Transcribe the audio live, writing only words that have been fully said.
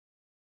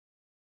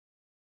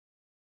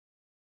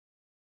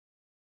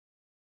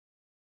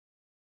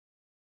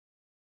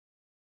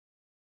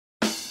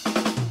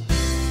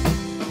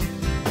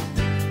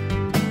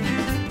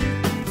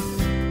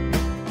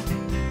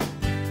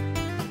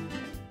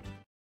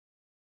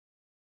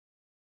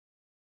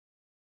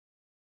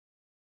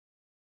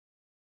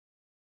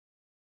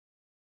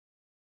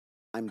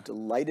I'm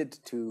delighted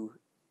to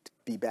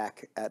be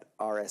back at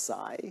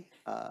RSI.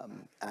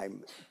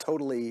 I'm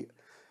totally,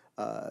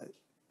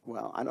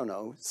 well, I don't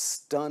know,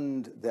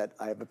 stunned that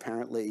I've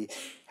apparently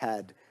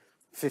had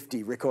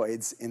 50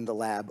 rickoids in the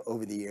lab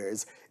over the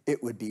years.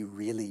 It would be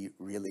really,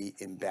 really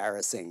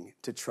embarrassing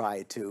to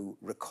try to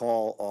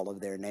recall all of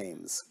their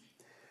names.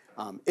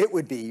 It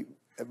would be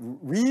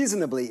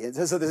reasonably,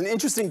 so there's an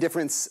interesting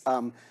difference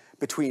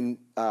between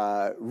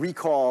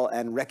recall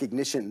and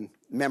recognition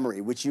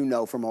memory, which you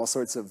know from all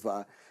sorts of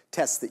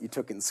tests that you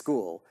took in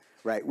school,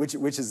 right?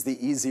 Which is the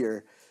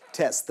easier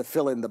test, the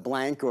fill in the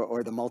blank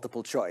or the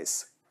multiple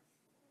choice?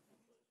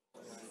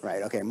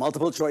 Right, okay,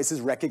 multiple choice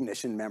is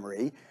recognition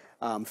memory.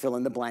 Fill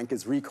in the blank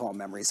is recall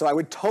memory. So I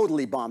would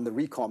totally bomb the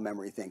recall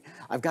memory thing.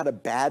 I've got a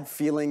bad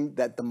feeling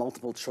that the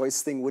multiple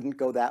choice thing wouldn't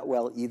go that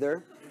well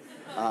either.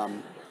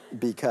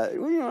 Because,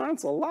 you know,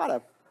 it's a lot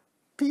of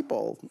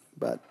people.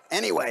 But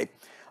anyway,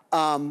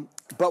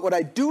 but what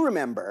I do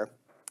remember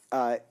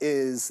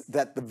is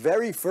that the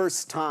very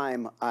first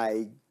time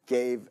I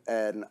gave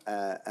an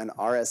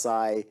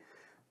RSI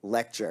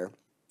lecture,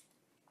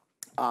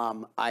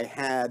 I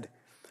had,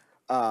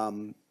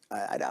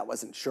 I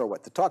wasn't sure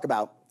what to talk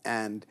about,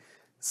 and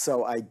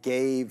so I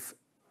decided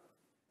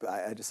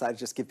to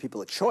just give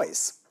people a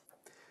choice.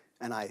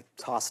 And I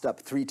tossed up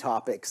 3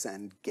 topics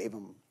and gave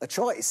them a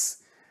choice.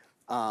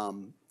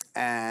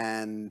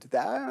 And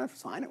that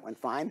was fine, it went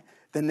fine.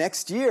 The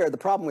next year, the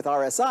problem with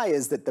RSI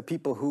is that the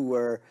people who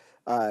were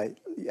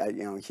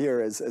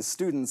here as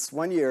students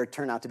one year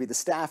turn out to be the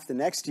staff the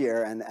next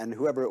year, and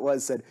whoever it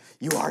was said,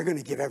 you are going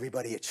to give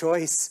everybody a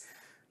choice.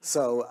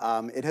 So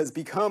it has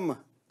become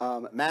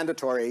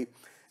mandatory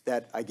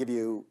that I give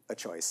you a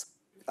choice.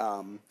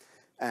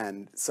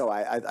 And so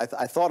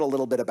I thought a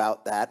little bit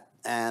about that,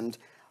 and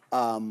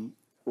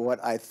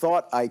what I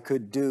thought I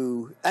could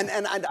do,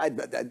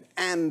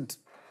 and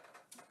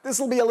this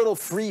will be a little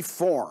free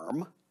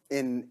form.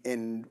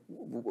 Don't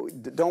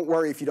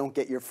worry if you don't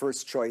get your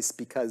first choice,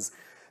 because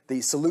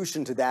the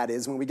solution to that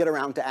is when we get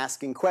around to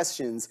asking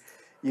questions,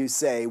 you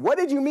say, what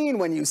did you mean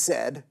when you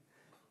said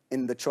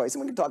in the choice?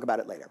 And we can talk about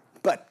it later.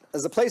 But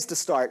as a place to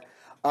start,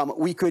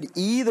 we could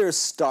either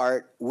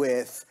start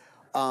with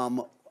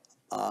a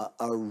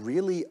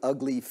really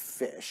ugly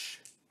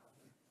fish.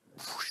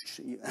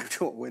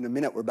 In a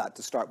minute, we're about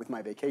to start with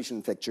my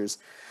vacation pictures,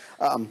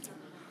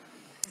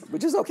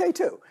 which is okay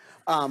too.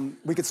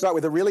 We could start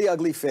with a really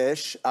ugly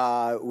fish,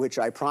 which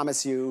I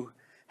promise you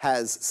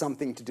has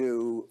something to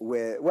do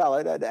with, well,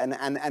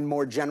 and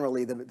more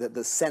generally,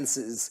 the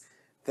senses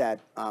that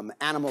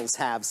animals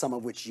have, some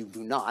of which you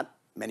do not,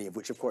 many of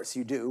which, of course,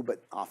 you do,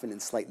 but often in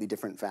slightly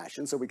different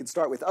fashion. So we could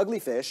start with ugly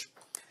fish.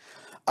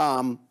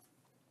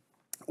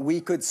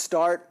 We could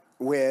start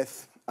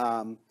with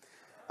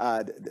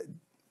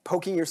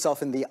poking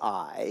yourself in the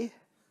eye,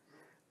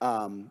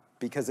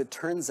 because it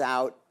turns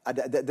out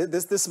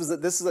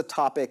this is a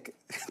topic.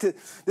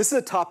 This is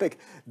a topic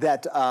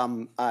that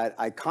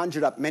I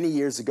conjured up many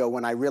years ago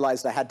when I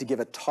realized I had to give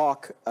a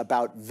talk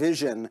about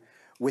vision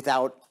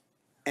without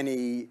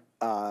any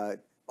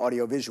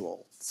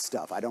audiovisual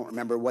stuff. I don't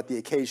remember what the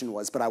occasion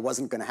was, but I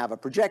wasn't going to have a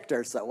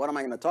projector, so what am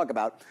I going to talk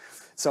about?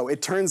 So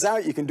it turns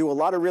out you can do a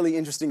lot of really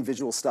interesting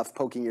visual stuff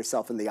poking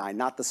yourself in the eye,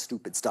 not the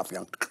stupid stuff, you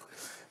know,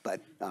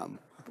 but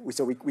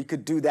so we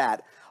could do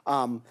that.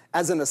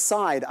 As an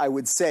aside, I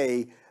would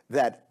say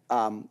that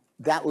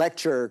that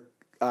lecture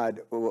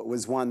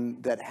was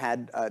one that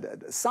had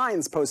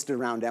signs posted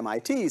around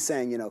MIT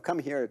saying, you know, come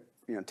here,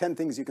 you know, 10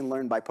 things you can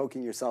learn by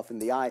poking yourself in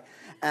the eye.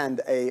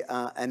 And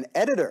an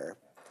editor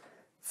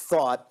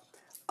thought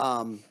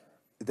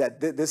that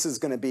this is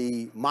going to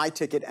be my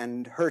ticket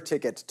and her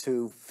ticket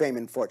to fame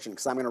and fortune,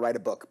 because I'm going to write a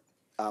book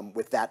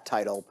with that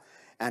title,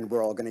 and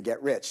we're all going to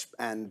get rich.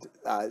 And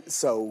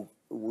so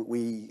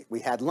we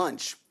had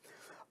lunch.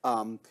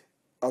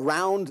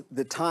 Around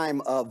the time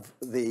of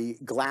the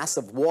glass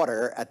of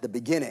water at the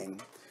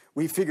beginning,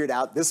 we figured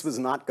out this was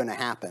not going to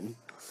happen,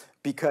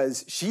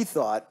 because she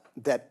thought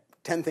that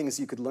 10 things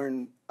you could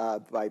learn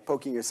by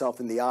poking yourself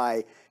in the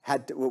eye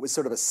what was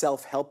sort of a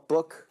self-help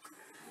book,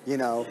 you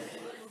know.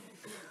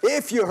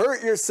 If you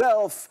hurt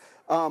yourself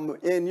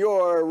in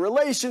your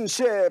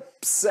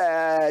relationships,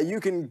 you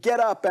can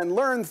get up and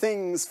learn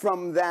things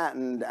from that.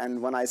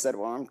 And when I said,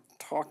 well, I'm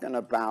talking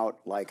about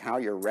like how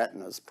your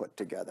retina's put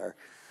together,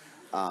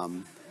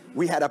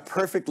 we had a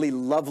perfectly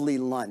lovely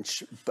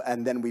lunch,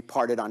 and then we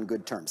parted on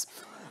good terms.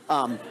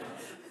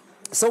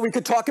 So we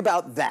could talk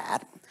about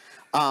that.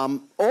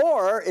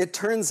 Or it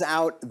turns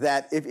out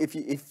that if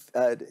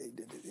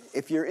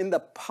you're in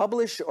the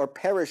publish or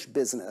perish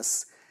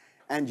business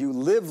and you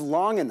live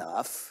long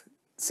enough,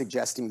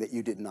 suggesting that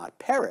you did not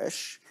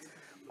perish,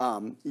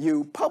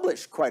 you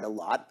publish quite a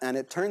lot. And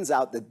it turns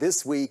out that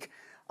this week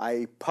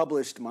I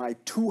published my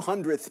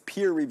 200th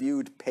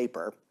peer-reviewed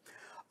paper.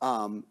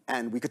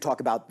 And we could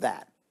talk about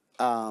that,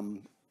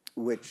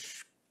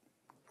 which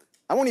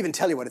I won't even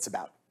tell you what it's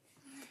about.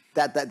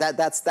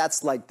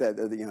 That's like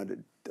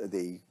the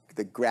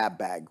grab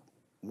bag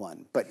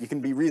one. But you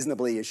can be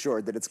reasonably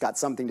assured that it's got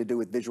something to do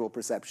with visual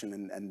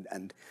perception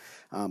and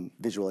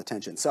visual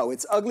attention. So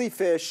it's ugly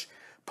fish,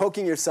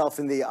 poking yourself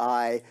in the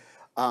eye,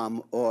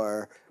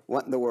 or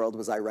what in the world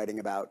was I writing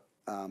about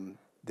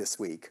this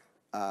week?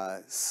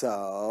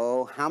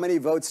 So how many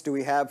votes do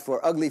we have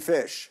for ugly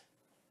fish?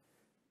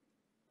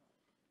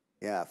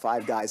 Yeah,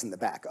 5 guys in the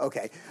back.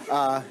 OK.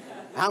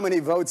 How many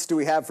votes do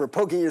we have for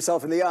poking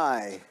yourself in the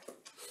eye?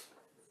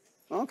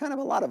 Well, kind of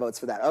a lot of votes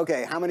for that.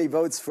 OK, how many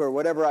votes for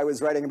whatever I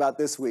was writing about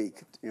this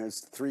week? There's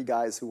 3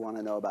 guys who want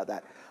to know about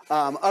that.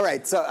 All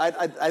right, so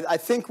I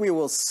think we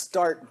will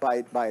start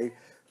by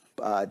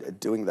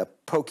doing the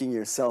poking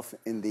yourself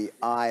in the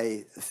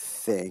eye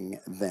thing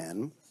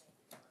then.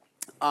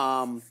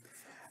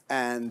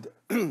 And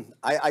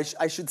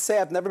I should say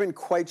I've never been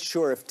quite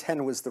sure if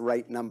 10 was the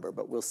right number,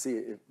 but we'll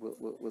see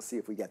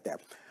if we get there.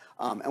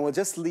 And we'll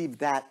just leave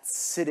that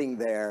sitting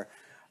there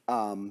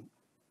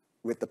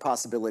with the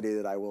possibility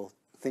that I will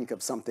think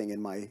of something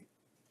in my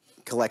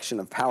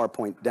collection of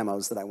PowerPoint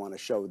demos that I want to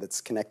show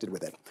that's connected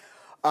with it.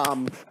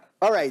 All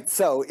right,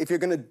 so if we're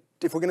going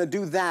to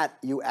do that,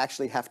 you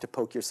actually have to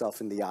poke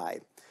yourself in the eye.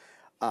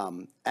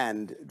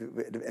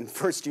 And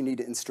first you need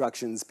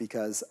instructions,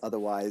 because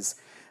otherwise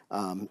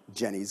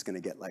Jenny's going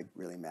to get like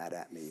really mad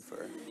at me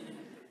for,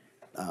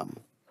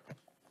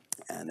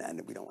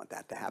 and we don't want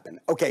that to happen.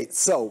 Okay,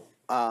 so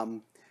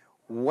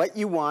what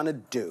you want to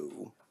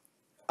do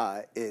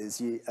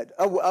is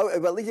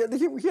well,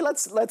 here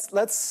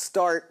let's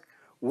start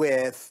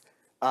with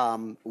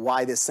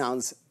why this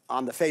sounds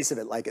on the face of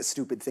it like a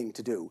stupid thing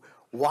to do.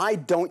 Why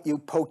don't you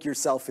poke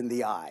yourself in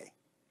the eye?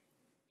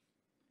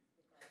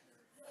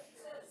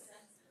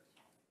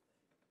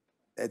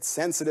 It's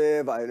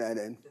sensitive.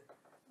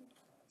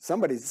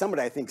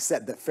 Somebody I think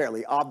said the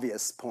fairly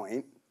obvious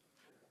point.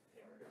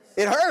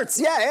 It hurts.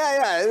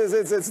 Yeah.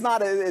 It's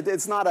not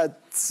a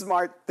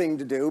smart thing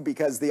to do,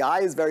 because the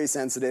eye is very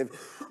sensitive,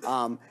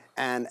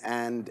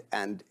 and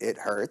it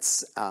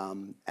hurts,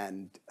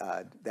 and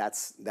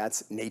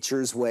that's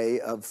nature's way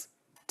of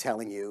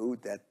telling you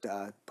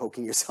that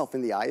poking yourself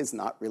in the eye is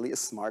not really a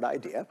smart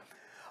idea.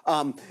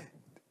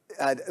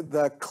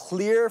 The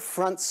clear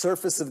front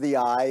surface of the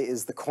eye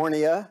is the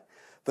cornea.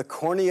 The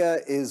cornea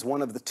is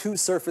one of the 2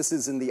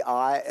 surfaces in the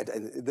eye,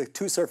 the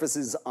 2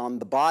 surfaces on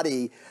the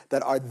body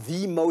that are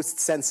the most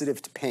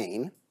sensitive to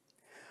pain.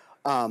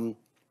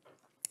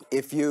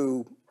 If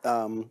you,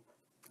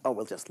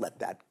 we'll just let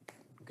that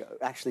go.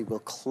 Actually, we'll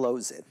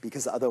close it,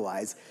 because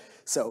otherwise,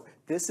 so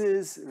this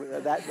is,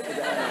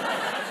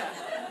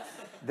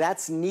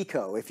 that's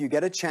Nikko. If you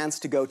get a chance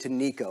to go to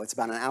Nikko, it's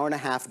about an hour and a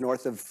half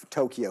north of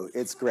Tokyo.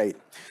 It's great.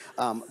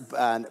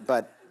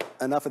 But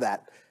enough of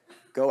that.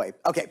 Go away.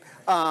 OK.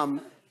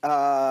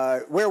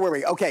 Where were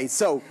we? OK,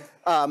 so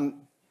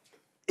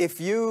if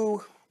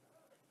you...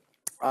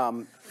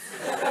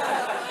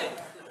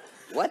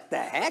 what the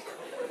heck?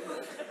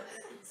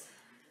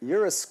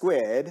 You're a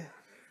squid.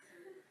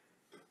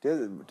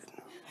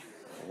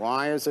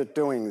 Why is it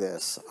doing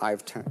this?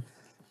 I've turned...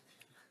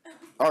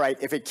 All right,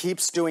 if it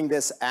keeps doing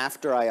this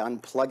after I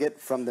unplug it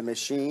from the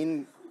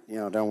machine,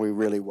 don't we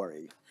really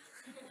worry?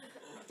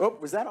 Oh,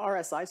 was that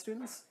RSI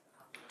students?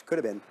 Could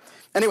have been.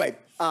 Anyway,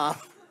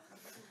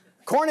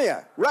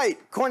 cornea, right,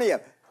 cornea.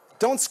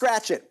 Don't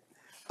scratch it.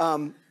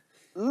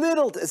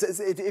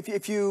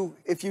 If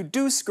you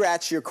do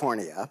scratch your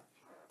cornea,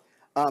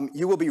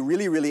 you will be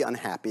really, really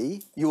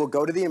unhappy. You will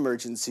go to the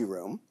emergency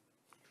room.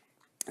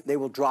 They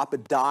will drop a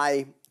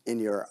dye in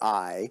your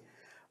eye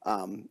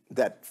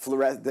that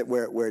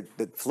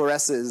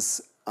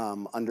fluoresces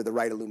under the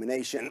right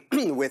illumination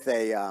with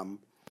a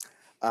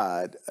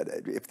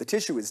if the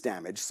tissue is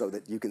damaged, so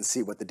that you can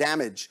see what the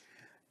damage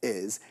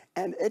is,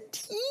 and a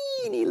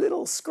teeny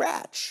little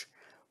scratch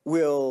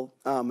will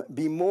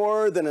be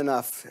more than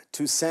enough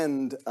to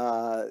send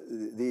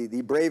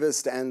the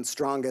bravest and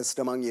strongest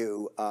among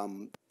you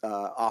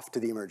off to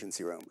the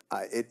emergency room.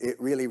 It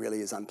really, really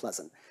is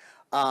unpleasant.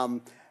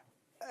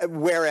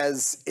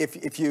 Whereas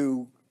if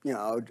you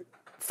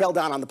fell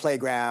down on the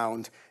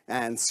playground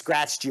and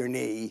scratched your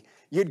knee,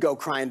 you'd go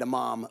crying to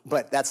mom,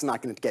 but that's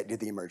not going to get you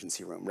to the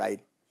emergency room, right?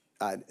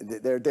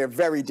 They're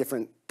very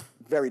different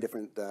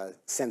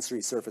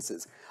sensory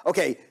surfaces.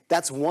 Okay,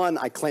 that's one.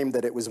 I claimed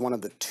that it was one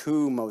of the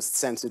 2 most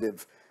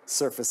sensitive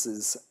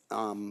surfaces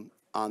on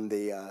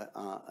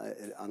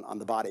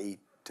the body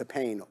to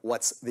pain.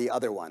 What's the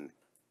other one?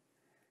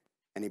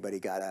 Anybody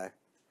got a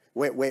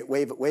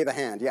wave a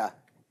hand? Yeah.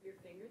 Your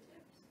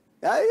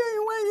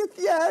fingertips?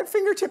 Yeah,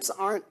 fingertips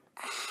aren't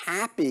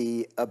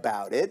happy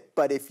about it,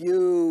 but if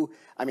you,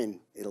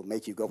 it'll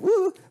make you go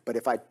woo. But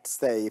if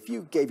if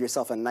you gave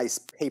yourself a nice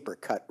paper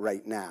cut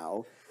right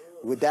now,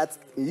 would that,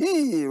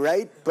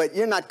 right? But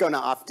you're not going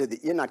off to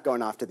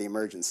the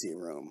emergency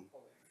room,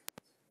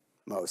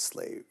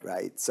 mostly,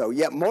 right? So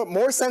yeah,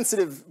 more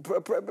sensitive,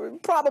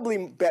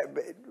 probably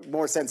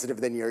more sensitive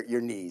than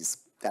your knees.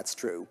 That's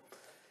true.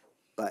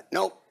 But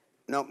nope.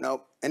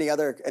 Any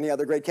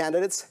other great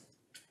candidates?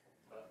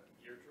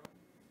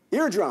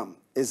 Eardrum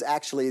is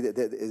actually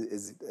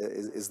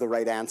the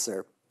right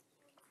answer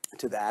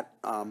to that.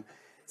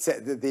 So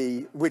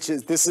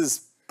this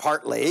is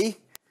partly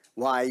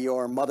why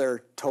your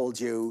mother told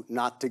you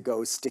not to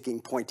go sticking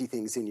pointy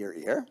things in your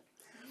ear.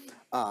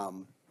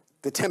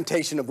 The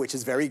temptation of which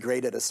is very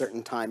great at a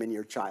certain time in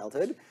your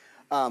childhood.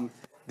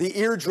 The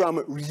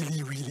eardrum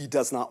really, really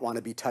does not want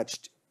to be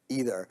touched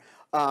either.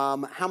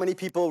 How many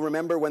people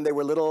remember when they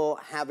were little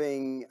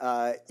having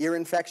ear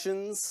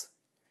infections,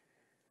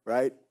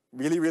 right?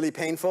 Really, really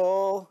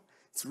painful.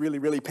 It's really,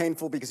 really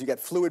painful because you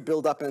get fluid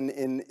buildup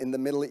in the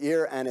middle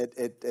ear, and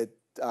it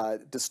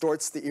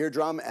distorts the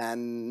eardrum,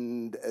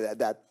 and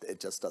it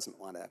just doesn't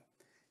want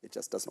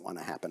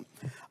to happen.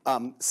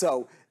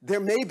 So there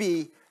may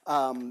be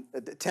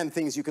 10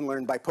 things you can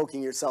learn by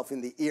poking yourself in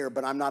the ear,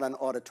 but I'm not an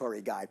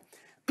auditory guy,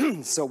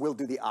 so we'll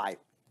do the eye.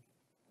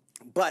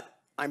 But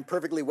I'm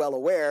perfectly well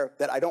aware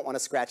that I don't want to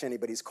scratch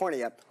anybody's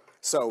cornea,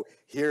 so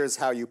here's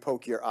how you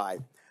poke your eye.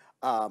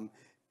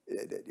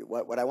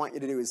 What I want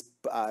you to do is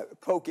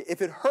poke it.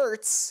 If it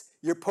hurts,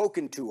 you're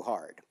poking too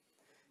hard.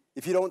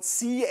 If you don't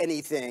see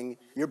anything,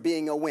 you're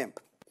being a wimp.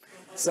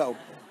 So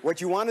what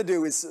you want to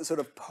do is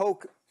sort of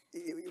poke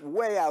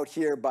way out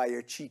here by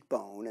your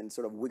cheekbone and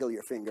sort of wiggle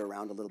your finger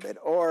around a little bit.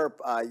 Or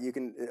you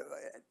can,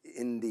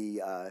 in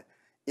the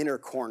inner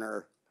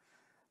corner,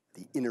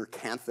 the inner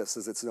canthus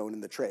as it's known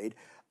in the trade,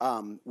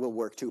 will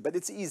work too. But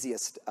it's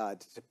easiest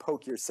to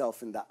poke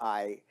yourself in the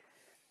eye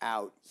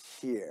out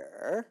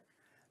here.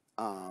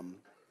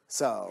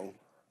 So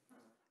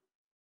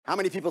how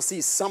many people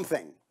see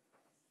something?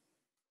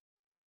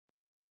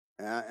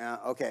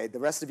 Okay, the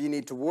rest of you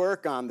need to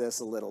work on this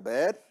a little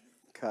bit,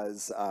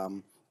 because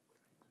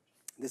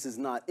this is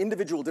not,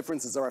 individual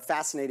differences are a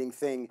fascinating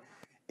thing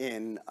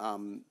in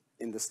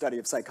the study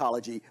of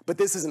psychology, but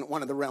this isn't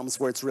one of the realms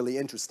where it's really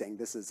interesting.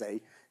 This is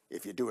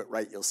if you do it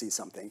right, you'll see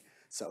something.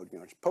 So,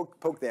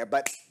 poke there.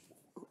 But,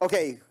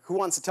 okay, who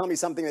wants to tell me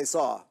something they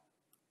saw?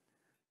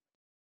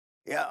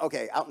 Yeah,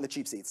 okay, out in the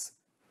cheap seats.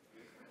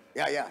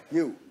 Yeah,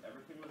 you.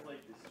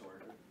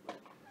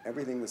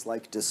 Everything was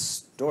like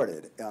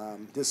distorted.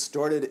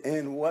 Distorted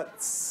in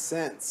what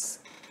sense?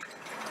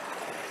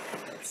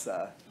 Let's,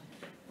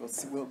 we'll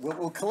see.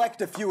 We'll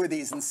collect a few of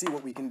these and see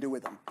what we can do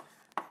with them.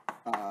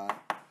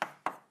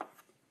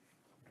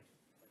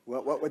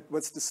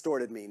 What's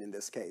distorted mean in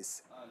this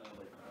case? I don't know,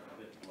 like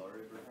a bit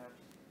blurry,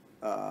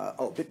 perhaps.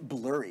 A bit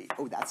blurry.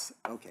 Oh, that's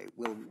okay.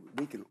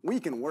 We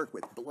can work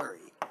with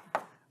blurry.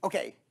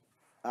 Okay.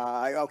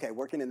 Okay,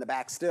 working in the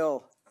back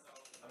still.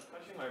 I'm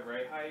touching my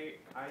right eye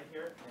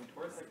here, and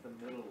towards like the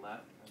middle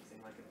left, I'm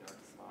seeing like a dark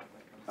spot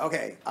that comes.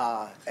 Okay,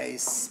 a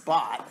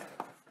spot,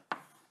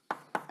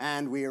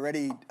 and we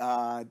already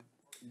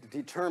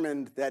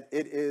determined that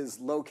it is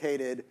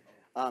located.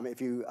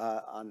 If you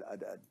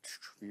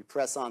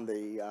press on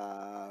the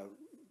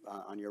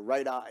on your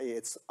right eye,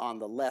 it's on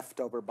the left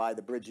over by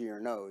the bridge of your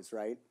nose,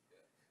 right?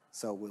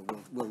 So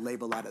we'll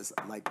label that as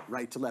like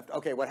right to left.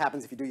 Okay, what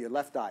happens if you do your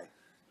left eye?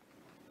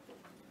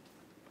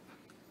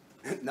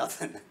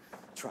 Nothing.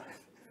 Try.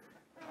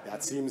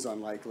 That seems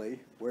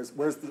unlikely. Where's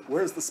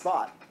the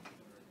spot?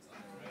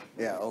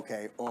 Yeah.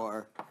 Okay.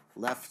 Or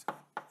left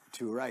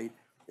to right.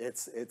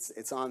 It's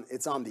on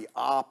the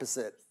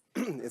opposite.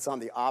 It's on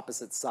the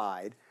opposite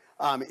side.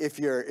 If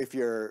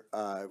you're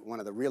one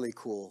of the really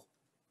cool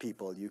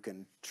people, you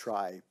can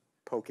try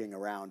poking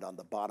around on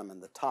the bottom and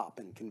the top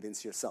and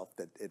convince yourself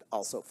that it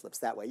also flips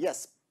that way.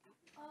 Yes.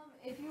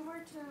 If you were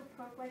to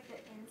poke like the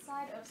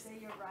inside of, say,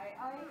 your right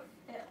eye,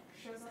 it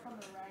shows up on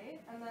the right,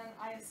 and then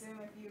I assume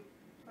if you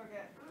poke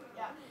it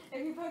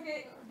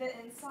the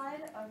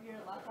inside of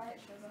your left eye,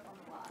 it shows up on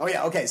the left. Oh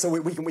yeah, okay. So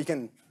we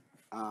can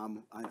I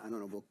don't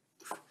know, we'll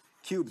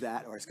cube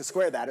that or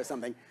square that or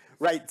something,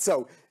 right?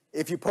 So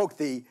if you poke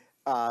the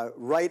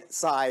right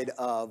side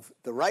of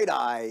the right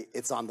eye,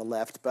 it's on the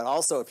left. But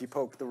also, if you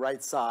poke the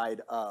right side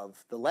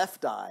of the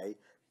left eye,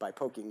 by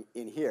poking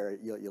in here,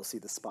 you'll see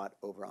the spot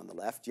over on the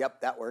left.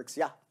 Yep, that works.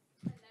 Yeah.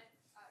 And then,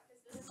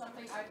 this is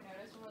something I've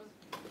noticed when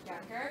I was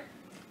younger.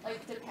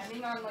 Like,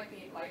 depending on like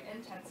the light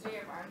intensity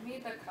around me,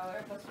 the color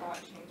of the spot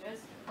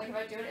changes. Like, if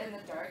I do it in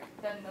the dark,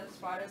 then the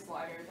spot is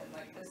lighter than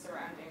like the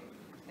surrounding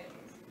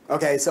things.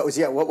 Okay, so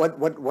yeah,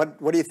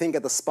 what do you think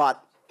of the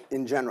spot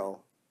in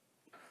general?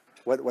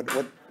 What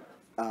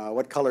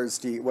colors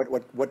do you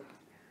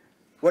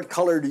what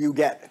color do you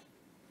get?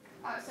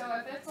 So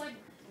if it's like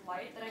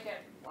light, then I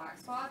get black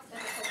spots. If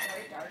it's like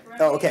very dark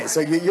around Oh, me, okay. I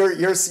So get,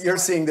 you're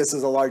seeing this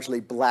as a largely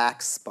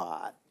black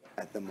spot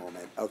at the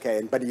moment.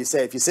 Okay, but you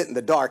say if you sit in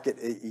the dark,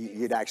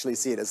 you'd actually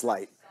see it as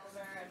light.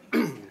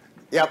 silver and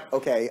Yep.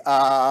 Okay.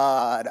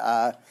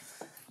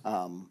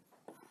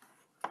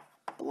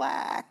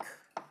 Black,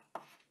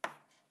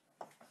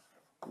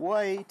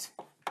 white.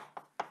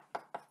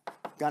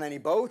 Got any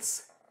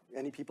boats?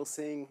 Any people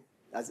seeing?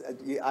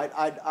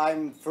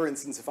 I'm, for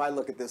instance, if I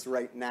look at this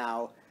right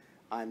now,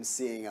 I'm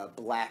seeing a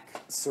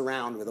black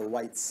surround with a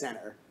white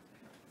center.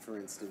 For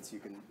instance, you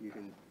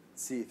can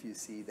see if you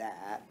see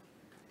that.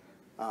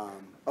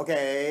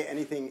 Okay.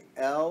 Anything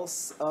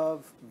else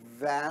of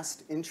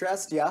vast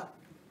interest? Yeah.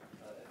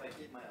 If I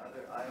keep my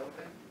other eye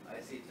open, I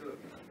see two of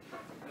you.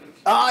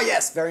 Ah,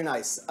 yes, very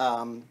nice.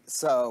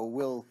 So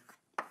we'll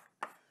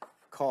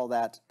call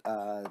that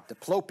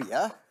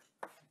diplopia,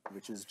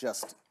 which is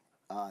just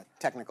a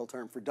technical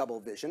term for double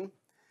vision.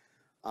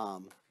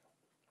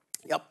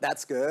 Yep,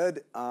 that's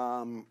good.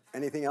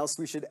 Anything else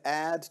we should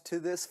add to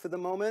this for the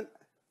moment?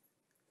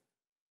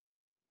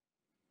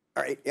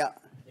 All right, yeah.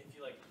 If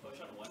you like push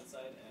on one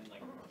side and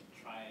like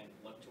try and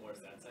look towards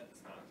that side, the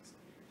spot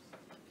disappears.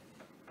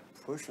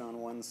 Push on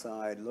one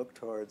side, look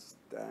towards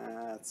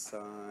that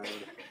side.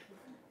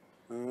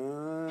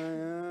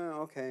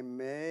 Okay,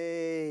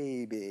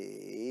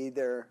 maybe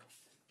there.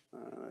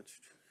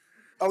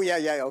 Oh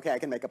yeah, okay, I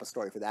can make up a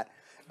story for that.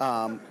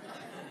 No,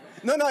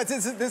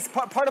 it's this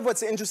part of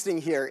what's interesting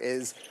here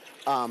is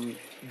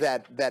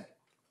that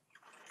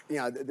you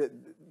know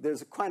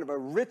there's a kind of a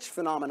rich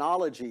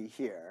phenomenology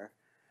here,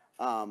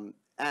 and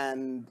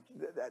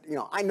you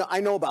know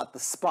I know about the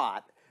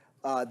spot,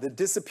 the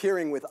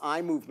disappearing with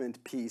eye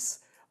movement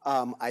piece.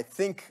 I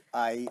think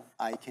I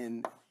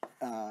can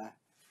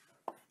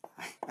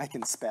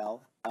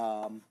spell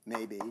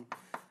maybe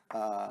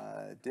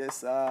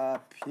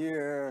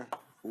disappear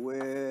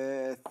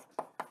with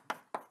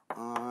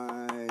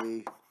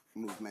eye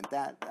movement.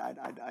 That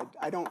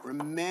I don't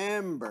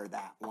remember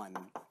that one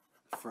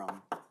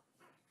from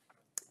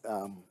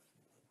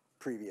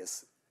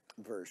previous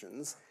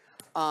versions.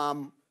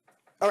 All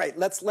right,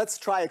 let's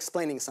try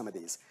explaining some of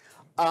these.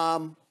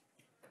 How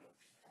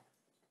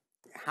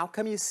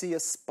come you see a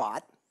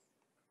spot?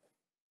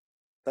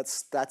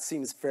 That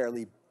seems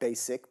fairly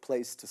basic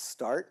place to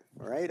start.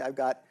 All right, I've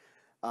got.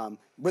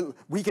 Well,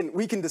 we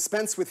can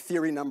dispense with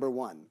theory number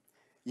one.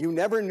 You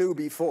never knew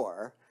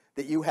before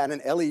that you had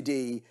an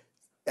LED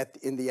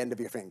in the end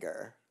of your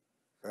finger,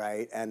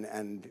 right?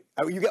 And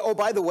you get. Oh,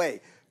 by the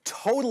way,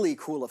 totally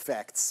cool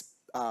effects.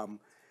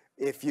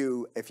 If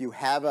you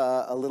have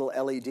a little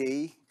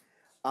LED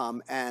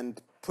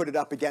and put it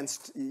up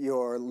against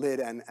your lid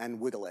and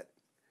wiggle it,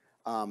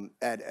 one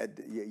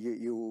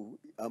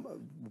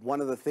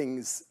of the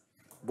things,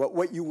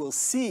 what you will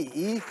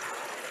see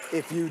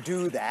if you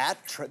do that.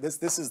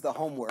 This is the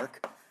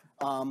homework.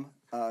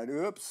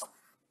 Oops.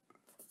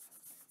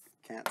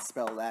 Can't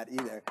spell that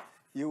either.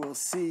 You will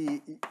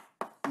see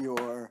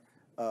your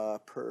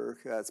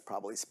that's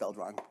probably spelled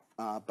wrong,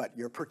 but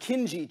your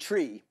Purkinje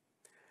tree.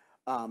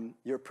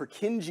 Your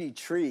Purkinje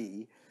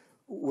tree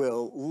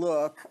will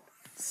look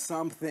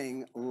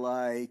something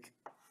like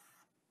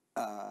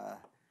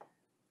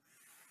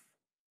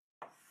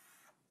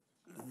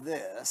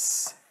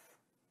this,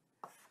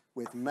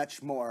 with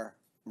much more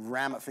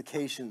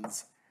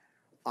ramifications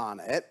on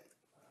it.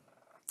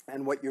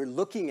 And what you're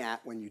looking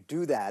at when you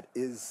do that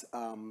is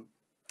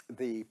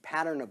the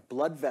pattern of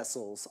blood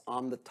vessels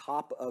on the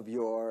top of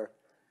your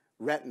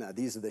retina.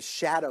 These are the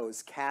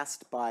shadows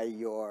cast by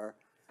your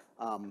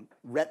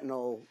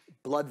retinal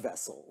blood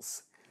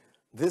vessels.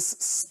 This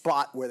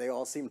spot where they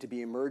all seem to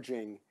be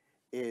emerging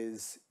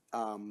is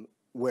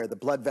where the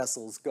blood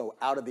vessels go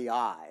out of the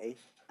eye,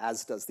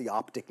 as does the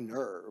optic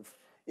nerve.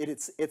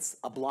 It's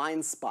a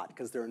blind spot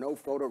because there are no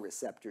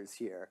photoreceptors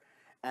here.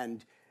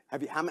 And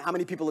how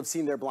many people have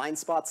seen their blind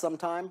spot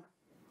sometime?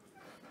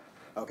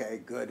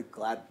 Okay, good.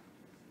 Glad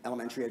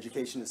elementary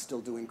education is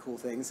still doing cool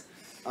things.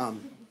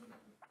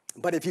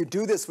 But if you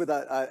do this with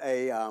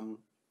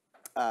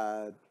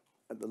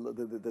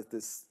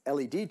this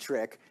LED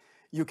trick,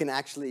 you can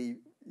actually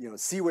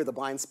see where the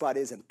blind spot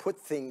is and put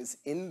things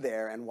in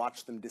there and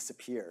watch them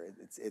disappear.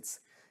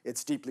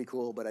 It's deeply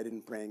cool, but I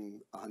didn't bring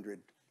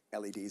 100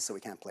 LEDs, so we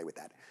can't play with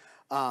that.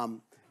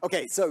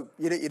 Okay, so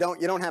you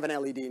don't have an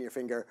LED in your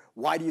finger.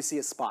 Why do you see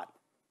a spot?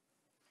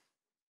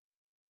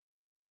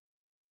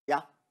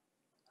 Yeah?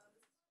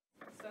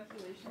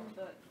 Speculation,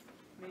 but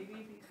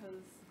maybe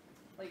because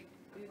we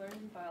learned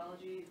in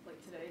biology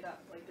today that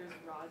there's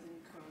rods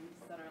and cones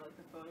that are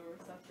the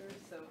photoreceptors.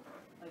 So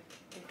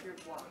if you're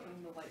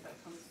blocking the light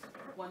that comes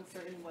one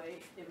certain way,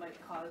 it might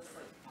cause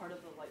part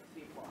of the light to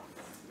be blocked.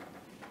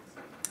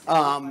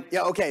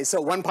 Yeah. Okay.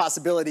 So one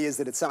possibility is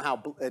that it's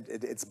somehow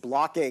it's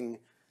blocking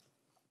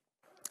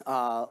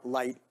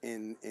light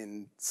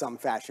in some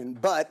fashion.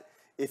 But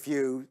if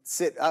you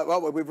sit,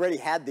 well, we've already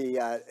had the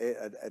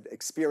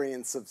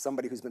experience of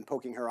somebody who's been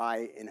poking her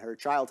eye in her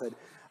childhood.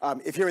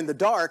 If you're in the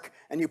dark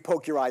and you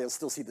poke your eye, you'll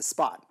still see the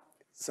spot.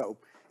 So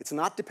it's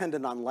not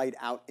dependent on light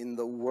out in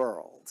the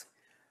world,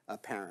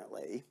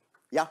 apparently.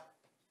 Yeah?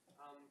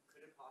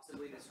 Could it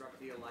possibly disrupt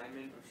the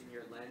alignment between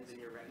your lens and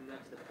your retina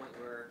to the point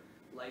where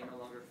light no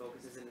longer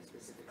focuses in a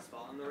specific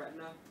spot on the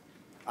retina?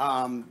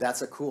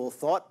 That's a cool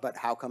thought, but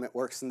how come it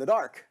works in the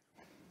dark?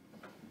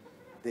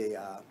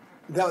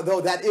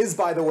 Though that is,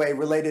 by the way,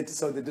 related to,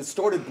 so the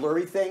distorted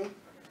blurry thing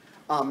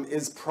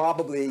is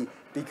probably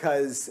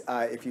because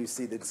if you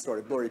see the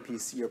distorted blurry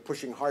piece, you're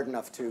pushing hard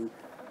enough to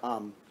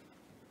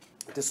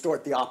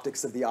distort the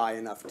optics of the eye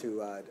enough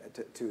to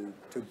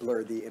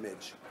blur the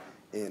image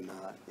in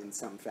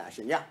some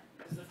fashion. Yeah?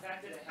 Does the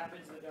fact that it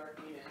happens in the dark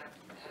mean it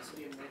has to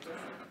be a mental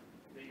thing,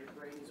 that your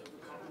brain is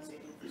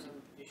overcompensating for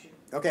some issue?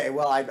 Okay,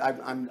 well,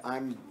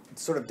 I'm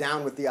sort of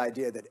down with the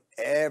idea that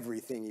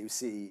everything you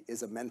see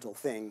is a mental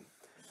thing.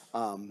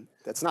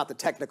 That's not the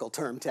technical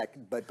term,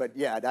 but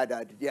yeah,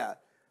 yeah.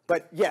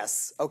 But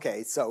yes,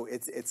 okay, so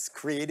it's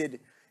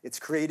created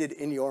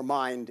in your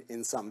mind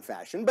in some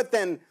fashion. But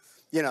then,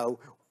 you know,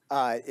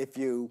 if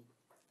you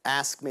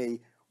ask me,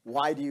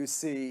 why do you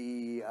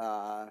see,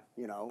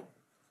 you know,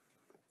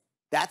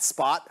 that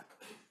spot?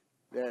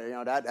 There, you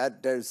know,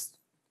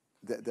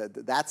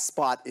 that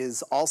spot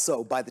is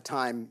also, by the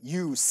time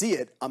you see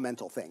it, a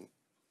mental thing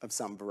of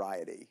some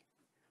variety,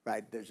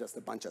 right? There's just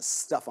a bunch of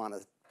stuff on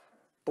a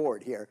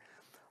board here.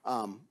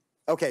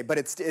 Okay, but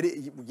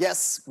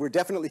yes, we're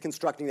definitely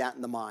constructing that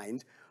in the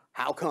mind.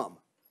 How come?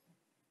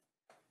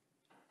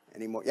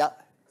 Any more? Yeah? So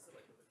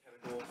like the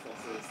mechanical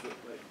fossils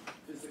that like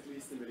physically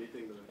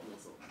stimulating the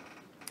muscle.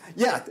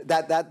 Yeah,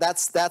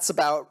 that's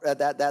about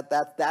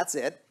that's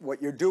it.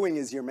 What you're doing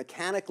is you're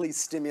mechanically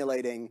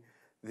stimulating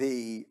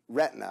the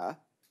retina,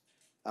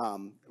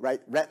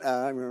 right?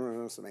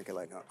 Retina. So make it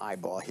like an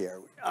eyeball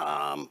here.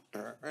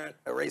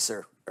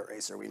 Eraser.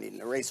 We need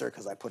an eraser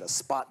because I put a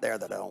spot there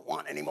that I don't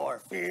want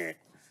anymore.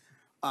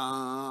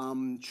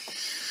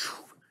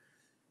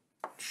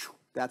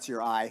 That's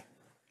your eye.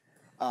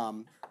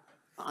 On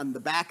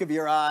the back of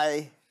your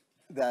eye,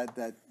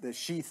 the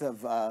sheath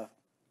of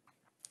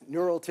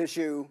neural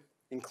tissue,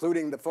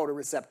 including the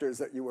photoreceptors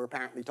that you were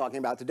apparently talking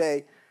about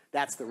today,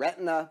 that's the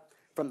retina,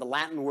 from the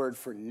Latin word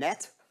for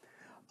net.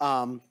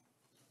 When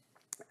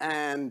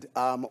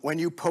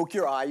you poke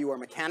your eye, you are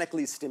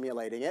mechanically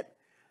stimulating it.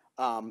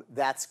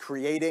 That's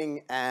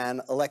creating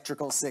an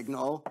electrical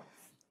signal,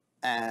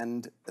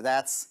 and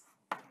that's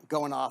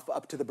going off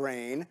up to the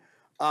brain.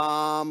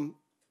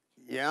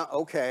 Yeah,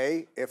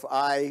 okay, if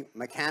I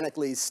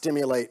mechanically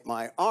stimulate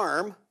my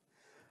arm,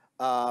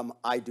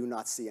 I do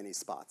not see any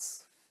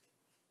spots.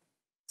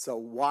 So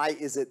why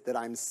is it that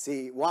I'm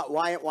seeing,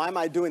 why am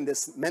I doing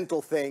this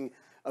mental thing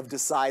of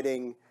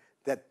deciding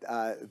that,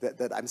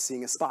 that I'm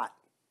seeing a spot?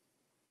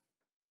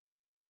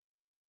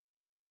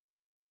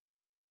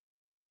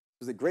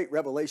 It was a great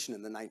revelation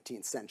in the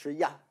 19th century.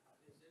 Yeah? Is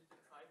it to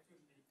try to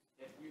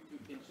get you to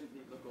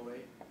instantly look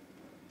away?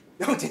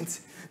 No,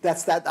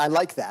 I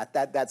like that.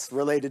 That's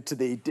related to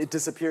it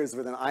disappears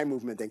with an eye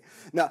movement thing.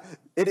 Now,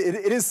 it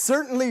is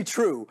certainly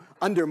true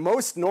under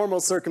most normal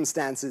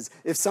circumstances,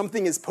 if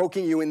something is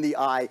poking you in the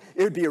eye,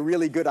 it would be a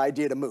really good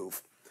idea to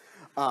move.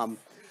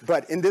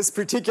 But in this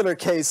particular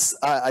case,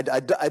 I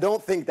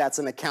don't think that's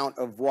an account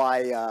of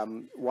why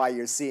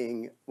you're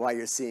seeing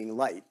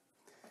light.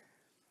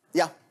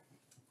 Yeah. Is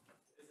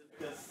it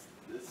because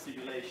the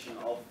stimulation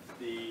of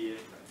the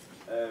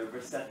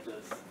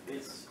receptors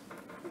is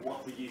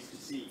what we used to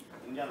see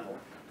in general?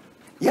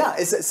 Yeah,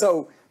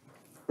 so,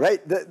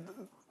 right, the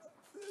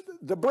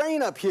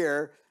brain up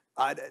here,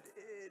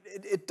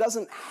 it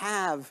doesn't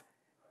have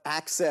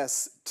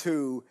access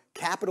to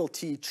capital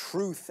T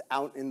truth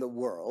out in the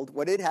world.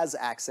 What it has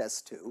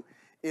access to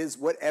is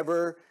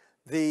whatever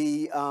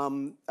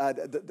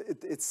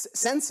its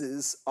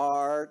senses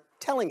are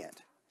telling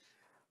it,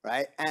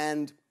 right?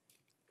 And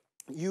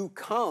you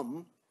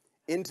come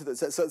into the,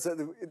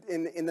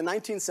 in the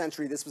 19th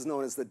century, this was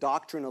known as the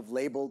doctrine of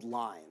labeled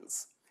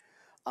lines.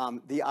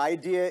 The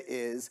idea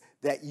is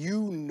that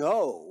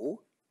you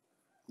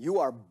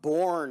are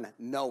born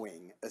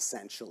knowing,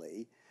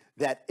 essentially,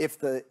 that if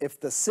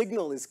the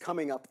signal is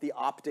coming up the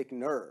optic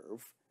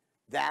nerve,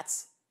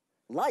 that's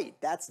light,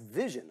 that's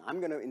vision. I'm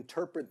going to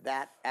interpret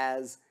that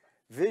as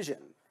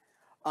vision.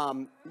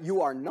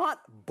 You are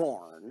not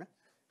born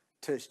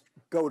to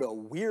go to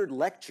weird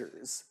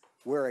lectures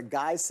where a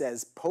guy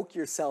says, poke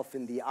yourself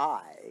in the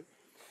eye,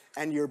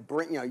 and your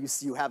brain,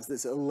 you have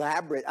this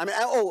elaborate,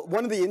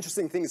 one of the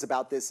interesting things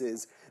about this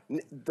is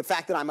the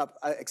fact that I'm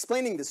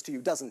explaining this to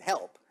you doesn't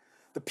help.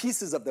 The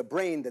pieces of the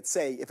brain that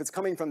say, if it's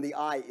coming from the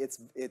eye,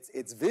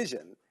 it's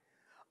vision,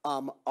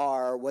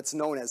 are what's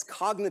known as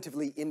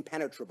cognitively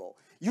impenetrable.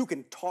 You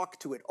can talk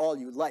to it all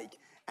you like,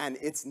 and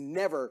it's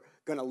never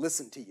going to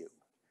listen to you,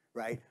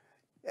 right?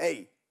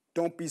 Hey,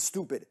 don't be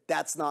stupid.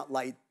 That's not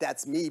light.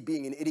 That's me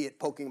being an idiot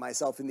poking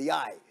myself in the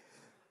eye,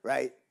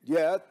 right?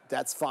 Yeah,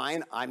 that's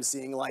fine. I'm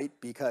seeing light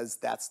because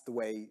that's the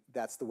way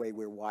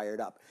we're wired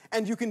up.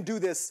 And you can do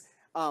this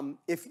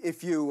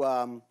if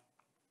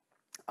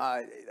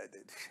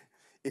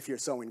you're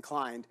so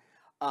inclined.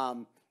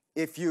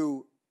 If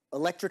you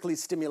electrically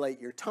stimulate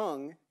your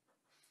tongue,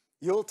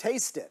 you'll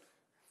taste it.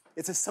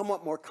 It's a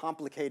somewhat more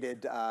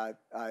complicated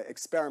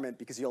experiment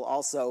because you'll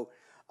also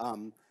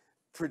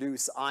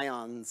produce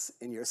ions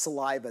in your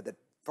saliva that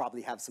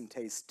probably have some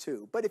taste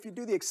too. But if you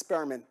do the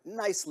experiment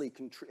nicely,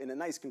 in a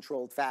nice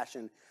controlled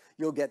fashion,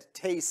 you'll get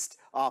taste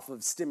off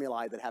of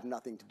stimuli that have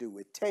nothing to do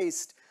with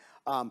taste.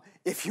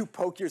 If you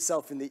poke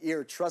yourself in the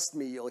ear, trust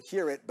me, you'll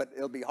hear it, but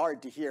it'll be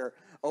hard to hear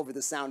over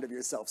the sound of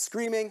yourself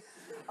screaming.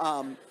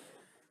 Okay,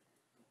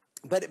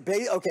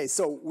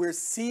 so we're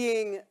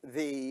seeing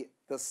the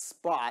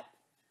spot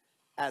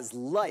as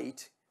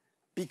light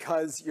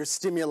because you're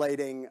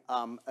stimulating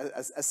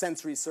a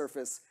sensory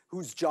surface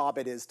whose job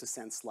it is to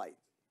sense light.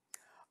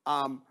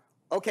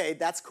 Okay,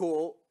 that's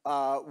cool.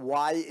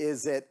 Why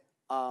is it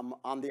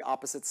on the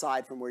opposite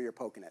side from where you're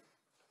poking it?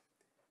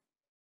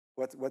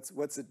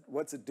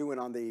 What's it doing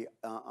on the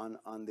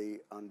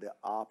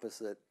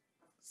opposite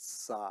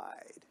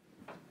side?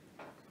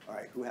 All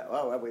right, we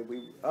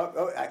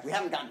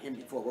haven't gotten him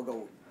before. We'll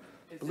go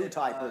blue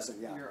tie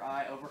person. Yeah. Your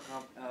eye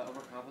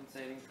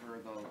overcompensating for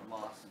the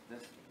loss of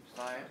this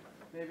side,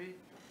 maybe.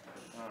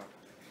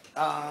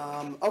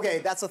 Okay,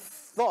 that's a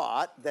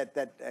thought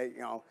that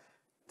you know,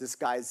 this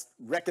guy's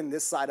wrecking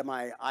this side of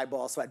my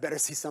eyeball, so I better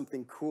see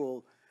something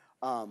cool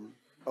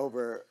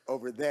over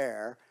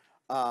there.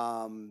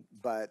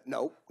 But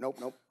nope.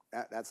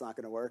 That's not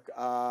going to work.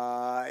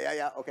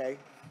 Yeah, okay.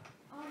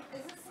 Is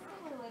it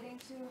something relating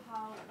to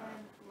how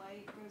when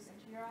light goes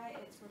into your eye,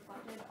 it's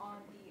reflected on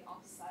the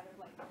opposite side of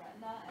like the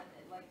retina, and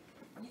it like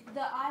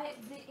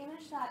the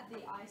image that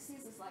the eye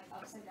sees is like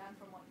upside down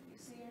from what you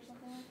see, or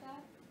something like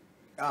that?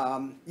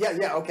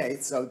 Yeah, okay.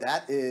 So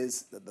that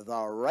is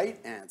the right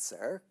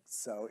answer.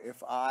 So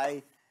if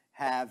I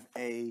have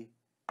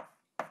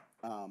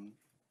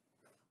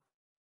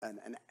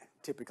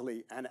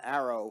typically an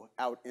arrow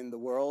out in the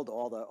world,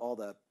 all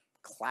the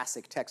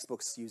classic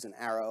textbooks use an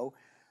arrow.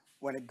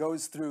 When it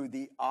goes through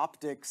the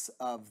optics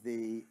of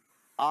the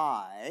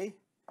eye,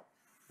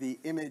 the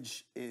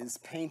image is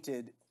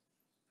painted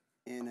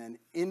in an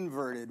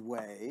inverted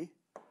way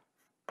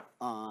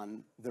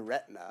on the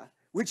retina,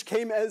 which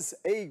came as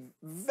a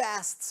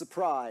vast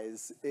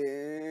surprise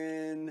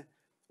it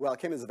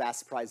came as a vast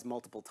surprise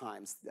multiple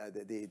times.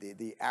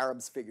 The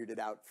Arabs figured it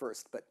out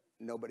first, but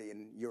nobody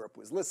in Europe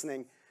was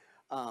listening.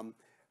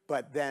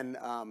 But then,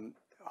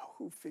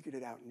 who figured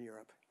it out in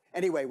Europe?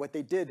 Anyway, what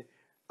they did,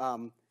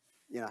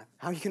 you know,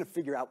 how are you going to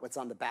figure out what's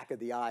on the back of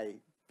the eye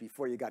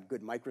before you got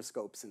good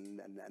microscopes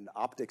and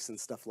optics and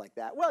stuff like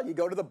that? Well, you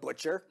go to the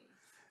butcher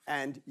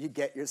and you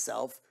get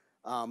yourself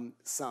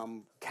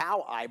some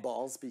cow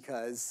eyeballs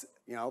because,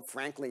 you know,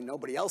 frankly,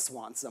 nobody else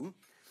wants them.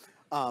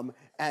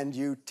 And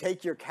you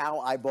take your cow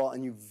eyeball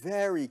and you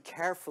very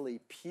carefully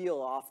peel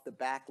off the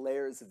back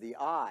layers of the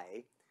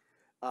eye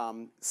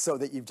so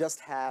that you just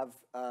have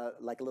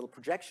like a little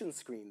projection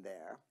screen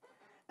there.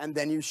 And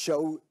then you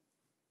show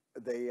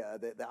the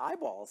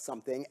eyeball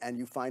something, and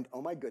you find,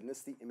 oh my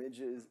goodness, the image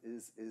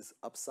is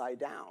upside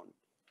down.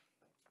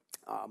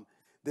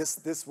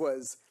 This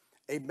was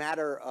a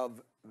matter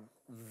of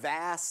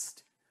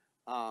vast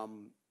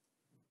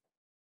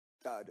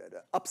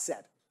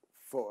upset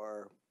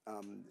for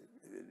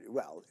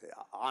well,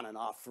 on and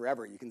off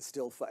forever. You can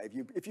still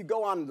if you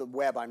go on the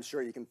web, I'm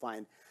sure you can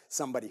find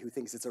somebody who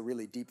thinks it's a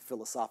really deep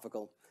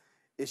philosophical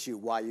issue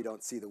why you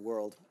don't see the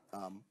world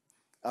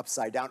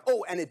upside down.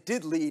 Oh, and it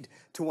did lead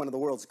to one of the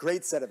world's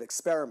great set of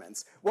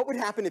experiments. What would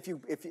happen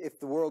if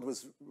the world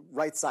was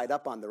right side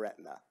up on the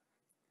retina?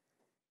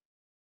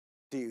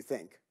 Do you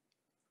think?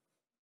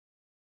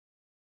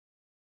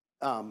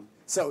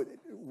 So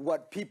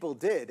what people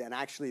did, and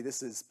actually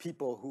this is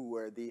people who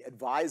were the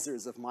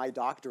advisors of my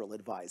doctoral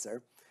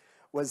advisor,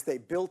 was they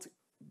built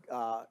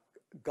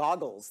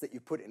goggles that you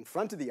put in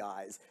front of the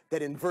eyes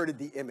that inverted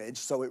the image,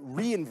 so it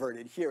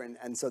re-inverted here,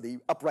 and so the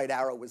upright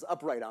arrow was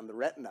upright on the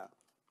retina.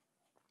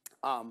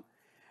 The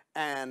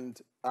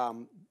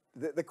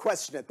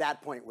question at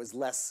that point was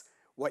less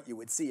what you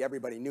would see.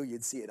 Everybody knew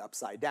you'd see it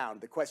upside down.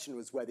 The question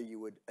was whether you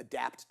would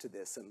adapt to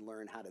this and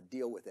learn how to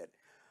deal with it.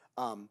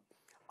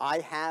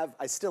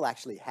 I still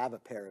actually have a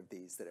pair of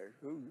these that are,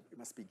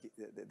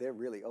 they're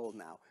really old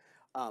now.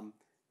 I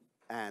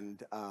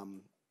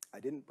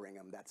didn't bring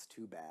them, that's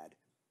too bad.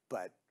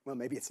 But, well,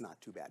 maybe it's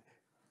not too bad.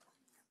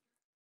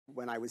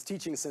 When I was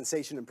teaching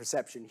sensation and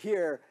perception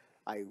here,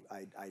 I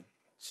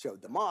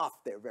showed them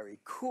off. They're very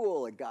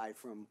cool. A guy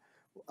from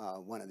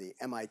one of the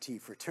MIT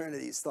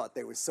fraternities thought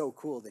they were so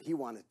cool that he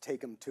wanted to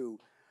take them to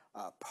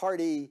a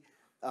party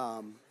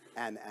and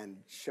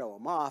show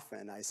them off.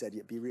 And I said,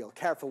 you be real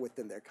careful with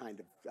them. They're kind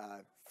of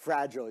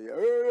fragile.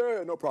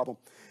 Yeah, no problem.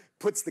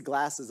 Puts the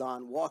glasses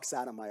on, walks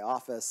out of my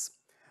office,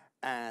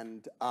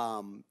 and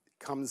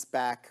comes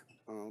back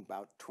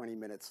about 20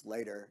 minutes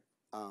later.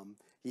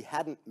 He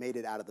hadn't made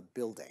it out of the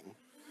building.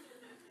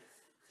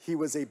 He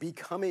was a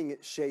becoming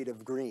shade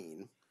of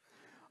green,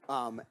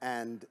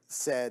 and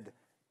said,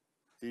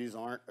 these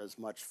aren't as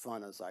much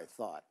fun as I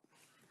thought.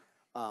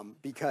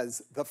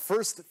 Because the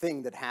first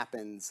thing that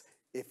happens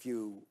if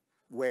you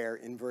wear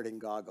inverting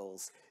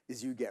goggles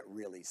is you get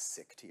really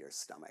sick to your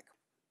stomach.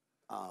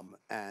 I'll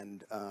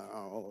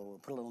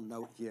put a little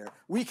note here.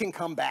 We can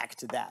come back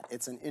to that.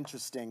 It's an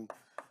interesting,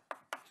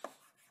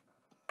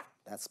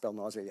 that spelled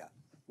nausea, yeah.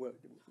 Well,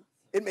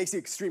 it makes you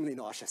extremely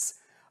nauseous.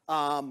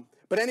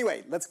 But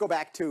anyway, let's go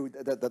back to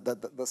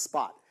the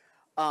spot.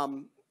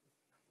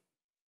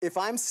 If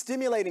I'm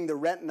stimulating the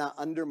retina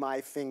under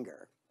my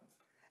finger,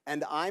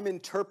 and I'm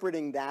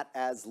interpreting that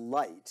as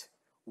light,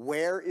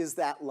 where is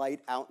that light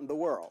out in the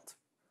world?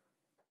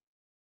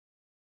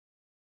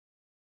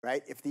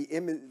 Right? If the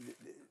image,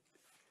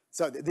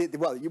 so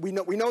well, we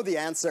know the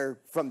answer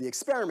from the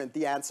experiment.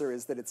 The answer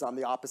is that it's on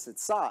the opposite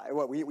side.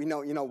 Well, we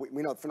know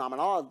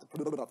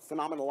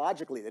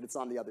phenomenologically that it's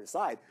on the other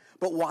side.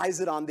 But why is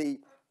it on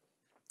the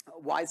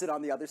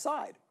other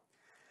side?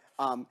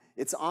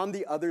 It's on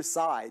the other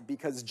side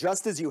because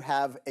just as you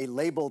have a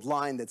labeled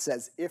line that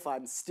says, if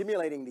I'm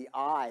stimulating the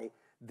eye,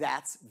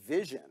 that's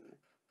vision,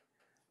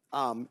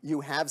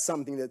 you have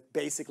something that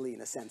basically,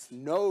 in a sense,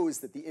 knows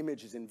that the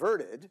image is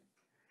inverted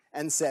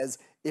and says,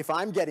 if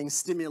I'm getting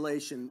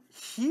stimulation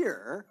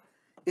here,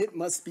 it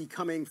must be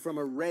coming from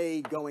a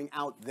ray going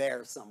out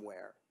there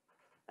somewhere.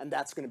 And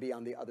that's going to be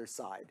on the other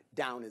side.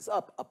 Down is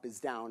up is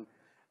down,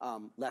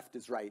 left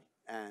is right,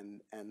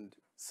 and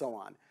so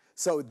on.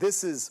 So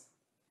this is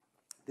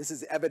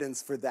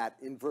evidence for that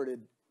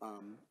inverted,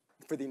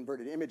 for the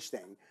inverted image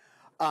thing.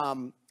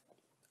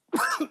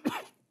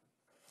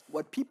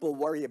 What people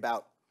worry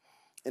about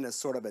in a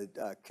sort of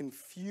a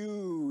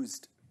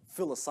confused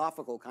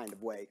philosophical kind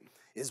of way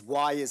is,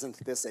 why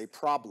isn't this a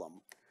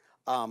problem?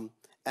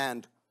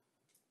 And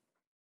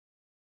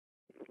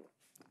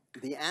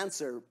the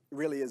answer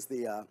really is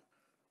the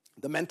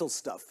mental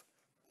stuff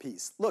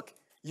piece. Look,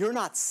 you're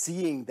not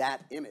seeing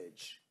that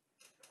image.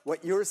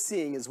 What you're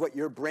seeing is what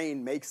your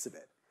brain makes of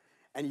it.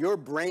 And your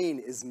brain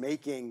is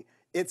making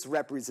its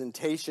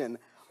representation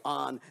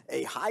on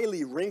a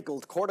highly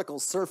wrinkled cortical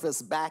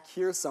surface back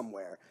here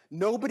somewhere.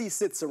 Nobody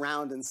sits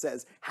around and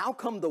says, how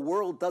come the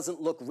world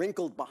doesn't look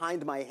wrinkled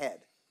behind my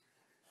head?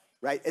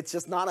 Right? It's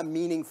just not a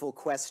meaningful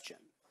question.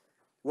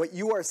 What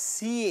you are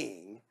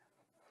seeing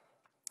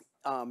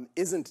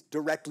isn't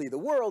directly the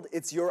world,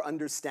 it's your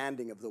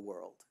understanding of the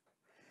world.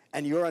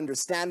 And your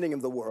understanding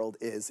of the world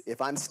is, if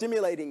I'm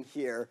stimulating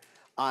here,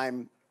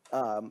 I'm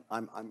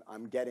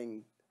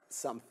getting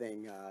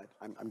something.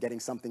 I'm getting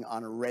something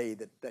on a ray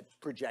that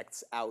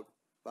projects out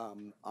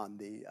on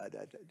the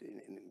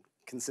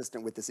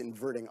consistent with this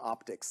inverting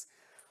optics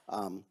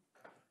of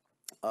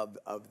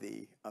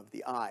the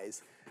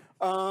eyes.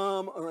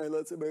 All right,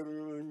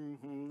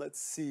 let's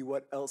see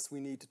what else we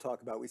need to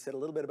talk about. We said a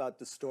little bit about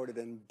distorted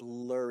and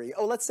blurry.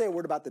 Oh, let's say a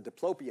word about the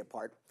diplopia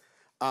part,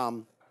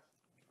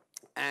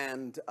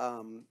 and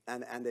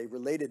a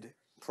related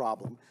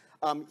problem.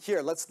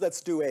 Here,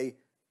 let's do a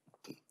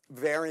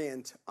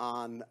variant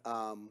on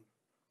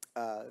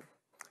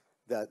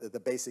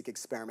the basic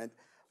experiment.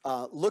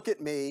 Look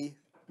at me,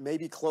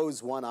 maybe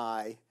close one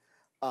eye,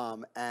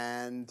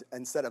 and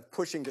instead of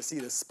pushing to see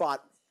the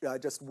spot,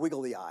 just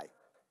wiggle the eye.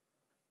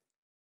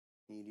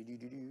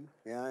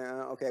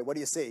 Yeah, okay, what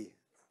do you see?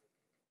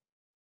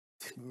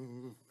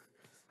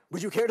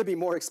 Would you care to be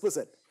more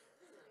explicit?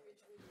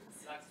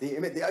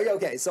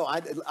 Okay, so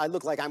I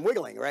look like I'm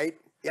wiggling, right?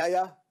 Yeah,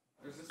 yeah?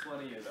 There's just one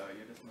of you, though.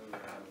 You just move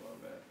around a little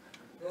bit.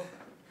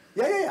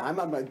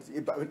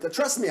 Yeah,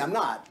 trust me, I'm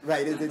not,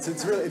 right?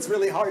 It's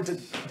really hard to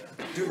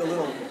do the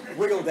little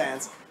wiggle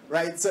dance,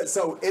 right?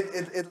 So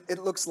it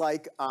looks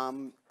like I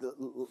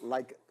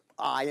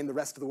and the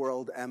rest of the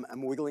world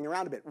am wiggling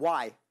around a bit.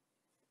 Why?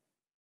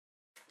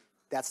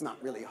 That's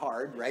not really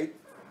hard, right?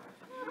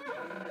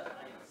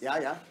 Yeah,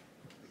 yeah.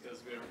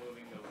 Because we're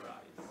moving our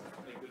eyes.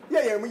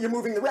 Yeah, you're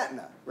moving the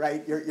retina,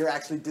 right? You're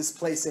actually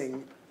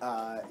displacing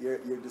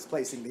you're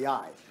displacing the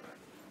eye.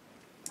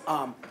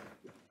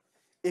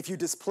 If you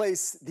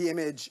displace the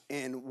image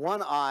in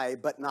one eye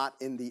but not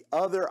in the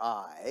other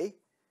eye,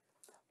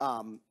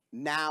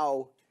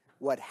 now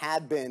what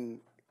had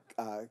been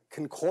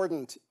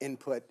concordant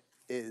input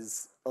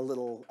is a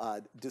little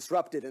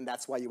disrupted, and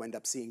that's why you end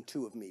up seeing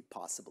two of me,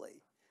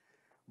 possibly.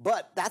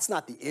 But that's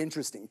not the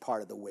interesting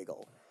part of the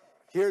wiggle.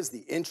 Here's the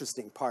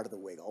interesting part of the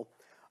wiggle.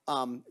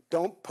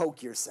 Don't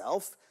poke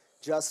yourself.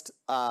 Just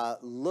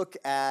look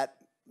at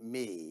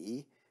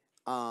me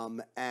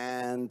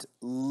and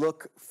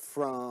look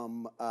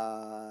from,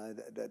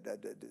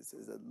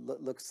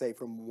 look, say,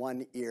 from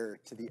one ear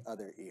to the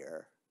other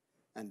ear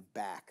and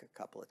back a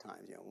couple of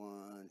times. You know,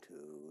 1,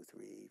 2,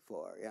 3,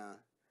 4, yeah.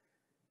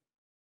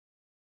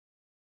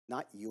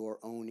 Not your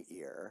own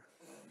ear.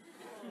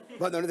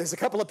 But there's a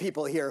couple of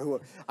people here who,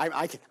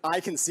 I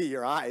can see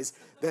your eyes.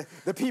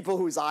 The people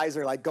whose eyes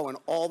are like going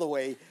all the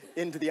way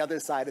into the other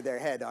side of their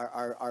head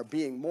are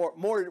being more,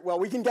 well,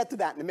 we can get to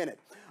that in a minute.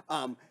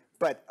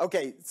 But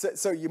okay,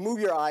 so you move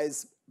your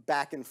eyes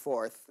back and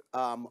forth.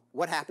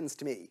 What happens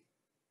to me?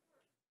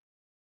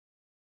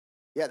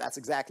 Yeah, that's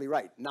exactly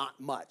right. Not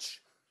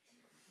much,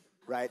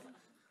 right?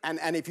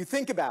 And if you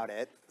think about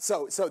it,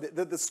 so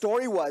the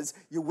story was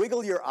you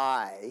wiggle your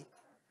eye,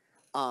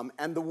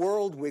 and the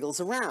world wiggles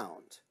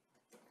around,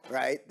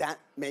 right? That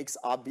makes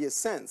obvious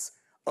sense.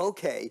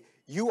 Okay,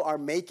 you are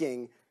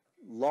making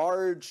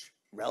large,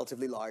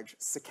 relatively large,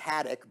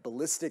 saccadic,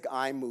 ballistic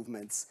eye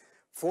movements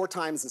 4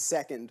 times a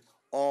second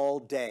all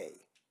day.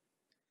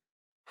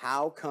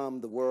 How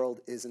come the world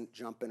isn't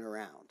jumping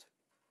around?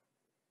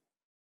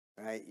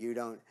 Right? You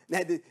don't. Now,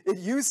 it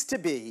used to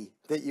be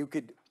that you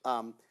could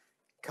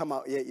come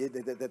up,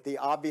 that the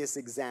obvious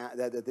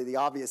the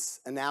obvious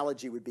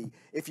analogy would be,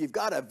 if you've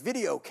got a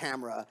video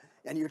camera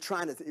and you're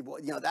trying to,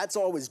 that's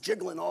always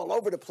jiggling all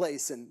over the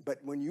place, but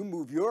when you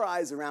move your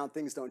eyes around,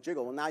 things don't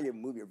jiggle. Well, now you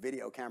move your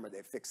video camera,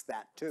 they fixed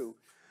that too.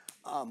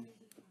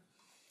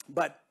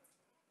 But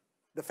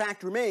the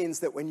fact remains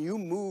that when you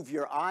move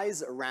your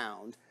eyes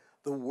around,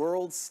 the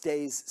world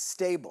stays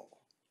stable.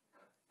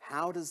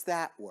 How does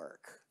that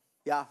work?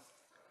 Yeah?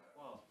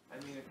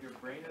 I mean, if your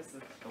brain is the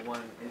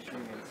one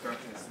issuing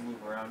instructions to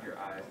move around your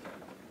eye, it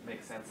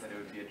makes sense that it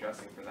would be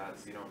adjusting for that,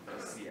 so you don't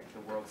just see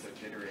the world so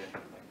jittery and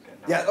like,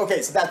 get Yeah,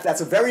 okay, so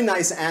that's a very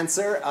nice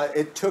answer.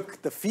 It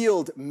took the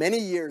field many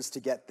years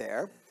to get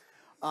there,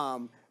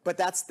 but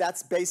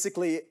that's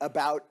basically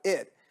about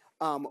it.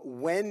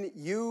 When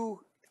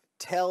you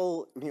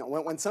tell,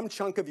 when some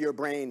chunk of your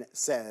brain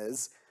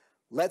says,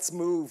 let's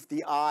move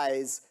the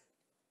eyes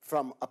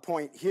from a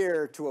point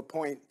here to a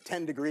point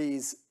 10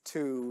 degrees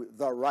to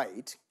the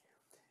right,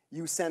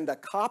 you send a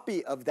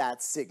copy of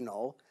that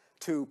signal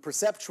to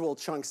perceptual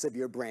chunks of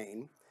your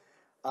brain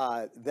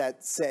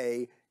that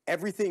say,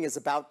 everything is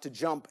about to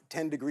jump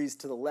 10 degrees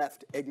to the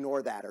left,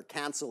 ignore that, or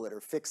cancel it,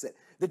 or fix it.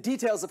 The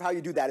details of how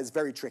you do that is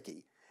very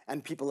tricky,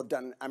 and people have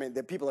done,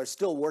 the people are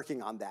still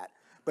working on that.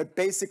 But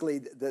basically,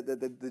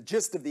 the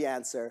gist of the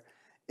answer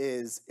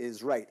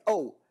is right.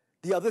 Oh,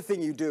 the other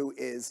thing you do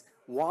is,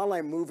 while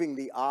I'm moving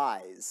the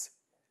eyes,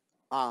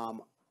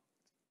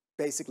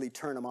 basically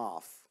turn them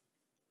off.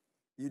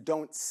 You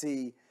don't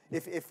see,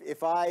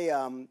 if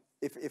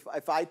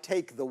I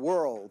take the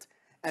world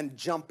and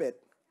jump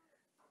it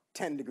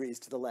 10 degrees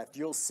to the left,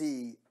 you'll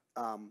see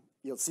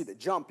the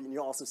jump, and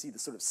you'll also see the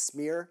sort of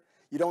smear.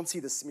 You don't see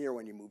the smear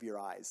when you move your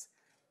eyes.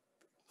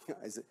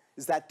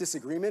 Is that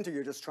disagreement, or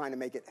you're just trying to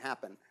make it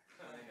happen?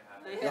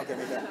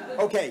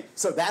 Okay,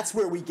 so that's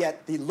where we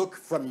get the look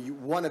from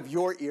one of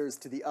your ears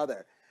to the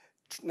other.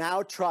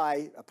 Now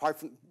try, apart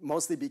from,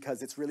 mostly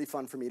because it's really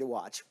fun for me to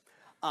watch,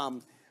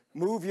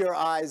 move your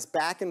eyes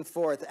back and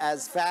forth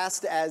as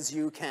fast as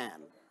you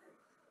can.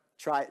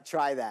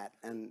 Try that,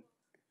 and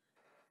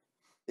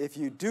if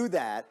you do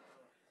that,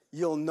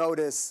 you'll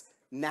notice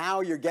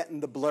now you're getting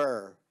the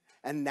blur,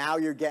 and now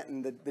you're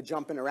getting the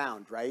jumping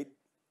around, right?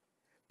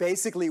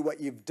 Basically,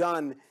 what you've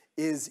done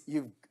is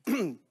you've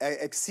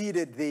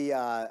exceeded the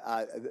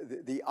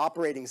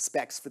operating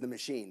specs for the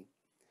machine.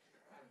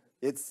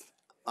 It's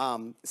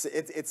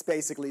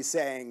basically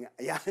saying,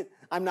 yeah,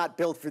 I'm not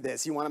built for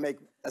this. You want to make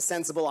a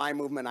sensible eye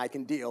movement, I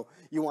can deal.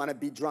 You want to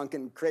be drunk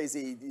and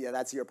crazy, yeah,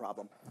 that's your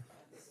problem.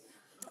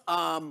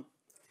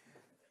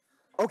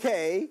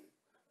 Okay,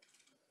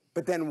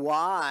 but then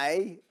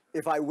why,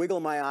 if I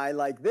wiggle my eye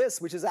like this,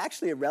 which is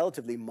actually a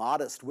relatively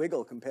modest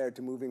wiggle compared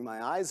to moving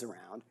my eyes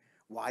around,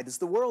 why does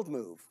the world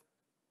move?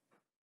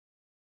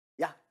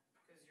 Yeah?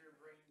 Because your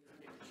brain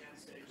doesn't get a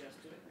chance to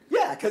adjust to it?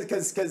 Yeah,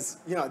 because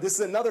this is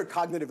another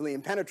cognitively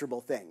impenetrable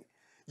thing.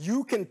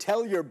 You can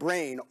tell your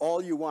brain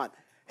all you want.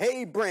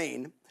 Hey,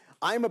 brain,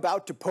 I'm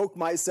about to poke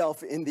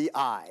myself in the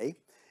eye.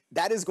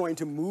 That is going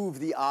to move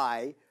the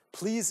eye.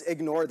 Please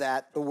ignore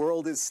that. The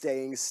world is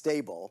staying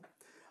stable.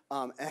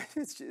 And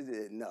it's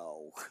just,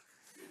 no.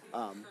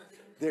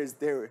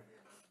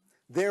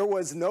 There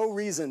was no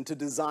reason to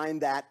design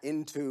that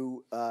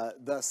into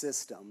the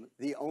system.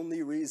 The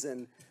only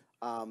reason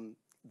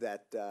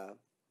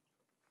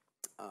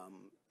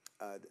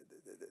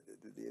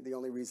the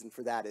only reason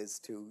for that is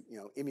to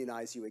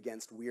immunize you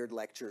against weird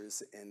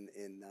lectures in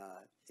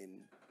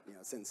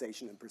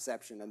sensation and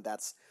perception, and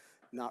that's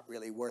not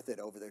really worth it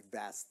over the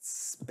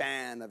vast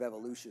span of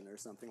evolution or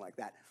something like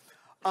that.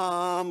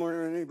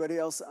 Or anybody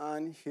else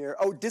on here?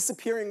 Oh,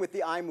 disappearing with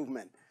the eye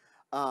movement.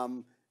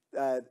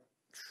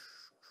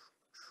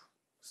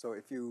 So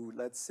if you,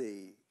 let's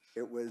see,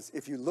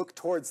 if you look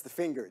towards the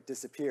finger, it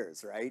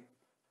disappears, right?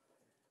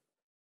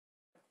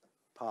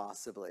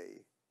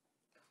 Possibly.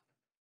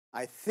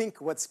 I think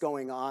what's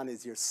going on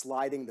is you're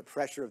sliding the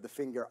pressure of the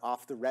finger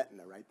off the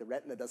retina, right? The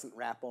retina doesn't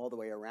wrap all the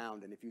way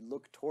around, and if you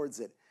look towards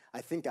it,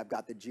 I think I've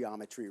got the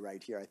geometry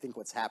right here. I think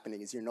what's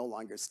happening is you're no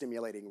longer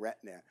stimulating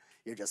retina,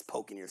 you're just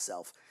poking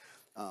yourself.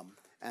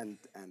 And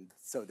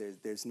so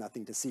there's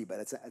nothing to see, but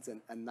it's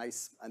a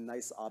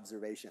nice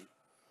observation.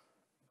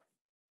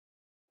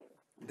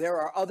 There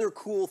are other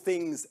cool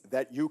things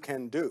that you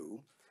can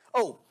do.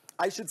 Oh,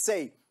 I should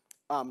say,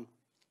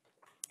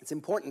 it's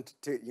important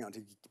to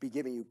be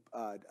giving you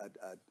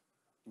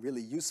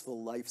really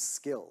useful life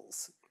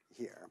skills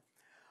here.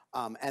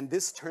 And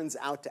this turns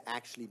out to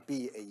actually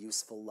be a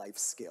useful life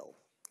skill.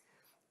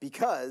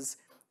 Because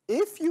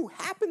if you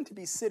happen to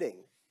be sitting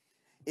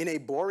in a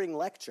boring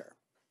lecture,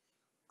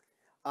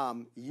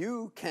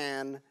 you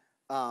can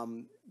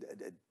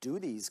do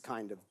these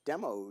kind of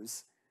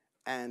demos,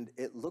 and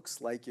it looks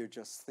like you're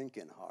just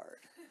thinking hard.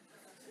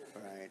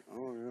 Right?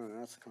 Oh, yeah,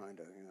 that's kind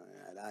of,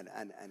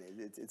 and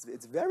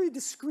it's very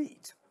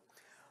discreet.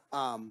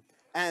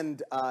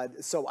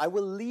 So I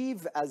will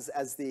leave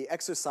as the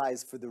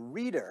exercise for the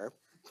reader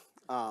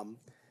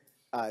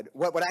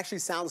what actually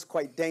sounds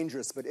quite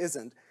dangerous but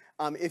isn't.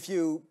 If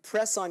you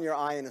press on your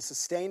eye in a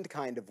sustained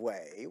kind of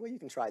way, well, you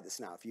can try this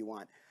now if you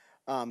want.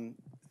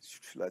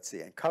 Let's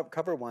see, and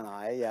cover one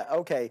eye. Yeah,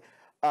 okay.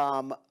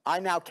 I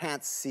now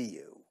can't see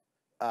you,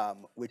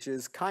 which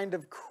is kind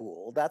of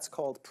cool. That's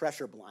called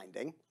pressure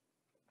blinding,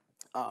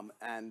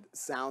 and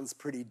sounds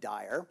pretty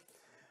dire.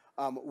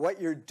 What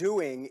you're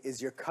doing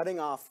is you're cutting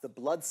off the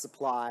blood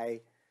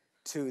supply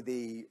to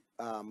the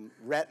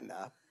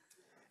retina,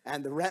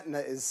 and the retina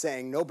is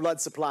saying, no blood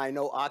supply,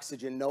 no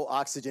oxygen,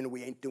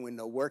 we ain't doing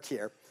no work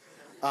here.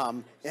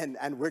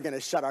 and we're going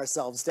to shut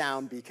ourselves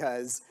down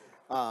because,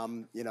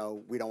 you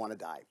know, we don't want to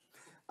die.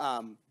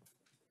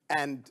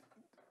 And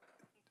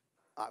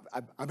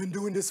I've been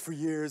doing this for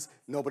years.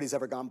 Nobody's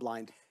ever gone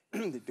blind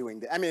doing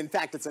that. I mean, in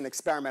fact, it's an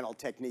experimental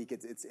technique.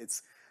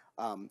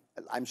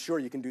 I'm sure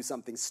you can do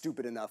something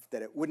stupid enough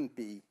that it wouldn't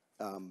be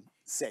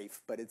safe,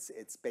 but it's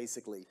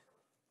basically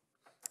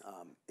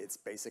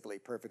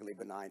perfectly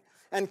benign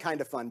and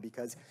kind of fun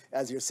because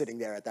as you're sitting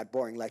there at that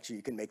boring lecture,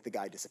 you can make the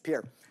guy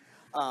disappear.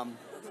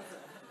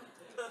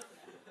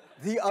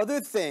 The other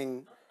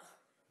thing,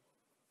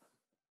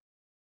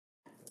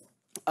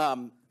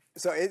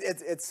 so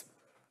it's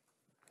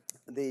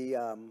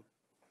the,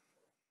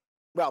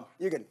 well,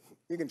 you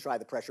can try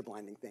the pressure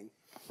blinding thing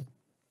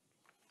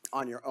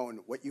on your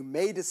own. What you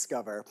may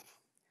discover,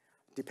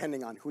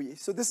 depending on who you,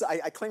 so this,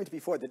 I claimed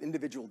before that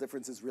individual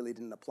differences really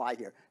didn't apply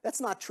here.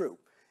 That's not true.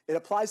 It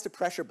applies to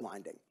pressure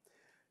blinding.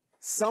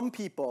 Some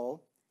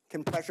people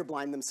can pressure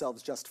blind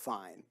themselves just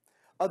fine.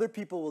 Other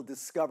people will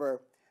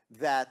discover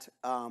that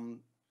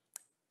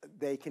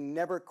they can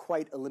never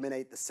quite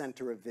eliminate the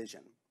center of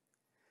vision.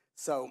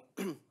 So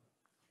you've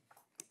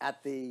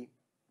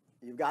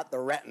got the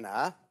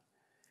retina.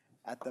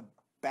 At the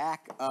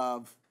back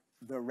of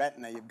the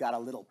retina, you've got a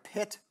little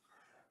pit.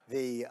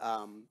 The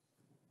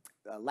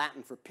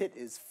Latin for pit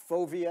is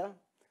fovea.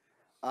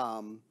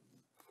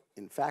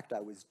 In fact,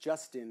 I was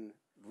just in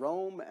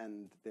Rome,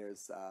 and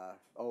there's,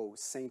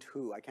 Saint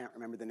who? I can't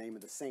remember the name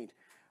of the saint,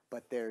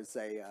 but there's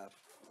a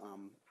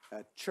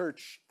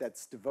church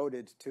that's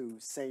devoted to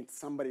Saint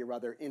somebody or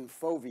other in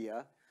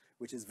Fovea,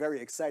 which is very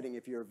exciting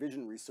if you're a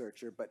vision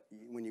researcher, but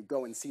when you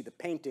go and see the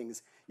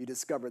paintings, you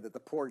discover that the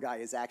poor guy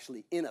is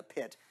actually in a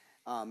pit,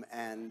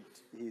 and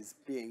he's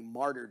being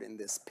martyred in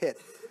this pit.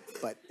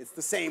 But it's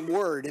the same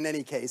word in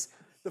any case.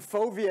 The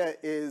fovea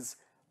is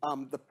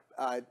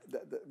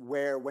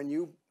where when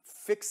you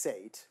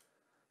fixate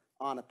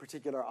on a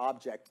particular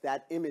object,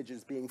 that image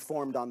is being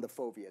formed on the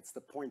fovea. It's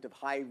the point of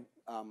high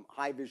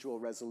visual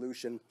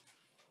resolution,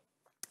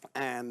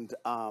 and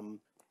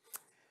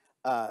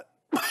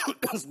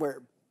is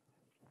where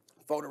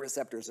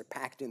photoreceptors are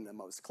packed in the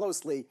most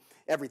closely.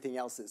 Everything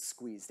else is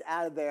squeezed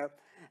out of there.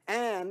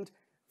 And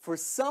for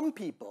some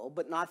people,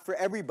 but not for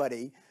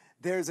everybody,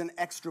 there's an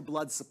extra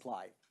blood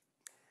supply.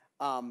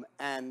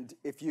 And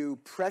if you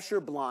pressure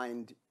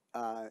blind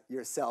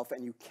yourself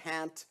and you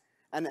can't,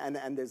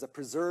 and there's a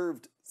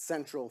preserved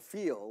central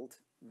field,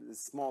 this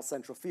small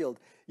central field,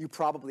 you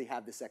probably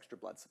have this extra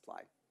blood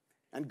supply.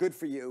 And good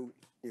for you,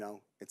 you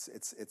know,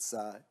 it's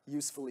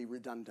usefully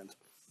redundant.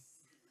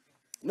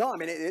 No, I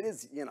mean, it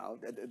is, you know,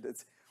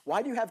 it's,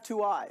 why do you have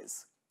two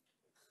eyes?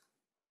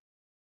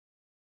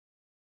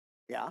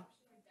 Yeah?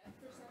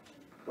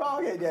 Well,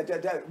 okay,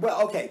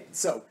 well, okay,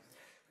 so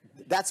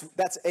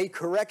that's a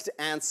correct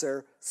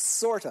answer,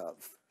 sort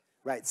of,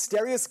 right?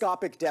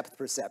 Stereoscopic depth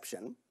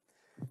perception,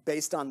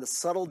 based on the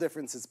subtle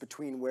differences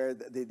between where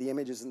the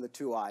images in the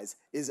two eyes,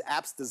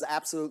 does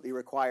absolutely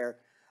require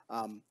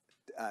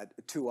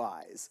two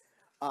eyes.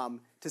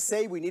 To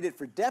say we need it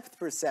for depth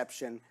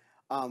perception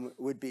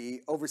would be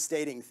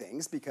overstating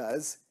things,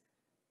 because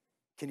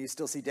can you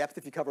still see depth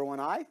if you cover one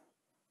eye?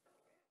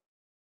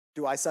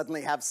 Do I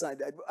suddenly have,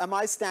 am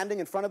I standing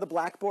in front of the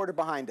blackboard or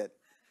behind it?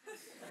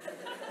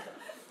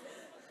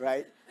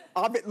 Right?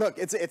 Look,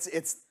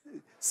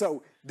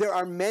 so there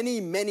are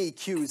many, many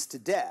cues to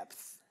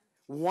depth,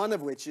 one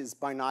of which is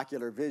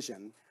binocular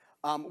vision,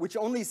 which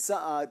only,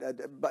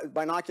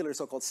 binocular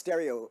so-called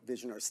stereo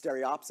vision or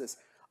stereopsis,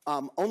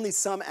 only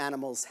some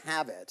animals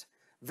have it.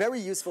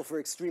 Very useful for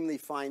extremely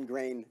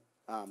fine-grained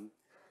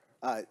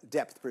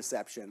depth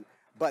perception.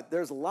 But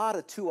there's a lot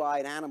of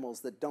two-eyed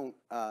animals that don't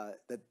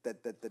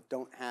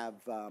have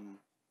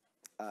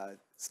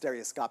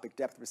stereoscopic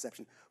depth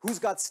perception. Who's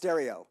got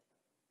stereo?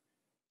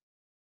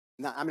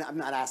 Now, I'm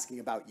not asking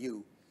about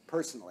you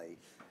personally,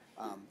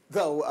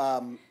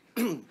 though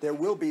there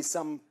will be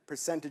some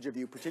percentage of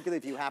you, particularly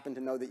if you happen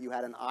to know that you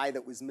had an eye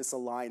that was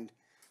misaligned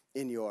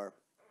in your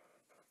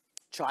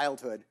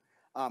childhood,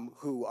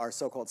 who are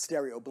so-called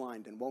stereo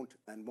blind and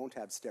won't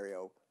have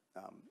stereo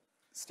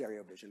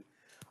vision.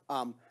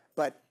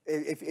 But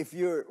if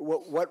you're,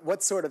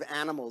 what sort of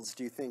animals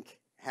do you think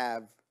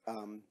have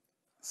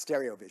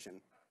stereo vision?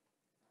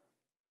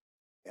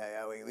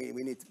 Yeah,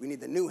 we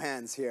need the new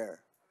hands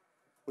here.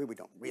 We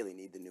don't really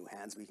need the new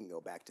hands. We can go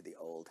back to the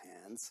old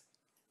hands.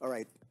 All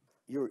right,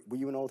 were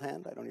you an old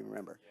hand? I don't even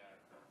remember.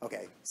 Yeah.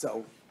 Okay,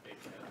 so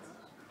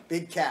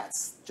big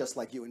cats, just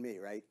like you and me,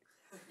 right?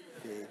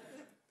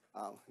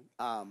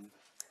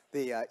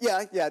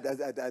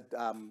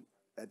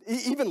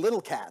 Even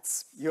little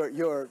cats.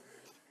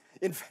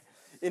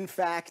 In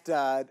fact,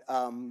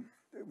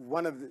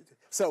 one of the,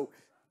 so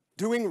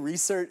doing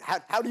research,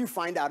 how do you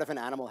find out if an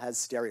animal has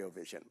stereo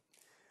vision?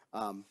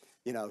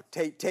 You know,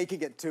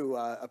 taking it to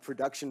a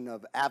production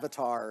of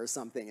Avatar or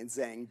something and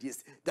saying,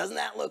 doesn't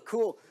that look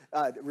cool?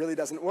 It really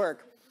doesn't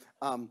work.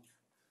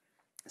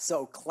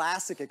 So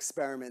classic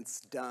experiments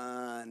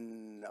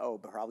done,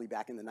 probably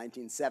back in the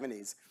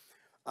 1970s,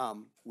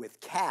 with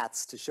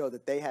cats to show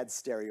that they had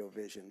stereo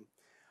vision.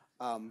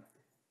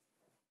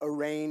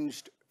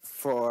 arranged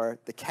for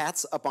the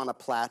cat's up on a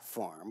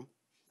platform.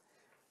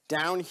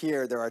 Down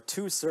here, there are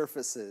two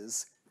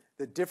surfaces.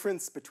 The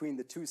difference between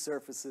the two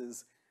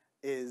surfaces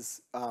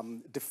is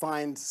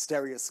defined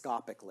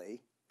stereoscopically.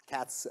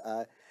 Cats,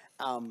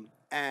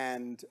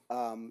 and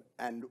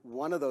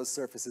one of those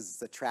surfaces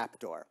is a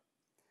trapdoor.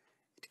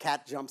 The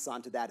cat jumps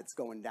onto that, it's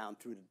going down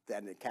through that,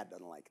 and the cat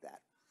doesn't like that.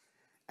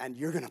 And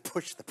you're going to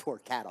push the poor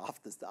cat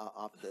off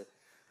the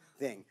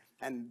thing.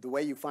 And the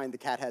way you find the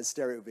cat has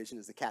stereo vision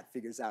is the cat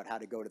figures out how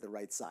to go to the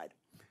right side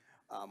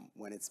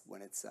when it's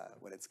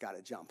got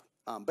to jump.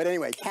 But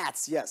anyway,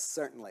 cats, yes,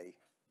 certainly.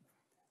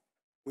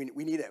 We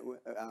need it.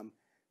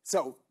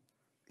 So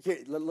here,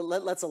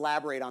 let's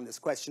elaborate on this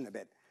question a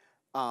bit.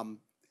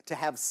 To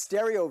have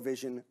stereo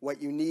vision,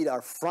 what you need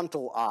are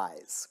frontal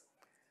eyes,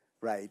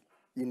 right?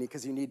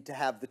 Because you need to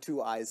have the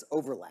two eyes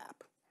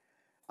overlap.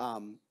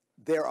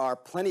 There are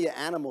plenty of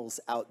animals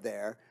out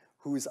there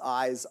whose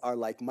eyes are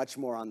like much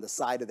more on the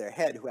side of their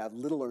head, who have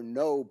little or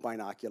no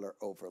binocular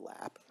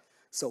overlap.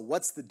 So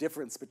what's the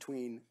difference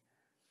between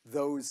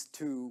those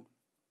two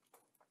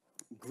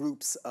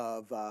groups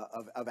of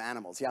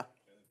animals? Yeah?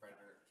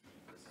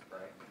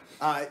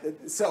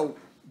 So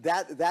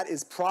that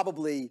is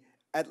probably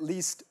at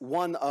least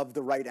one of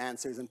the right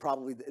answers, and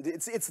probably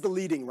it's the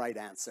leading right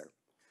answer,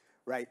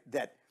 right?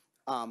 That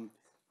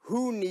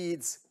who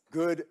needs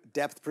good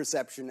depth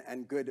perception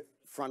and good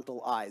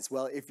frontal eyes?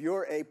 Well, if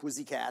you're a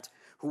pussycat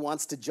who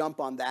wants to jump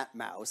on that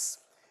mouse,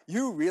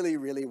 you really,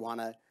 really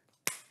want to,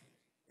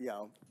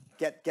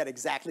 get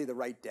exactly the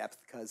right depth,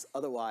 because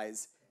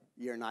otherwise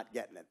you're not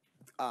getting it.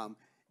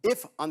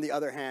 If, on the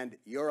other hand,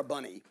 you're a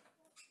bunny,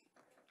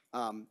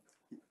 or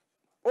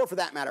for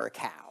that matter, a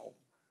cow,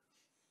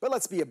 but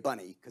let's be a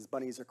bunny, because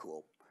bunnies are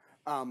cool.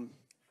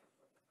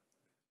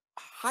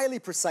 Highly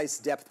precise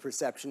depth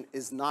perception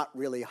is not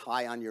really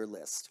high on your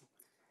list.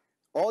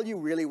 All you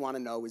really want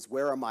to know is,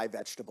 where are my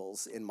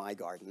vegetables in my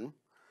garden?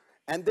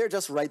 And they're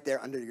just right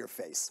there under your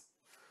face.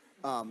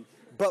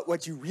 But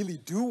what you really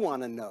do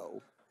want to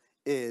know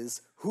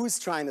is, who's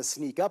trying to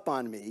sneak up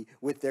on me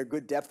with their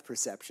good depth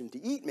perception to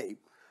eat me?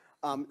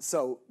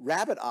 So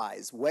rabbit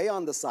eyes, way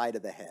on the side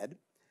of the head.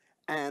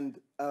 And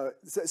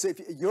so if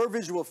your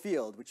visual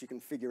field, which you can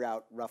figure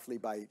out roughly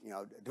by,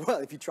 well,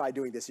 if you try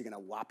doing this, you're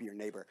going to whop your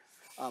neighbor.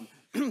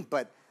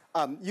 But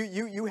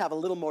you have a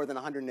little more than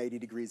 180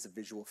 degrees of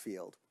visual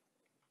field.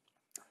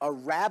 A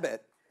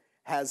rabbit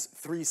has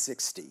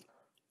 360.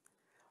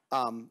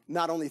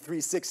 Not only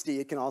 360,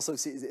 it can also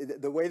see,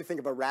 the way to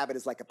think of a rabbit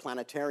is like a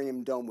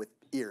planetarium dome with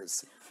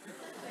ears.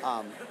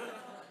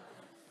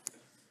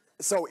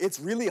 So it's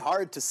really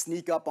hard to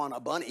sneak up on a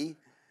bunny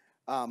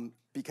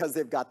because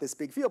they've got this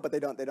big field, but they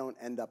don't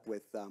end up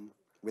with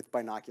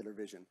binocular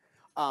vision.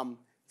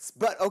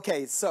 But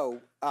okay,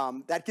 so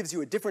that gives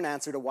you a different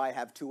answer to why I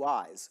have two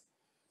eyes.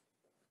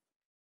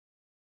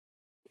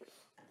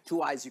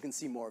 Two eyes, you can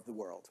see more of the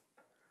world.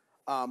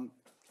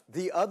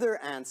 The other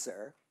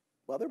answer,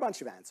 well, there are a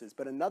bunch of answers,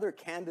 but another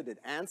candidate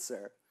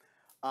answer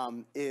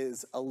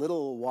is a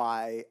little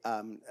like,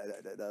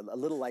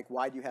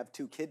 why do you have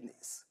two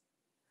kidneys?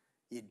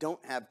 You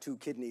don't have two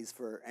kidneys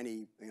for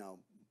any,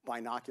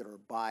 binocular,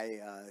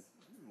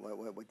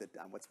 what would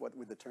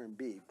the term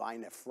be?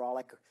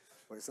 Binephrolic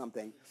or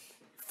something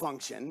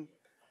function.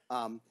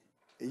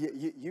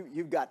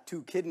 You've got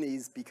two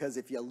kidneys because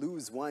if you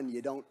lose one,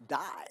 you don't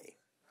die.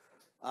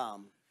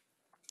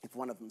 If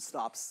one of them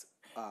stops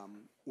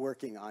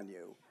working on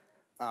you.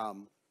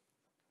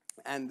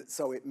 And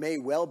so it may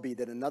well be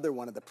that another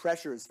one of the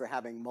pressures for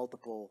having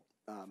multiple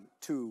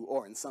two,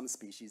 or in some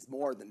species,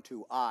 more than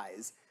two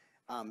eyes,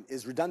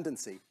 is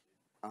redundancy.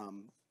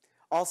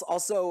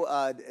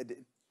 Also,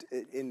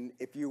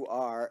 if you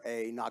are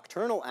a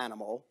nocturnal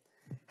animal,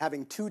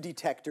 having two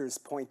detectors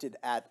pointed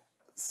at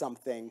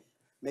something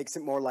makes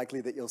it more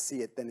likely that you'll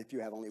see it than if you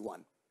have only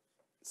one.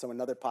 So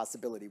another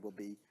possibility will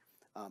be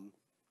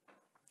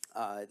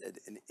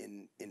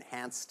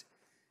enhanced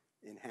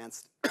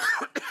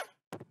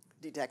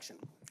detection.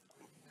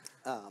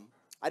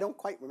 I don't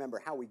quite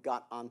remember how we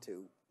got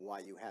onto why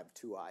you have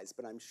two eyes,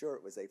 but I'm sure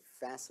it was a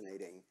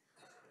fascinating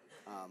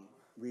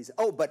reason.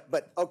 Oh,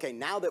 but okay,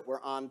 now that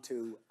we're on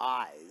to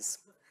eyes,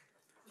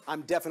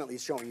 I'm definitely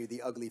showing you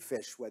the ugly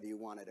fish, whether you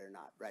want it or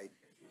not, right?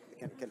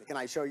 Can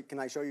I show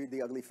you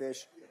the ugly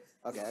fish?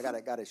 Okay, I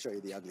gotta show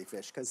you the ugly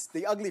fish, because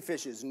the ugly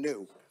fish is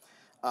new.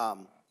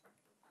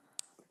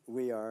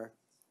 We are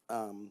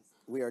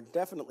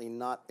definitely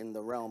not in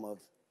the realm of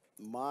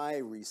my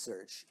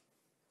research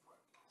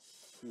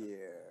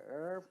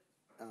here.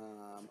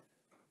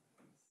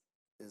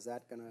 Is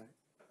that gonna,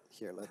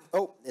 here,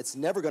 it's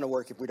never gonna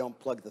work if we don't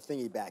plug the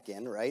thingy back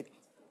in, right?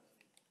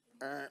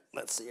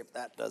 Let's see if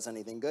that does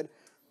anything good.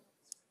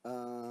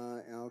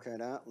 Okay,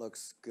 that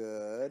looks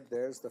good.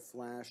 There's the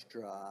flash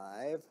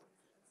drive.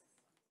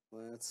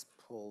 Let's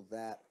pull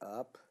that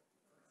up.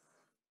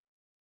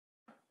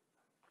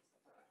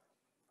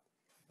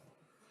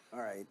 All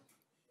right,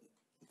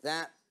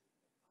 that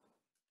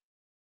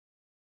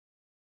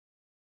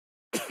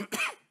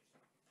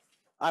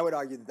I would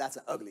argue that that's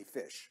an ugly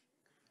fish.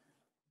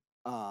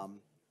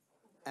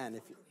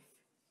 And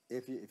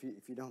if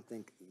you don't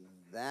think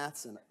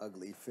that's an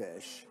ugly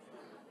fish,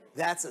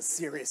 that's a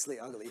seriously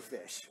ugly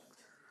fish.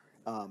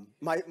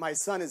 My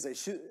son is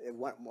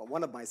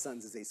one of my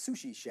sons is a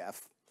sushi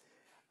chef,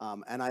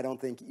 and I don't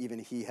think even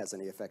he has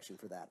any affection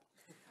for that.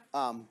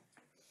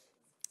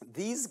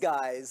 These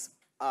guys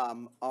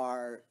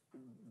are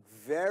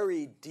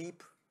very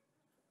deep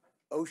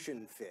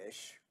ocean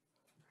fish,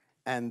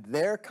 and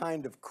they're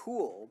kind of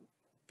cool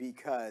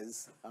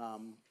because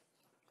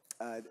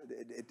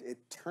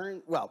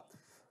well,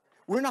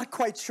 we're not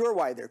quite sure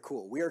why they're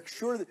cool. We are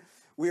sure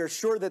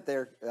that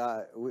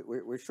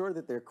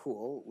they're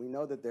cool. We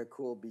know that they're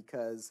cool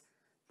because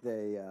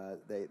they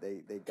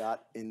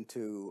got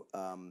into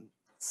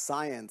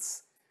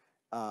science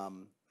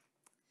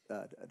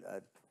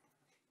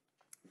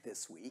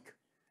this week.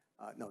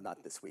 No,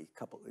 not this week. A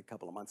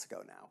couple of months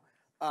ago now.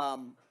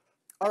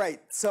 All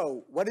right.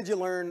 So, what did you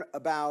learn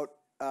about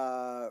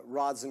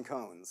rods and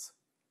cones?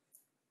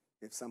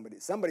 If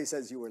somebody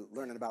says you were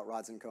learning about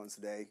rods and cones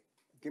today,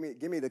 give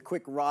me the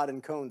quick rod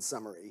and cone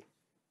summary.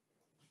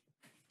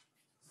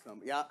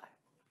 Yeah.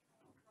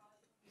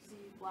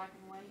 See black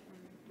and white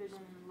and vision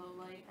and low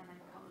light, and then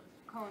color.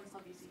 Cones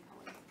help you see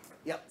color.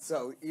 Yep.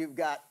 So you've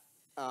got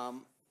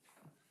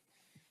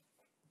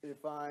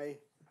if I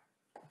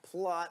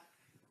plot,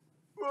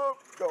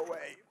 go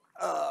away.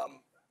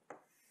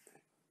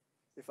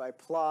 If I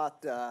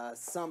plot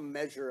some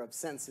measure of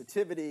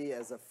sensitivity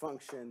as a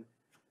function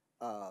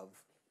of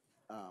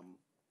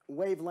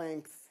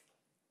wavelength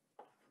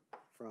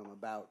from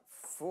about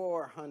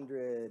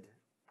 400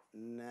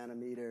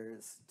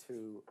 nanometers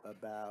to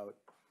about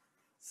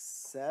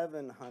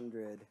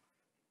 700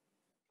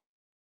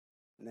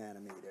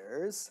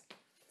 nanometers,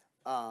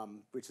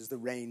 which is the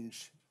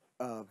range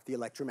of the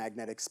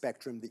electromagnetic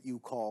spectrum that you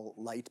call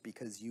light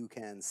because you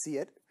can see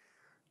it.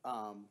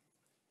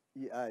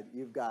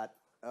 You've got,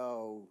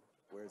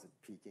 where is it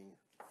peaking?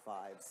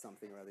 5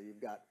 something or other. You've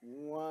got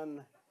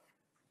one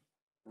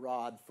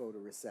rod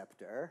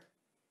photoreceptor.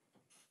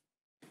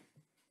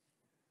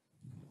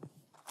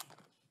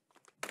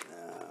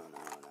 No.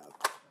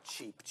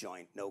 Cheap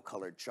joint, no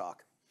colored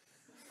chalk.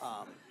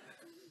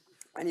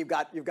 And you've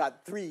got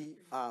three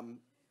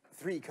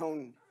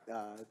cone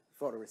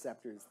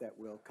photoreceptors that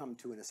we'll come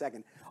to in a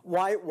second.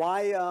 Why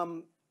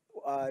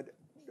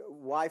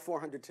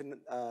 400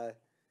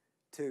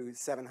 to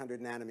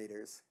 700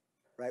 nanometers?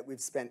 Right?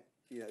 We've spent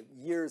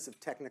years of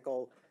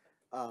technical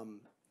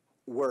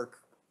work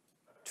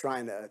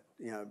trying to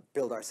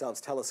build ourselves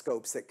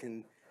telescopes that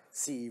can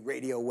see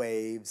radio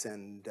waves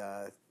and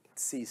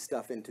see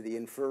stuff into the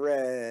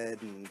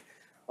infrared and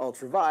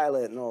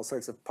ultraviolet and all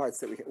sorts of parts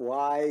that we can.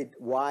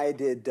 Why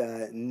did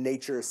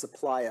nature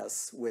supply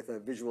us with a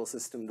visual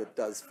system that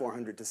does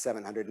 400 to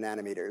 700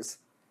 nanometers?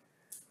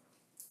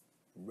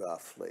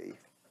 Roughly.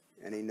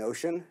 Any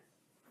notion?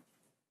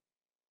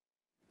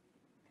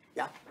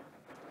 Yeah?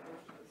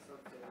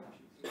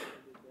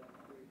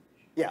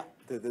 Yeah,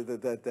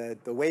 the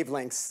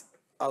wavelengths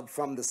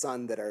from the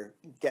sun that are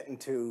getting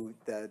to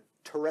the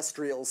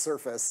terrestrial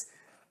surface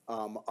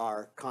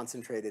are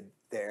concentrated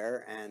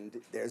there, and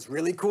there's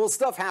really cool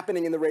stuff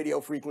happening in the radio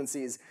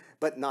frequencies,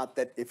 but not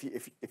that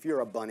if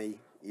you're a bunny,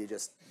 you're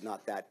just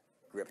not that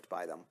gripped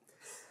by them.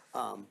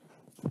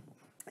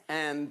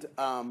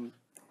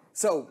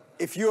 So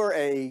if you're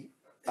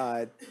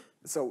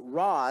so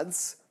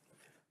rods,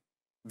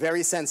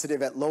 very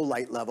sensitive at low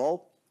light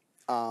level,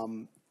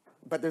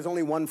 but there's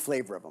only one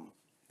flavor of them,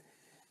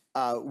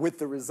 with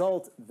the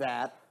result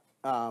that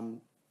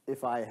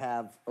if I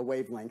have a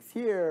wavelength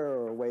here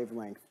or a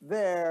wavelength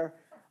there,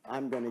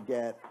 I'm going to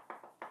get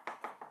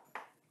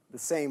the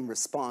same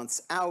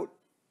response out.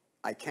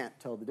 I can't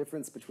tell the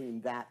difference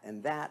between that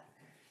and that.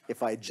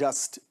 If I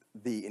adjust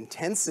the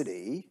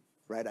intensity,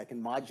 right, I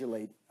can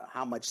modulate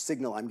how much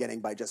signal I'm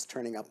getting by just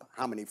turning up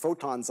how many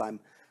photons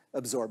I'm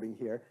absorbing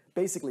here.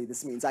 Basically,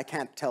 this means I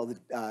can't tell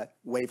the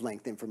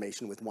wavelength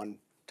information with one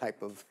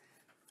type of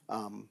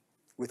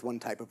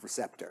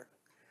receptor.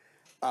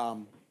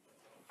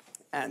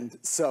 And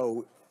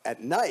so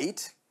at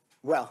night,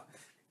 well,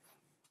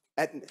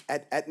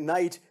 at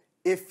night,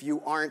 if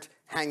you aren't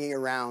hanging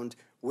around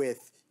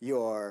with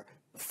your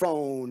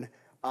phone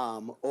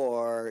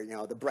or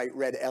the bright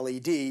red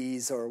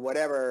LEDs or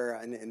whatever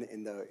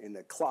in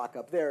the clock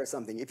up there or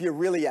something, if you're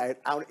really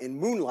out in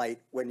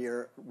moonlight when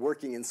you're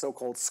working in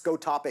so-called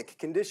scotopic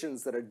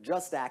conditions that are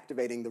just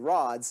activating the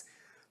rods,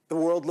 the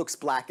world looks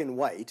black and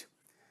white,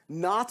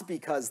 not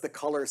because the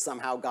color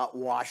somehow got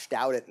washed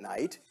out at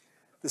night.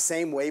 The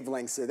same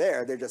wavelengths are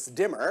there, they're just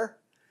dimmer,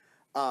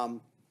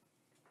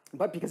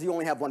 but because you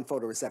only have one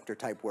photoreceptor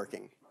type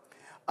working.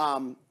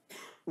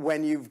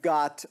 When you've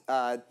got,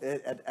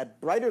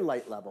 at brighter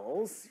light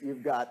levels,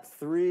 you've got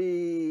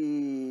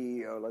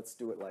let's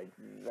do it like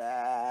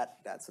that,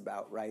 that's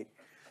about right.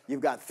 You've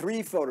got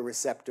 3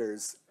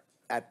 photoreceptors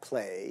at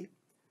play.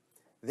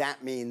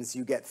 That means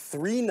you get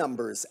 3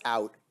 numbers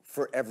out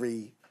for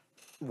every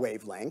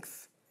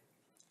wavelength,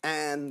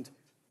 and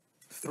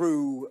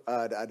through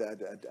a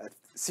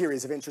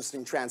series of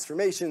interesting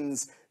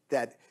transformations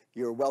that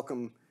you're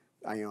welcome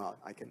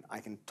I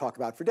can talk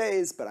about for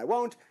days, but I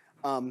won't.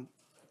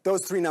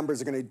 Those three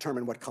numbers are going to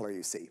determine what color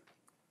you see,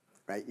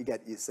 right? You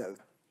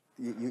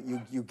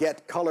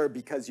get color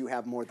because you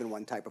have more than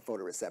one type of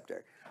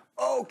photoreceptor.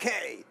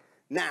 Okay,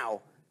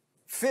 now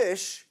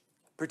fish,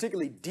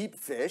 particularly deep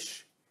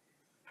fish,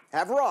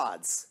 have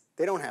rods.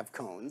 They don't have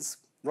cones.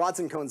 Rods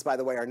and cones, by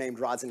the way, are named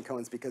rods and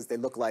cones because they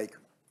look like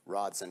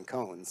rods and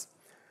cones,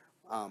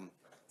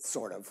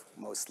 sort of,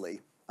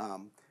 mostly.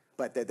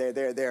 But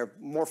they're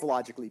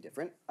morphologically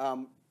different.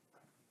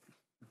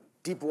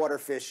 Deep water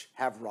fish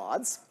have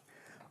rods,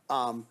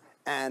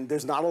 and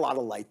there's not a lot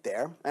of light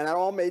there, and it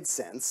all made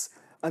sense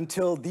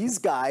until these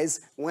guys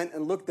went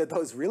and looked at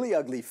those really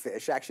ugly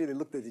fish. Actually, they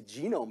looked at the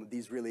genome of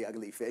these really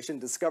ugly fish and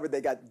discovered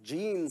they got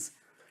genes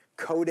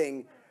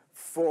coding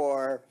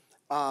for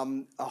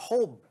a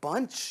whole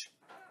bunch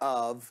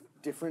of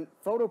different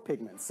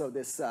photopigments. So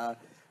this, I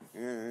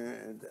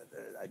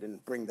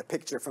didn't bring the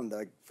picture from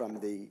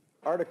the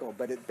article,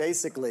 but it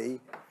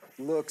basically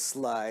looks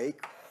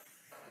like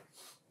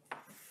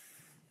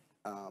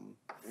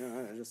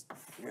just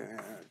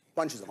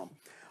bunches of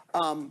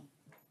them.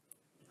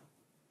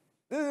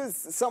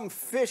 This is some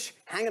fish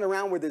hanging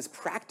around where there's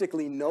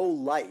practically no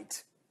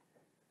light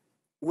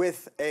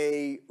with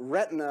a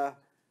retina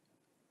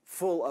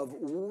full of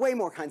way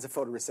more kinds of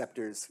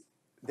photoreceptors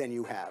than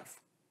you have,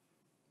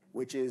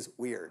 which is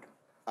weird.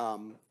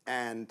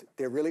 And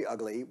they're really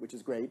ugly, which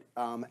is great.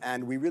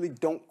 And we really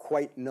don't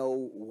quite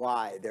know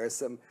why. There's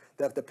some,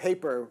 the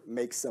paper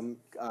makes some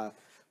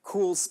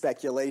cool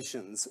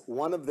speculations.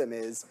 One of them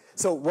is,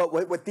 so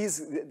what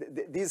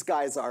these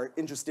guys are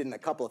interested in a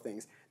couple of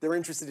things. They're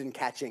interested in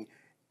catching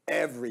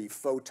every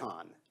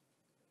photon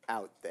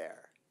out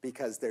there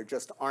because there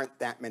just aren't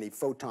that many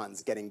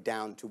photons getting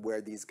down to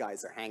where these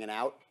guys are hanging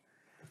out.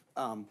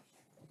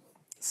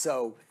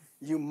 So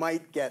you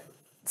might get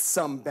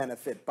some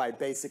benefit by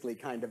basically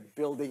kind of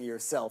building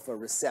yourself a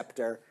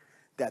receptor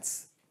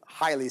that's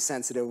highly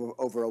sensitive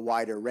over a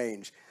wider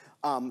range.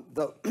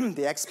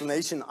 The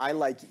explanation I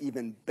like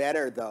even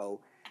better,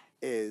 though,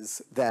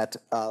 is that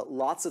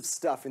lots of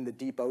stuff in the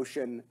deep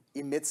ocean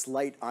emits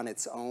light on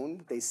its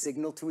own. They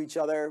signal to each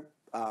other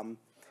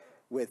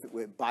with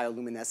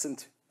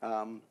bioluminescent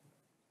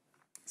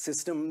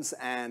systems,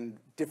 and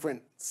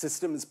different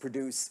systems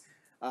produce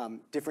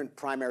different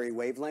primary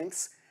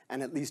wavelengths.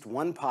 And at least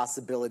one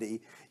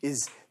possibility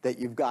is that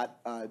you've got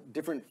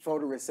different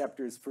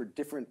photoreceptors for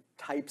different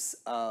types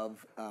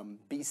of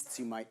beasts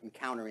you might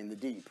encounter in the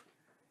deep.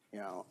 You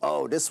know,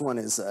 oh, this one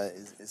is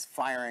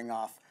firing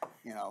off,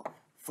 you know,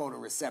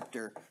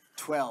 photoreceptor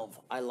 12.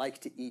 I like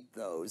to eat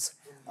those.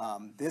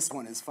 This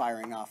one is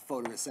firing off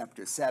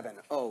photoreceptor 7.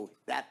 Oh,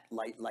 that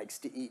light likes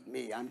to eat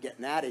me. I'm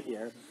getting out of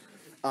here.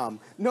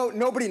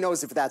 Nobody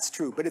knows if that's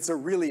true, but it's a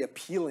really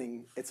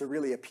appealing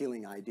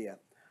idea.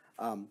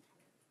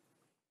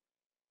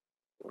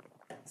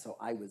 So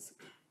I was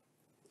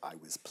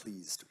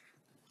pleased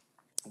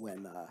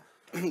when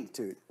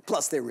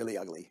plus they're really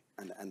ugly,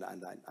 and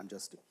I'm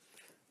just.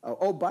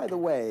 Oh, by the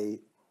way,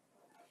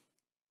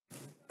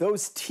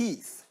 those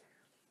teeth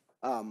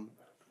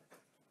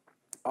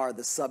are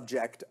the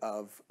subject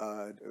of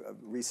a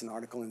recent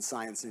article in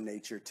Science and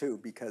Nature too,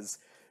 because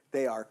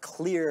they are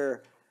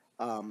clear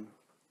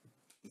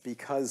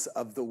because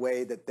of the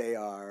way that they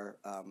are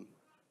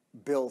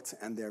built,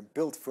 and they're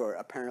built for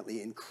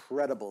apparently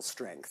incredible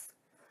strength.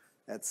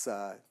 That's,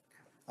 I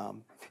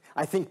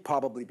think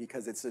probably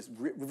because it's just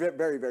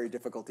very, very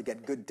difficult to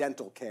get good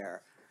dental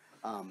care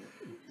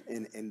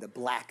in the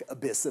black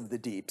abyss of the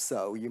deep.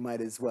 So you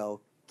might as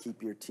well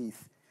keep your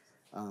teeth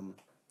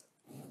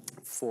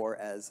for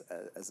as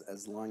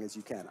long as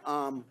you can.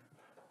 I'm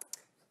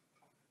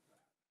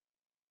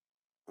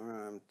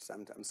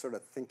sort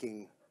of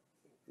thinking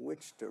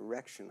which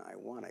direction I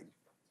want to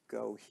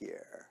go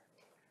here.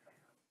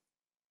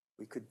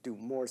 We could do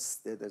more,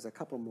 there's a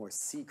couple more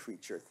sea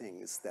creature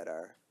things that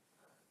are,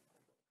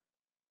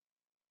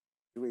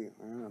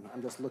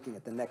 I'm just looking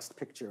at the next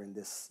picture in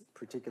this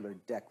particular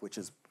deck, which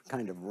is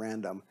kind of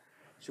random.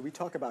 Should we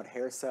talk about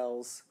hair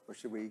cells, or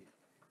should we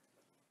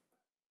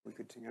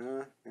could,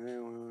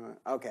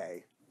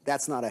 okay,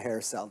 that's not a hair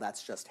cell,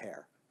 that's just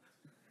hair.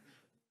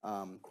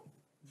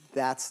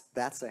 That's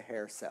a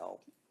hair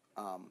cell.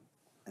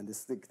 And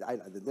this,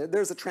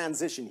 there's a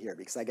transition here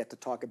because I get to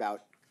talk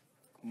about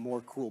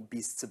more cool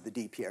beasts of the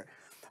deep here.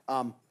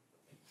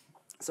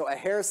 So a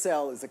hair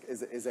cell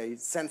is a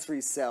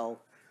sensory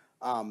cell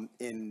all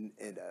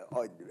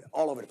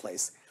over the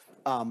place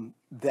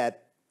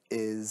that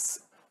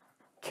is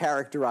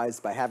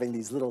characterized by having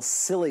these little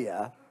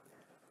cilia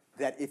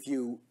that if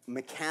you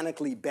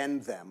mechanically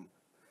bend them,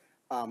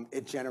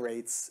 it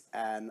generates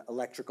an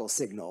electrical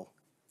signal.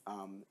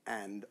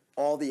 And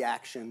all the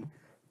action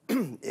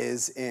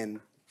is in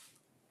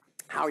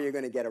how you're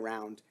going to get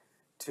around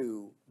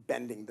to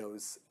bending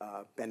those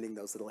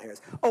little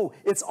hairs. Oh,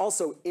 it's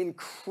also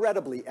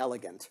incredibly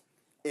elegant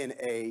in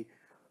a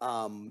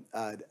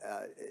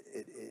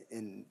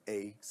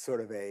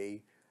sort of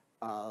a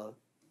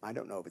I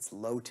don't know if it's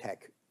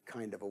low-tech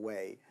kind of a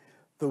way.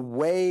 The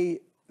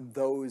way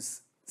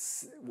those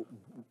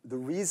the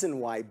reason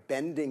why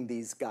bending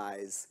these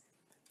guys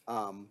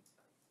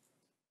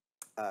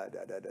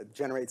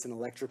generates an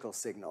electrical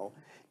signal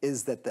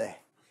is that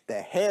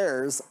the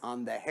hairs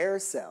on the hair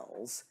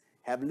cells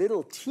have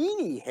little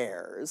teeny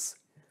hairs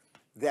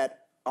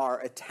that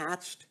are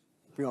attached,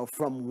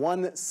 from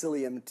one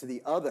cilium to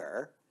the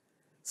other,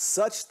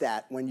 such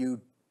that when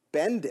you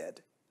bend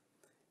it,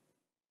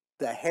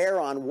 the hair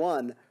on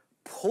one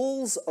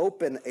pulls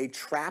open a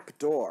trap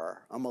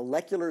door, a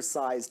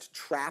molecular-sized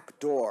trap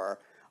door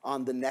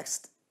on the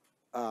next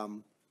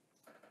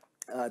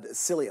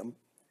cilium.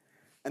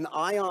 An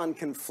ion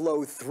can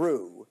flow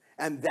through,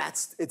 and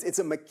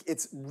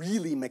it's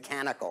really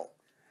mechanical.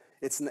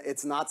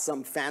 It's not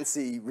some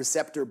fancy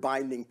receptor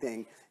binding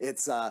thing.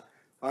 It's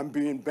I'm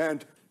being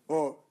bent.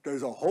 Oh,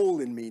 there's a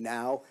hole in me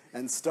now,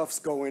 and stuff's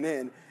going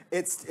in.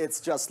 It's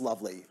just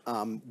lovely,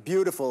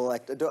 beautiful.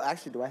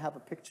 Actually, do I have a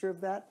picture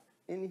of that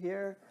in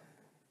here?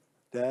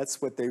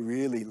 That's what they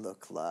really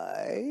look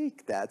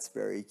like. That's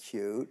very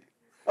cute.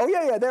 Oh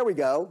yeah, there we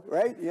go.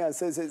 Right? Yeah, it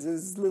says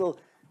this little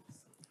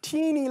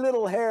teeny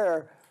little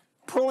hair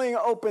pulling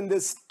open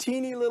this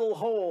teeny little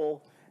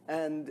hole,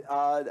 and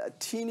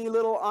teeny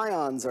little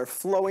ions are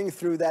flowing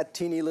through that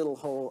teeny little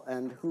hole,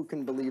 and who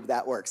can believe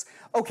that works?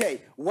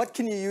 Okay, what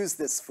can you use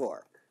this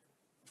for?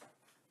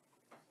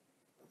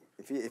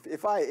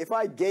 If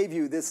I gave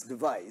you this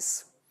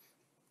device,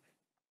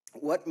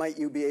 what might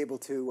you be able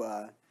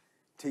to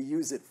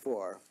use it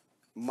for,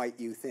 might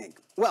you think?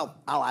 Well,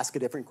 I'll ask a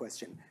different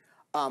question.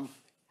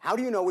 How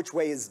do you know which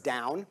way is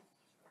down?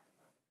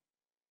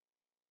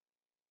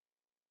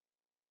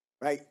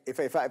 Right?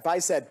 If I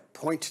said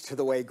point to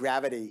the way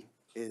gravity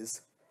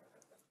is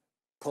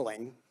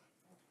pulling,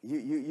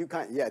 you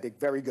kind yeah,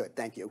 very good,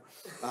 thank you.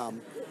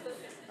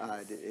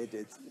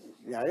 It's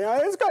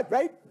good,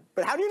 right?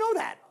 But how do you know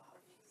that?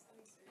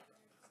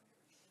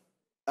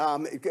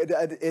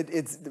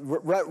 It's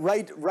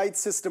right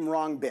system,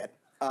 wrong bit.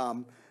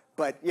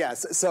 But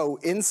yes, so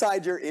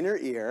inside your inner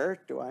ear,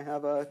 do I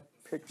have a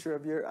picture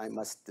of your?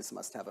 This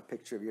must have a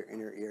picture of your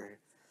inner ear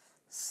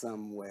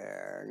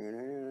somewhere.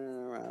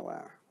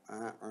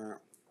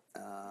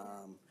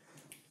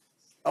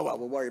 Oh well,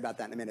 we'll worry about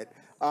that in a minute.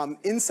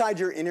 Inside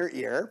your inner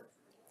ear,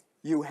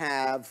 you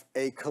have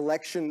a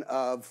collection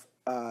of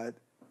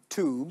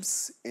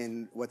tubes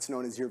in what's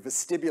known as your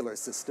vestibular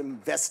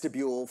system,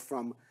 vestibule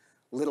from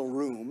little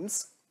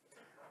rooms.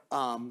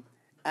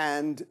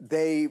 And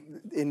they,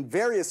 in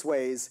various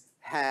ways,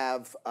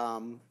 have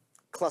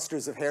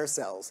clusters of hair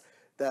cells.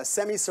 The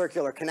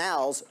semicircular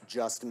canals,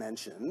 just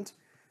mentioned.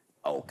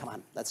 Oh, come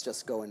on, let's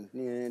just go and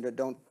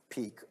don't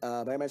peek.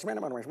 Oh,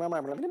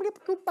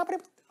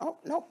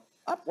 no.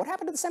 What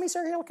happened to the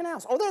semicircular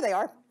canals? Oh, there they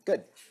are.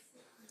 Good.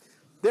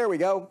 There we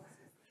go.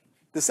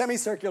 The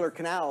semicircular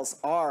canals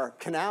are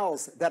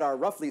canals that are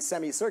roughly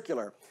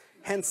semicircular,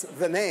 hence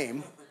the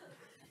name.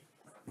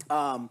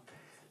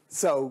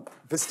 So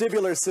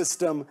vestibular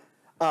system.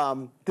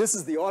 This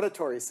is the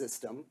auditory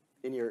system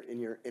in your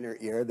inner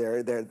ear.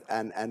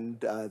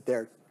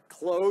 They're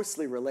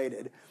closely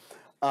related.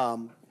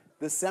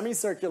 The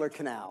semicircular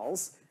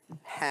canals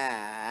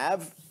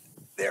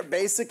they're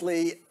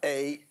basically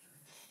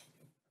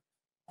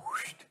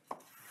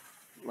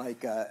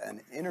like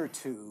an inner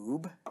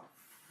tube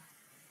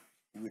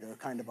with a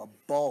kind of a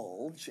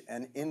bulge,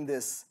 and in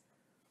this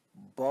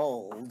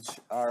bulge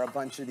are a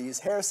bunch of these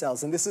hair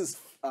cells, and this is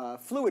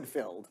fluid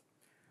filled.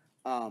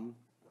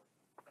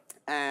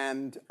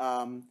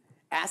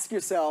 Ask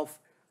yourself,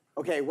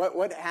 okay,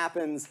 what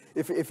happens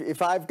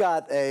if I've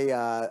got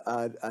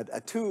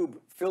a tube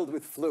filled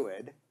with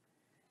fluid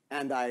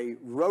and I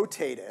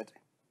rotate it?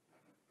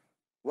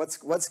 What's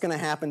going to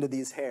happen to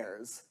these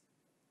hairs?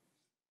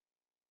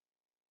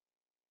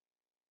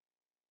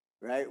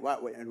 Right?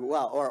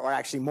 Well, or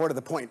actually more to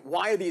the point,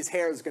 why are these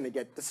hairs going to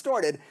get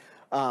distorted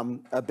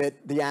a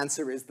bit? The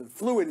answer is the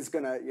fluid is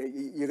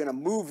you're going to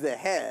move the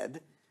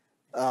head.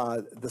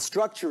 The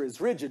structure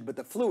is rigid, but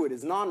the fluid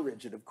is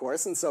non-rigid, of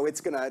course, and so it's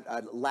going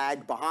to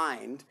lag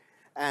behind,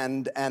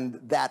 and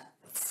that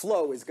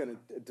flow is going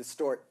to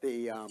distort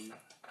the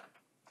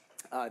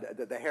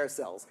hair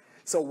cells.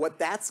 So what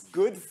that's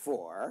good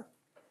for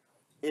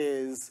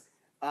is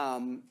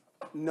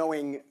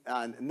knowing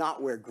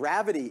not where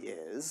gravity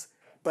is,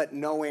 but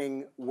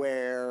knowing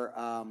where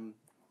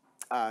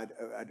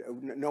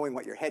knowing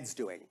what your head's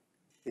doing.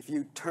 If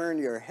you turn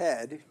your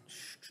head,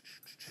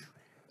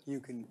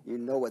 you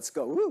know what's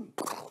going.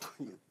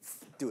 You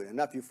do it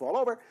enough, you fall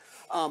over.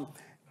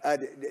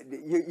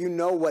 You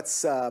know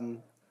what's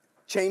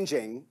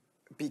changing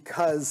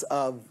because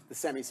of the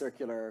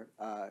semicircular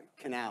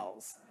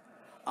canals.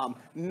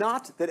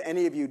 Not that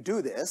any of you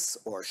do this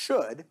or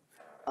should,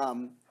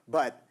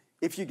 but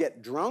if you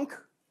get drunk,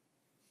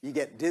 you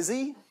get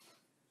dizzy.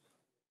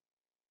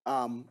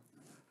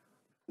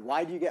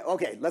 Why do you get?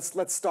 Okay,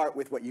 let's start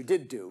with what you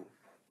did do,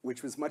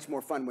 which was much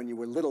more fun when you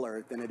were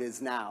littler than it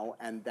is now,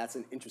 and that's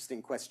an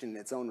interesting question in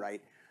its own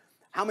right.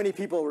 How many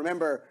people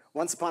remember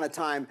once upon a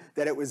time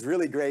that it was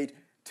really great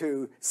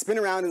to spin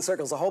around in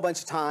circles a whole bunch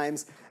of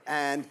times,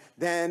 and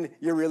then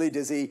you're really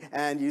dizzy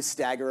and you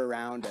stagger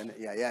around, and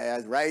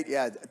yeah, right?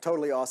 Yeah,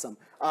 totally awesome.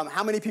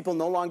 How many people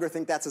no longer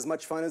think that's as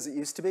much fun as it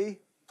used to be?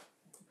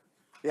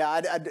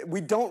 Yeah,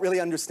 we don't really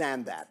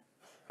understand that,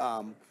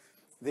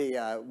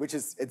 which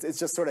is, it's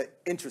just sort of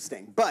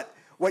interesting. But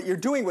what you're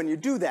doing when you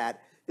do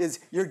that is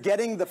you're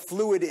getting the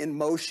fluid in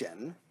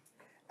motion,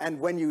 and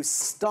when you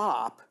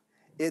stop,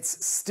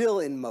 it's still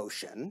in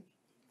motion,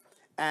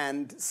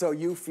 and so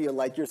you feel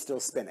like you're still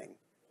spinning.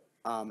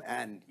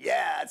 And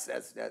yeah,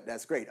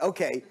 that's great.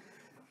 Okay,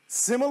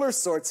 similar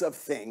sorts of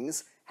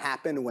things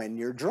happen when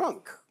you're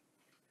drunk.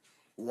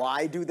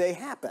 Why do they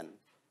happen?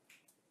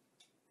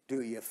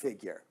 Do you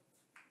figure?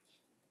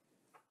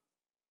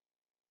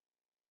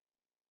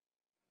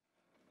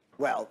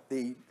 Well,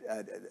 the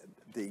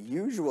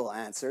usual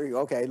answer.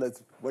 Okay,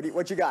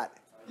 what you got?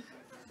 I was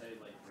going to say,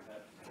 like,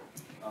 perhaps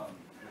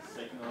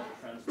the signal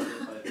transmitted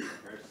by the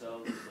hair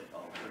cells is like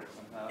altered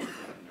somehow, like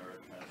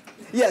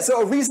neurotransmitter. Yeah,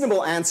 so a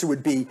reasonable answer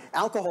would be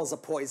alcohol is a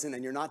poison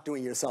and you're not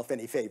doing yourself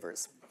any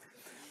favors.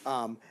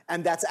 And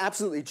that's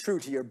absolutely true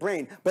to your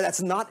brain, but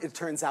that's not, it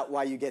turns out,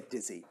 why you get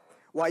dizzy.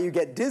 Why you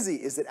get dizzy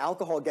is that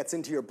alcohol gets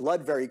into your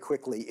blood very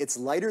quickly, it's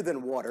lighter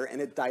than water,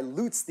 and it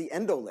dilutes the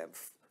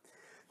endolymph.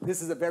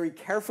 This is a very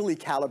carefully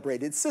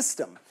calibrated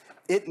system.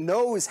 It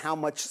knows how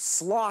much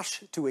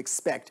slosh to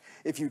expect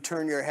if you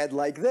turn your head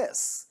like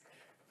this.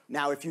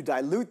 Now, if you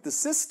dilute the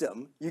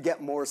system, you get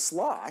more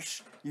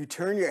slosh. You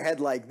turn your head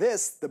like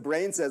this, the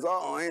brain says,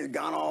 oh, it's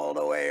gone all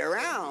the way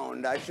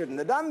around. I shouldn't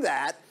have done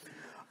that.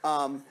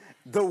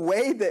 The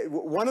way that,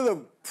 one of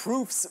the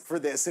proofs for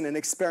this in an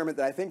experiment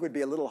that I think would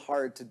be a little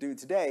hard to do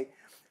today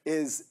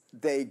is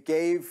they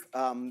gave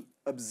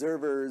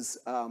observers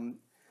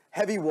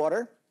heavy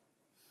water,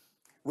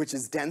 which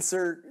is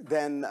denser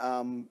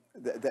than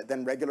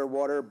regular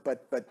water,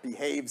 but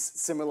behaves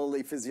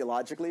similarly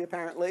physiologically,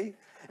 apparently.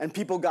 And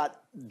people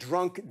got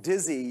drunk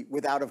dizzy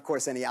without, of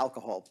course, any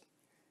alcohol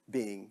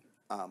being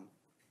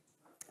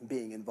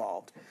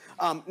involved.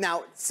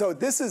 Now, so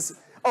this is,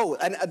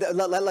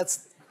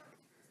 let's,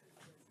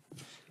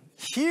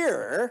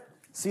 here,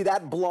 see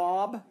that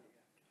blob?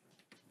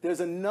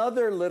 There's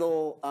another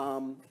little,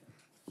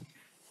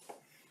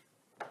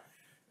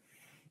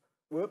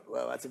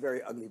 well, that's a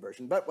very ugly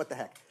version, but what the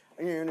heck.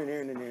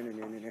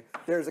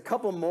 There's a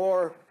couple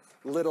more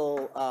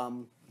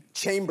little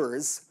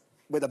chambers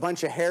with a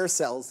bunch of hair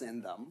cells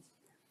in them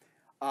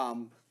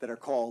that are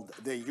called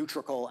the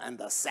utricle and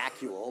the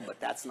saccule, but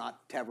that's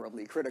not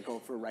terribly critical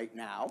for right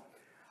now.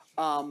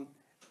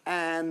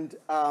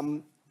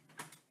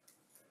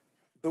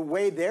 The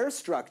way they're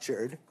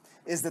structured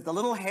is that the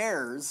little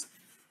hairs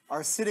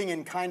are sitting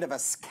in kind of a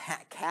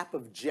cap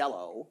of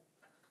jello,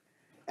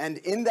 and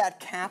in that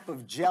cap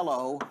of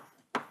jello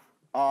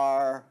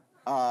are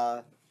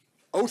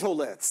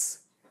otoliths,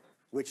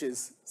 which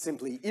is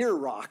simply ear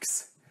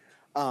rocks.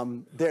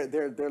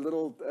 They're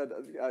little,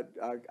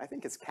 I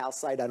think it's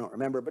calcite, I don't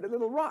remember, but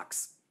little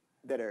rocks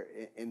that are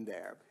in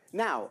there.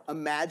 Now,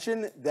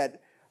 imagine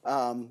that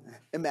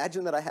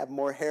I have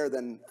more hair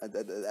than,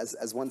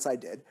 as once I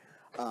did,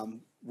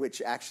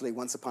 which actually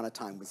once upon a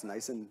time was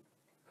nice and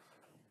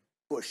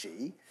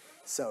bushy.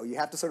 So you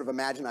have to sort of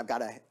imagine I've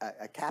got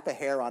a cap of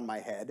hair on my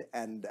head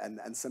and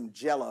some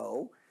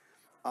jello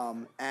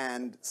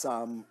and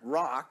some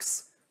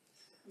rocks.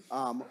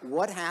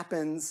 What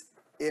happens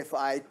if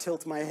I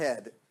tilt my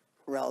head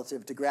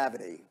relative to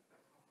gravity?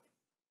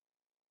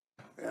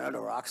 The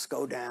rocks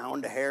go down,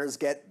 the hairs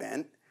get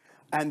bent,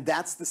 and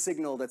that's the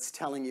signal that's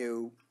telling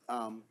you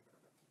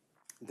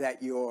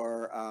that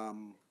you're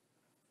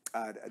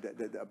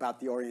about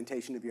the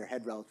orientation of your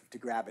head relative to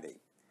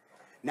gravity.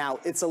 Now,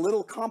 it's a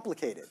little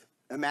complicated.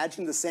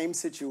 Imagine the same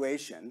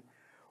situation.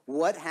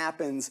 What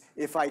happens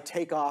if I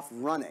take off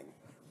running?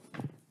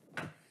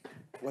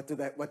 What do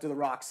the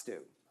rocks do?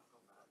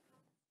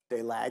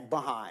 They lag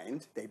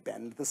behind, they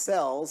bend the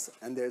cells,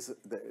 and there's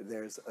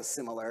a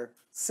similar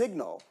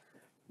signal.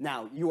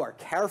 Now, you are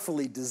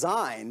carefully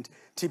designed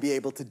to be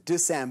able to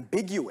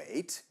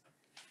disambiguate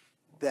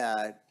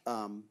the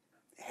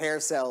hair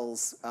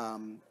cells,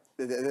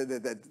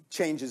 the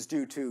changes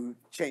due to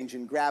change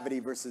in gravity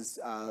versus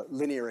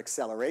linear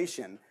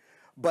acceleration.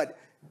 But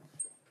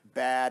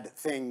bad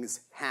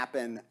things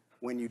happen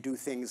when you do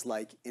things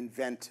like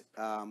invent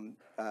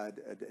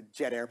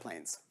jet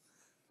airplanes.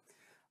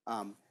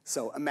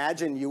 So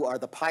imagine you are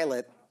the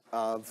pilot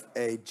of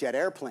a jet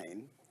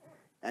airplane,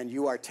 and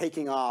you are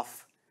taking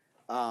off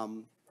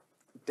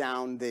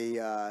down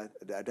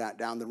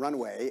the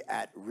runway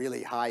at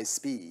really high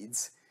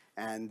speeds,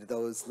 and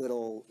those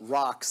little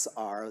rocks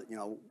are,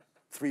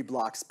 3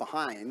 blocks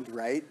behind,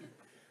 right?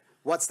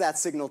 What's that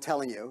signal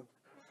telling you?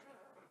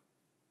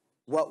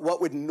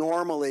 What would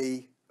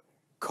normally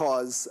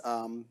cause?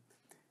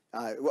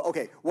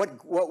 Okay,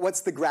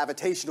 what's the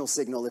gravitational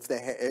signal if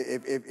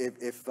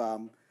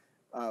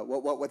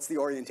what's the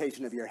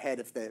orientation of your head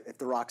if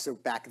the rocks are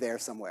back there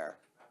somewhere?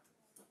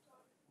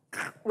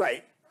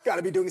 Right, got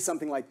to be doing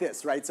something like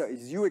this, right? So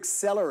as you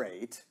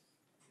accelerate,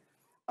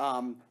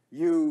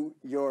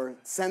 your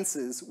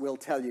senses will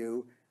tell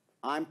you,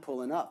 I'm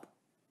pulling up.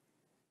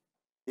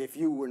 If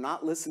you were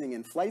not listening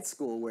in flight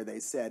school where they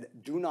said,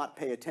 do not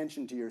pay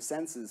attention to your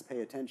senses,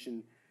 pay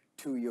attention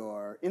to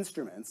your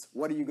instruments,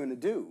 what are you going to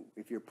do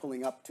if you're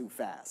pulling up too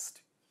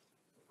fast?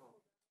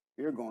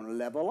 You're going to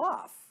level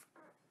off.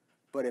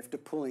 But if the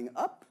pulling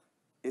up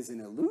is an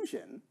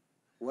illusion,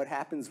 what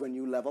happens when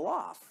you level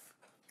off?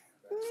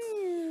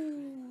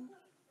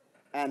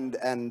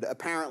 And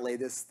apparently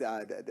this,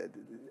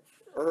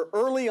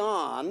 early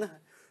on,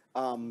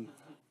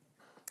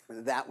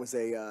 that was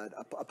a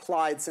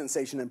applied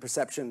sensation and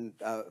perception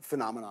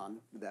phenomenon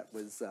that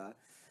was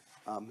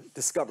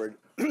discovered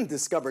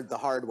the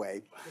hard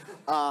way.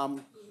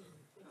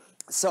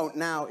 So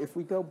now, if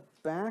we go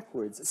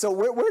backwards, so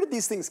where did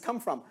these things come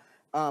from?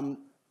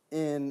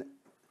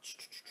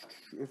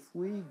 If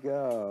we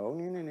go,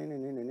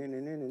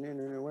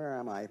 where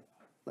am I?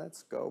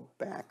 Let's go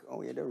back.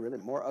 Oh, yeah, there are really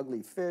more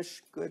ugly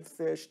fish, good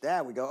fish.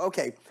 There we go.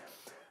 Okay.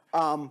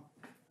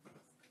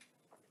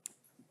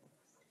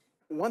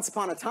 Once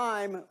upon a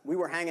time, we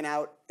were hanging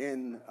out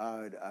in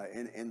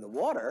the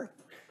water.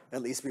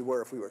 At least we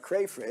were if we were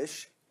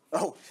crayfish.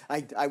 Oh,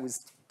 I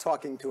was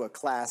talking to a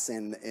class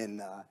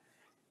in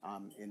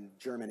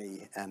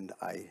Germany, and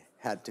I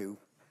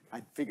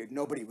figured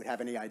nobody would have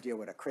any idea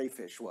what a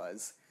crayfish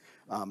was.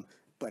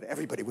 But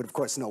everybody would, of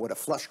course, know what a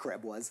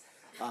Flushkreb was,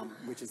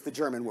 which is the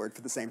German word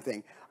for the same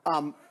thing.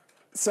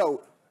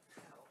 So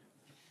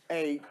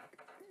a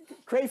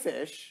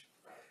crayfish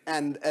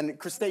and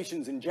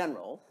crustaceans in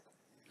general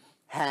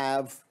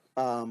have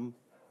an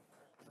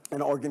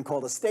organ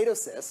called a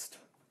statocyst,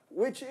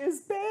 which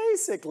is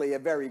basically a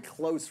very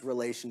close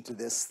relation to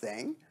this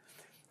thing.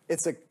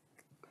 It's a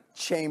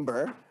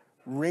chamber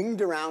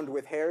ringed around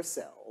with hair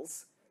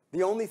cells.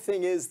 The only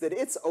thing is that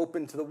it's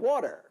open to the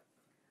water.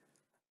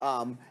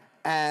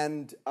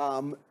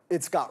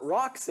 It's got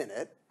rocks in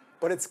it,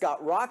 but it's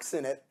got rocks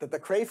in it that the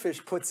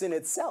crayfish puts in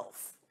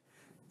itself.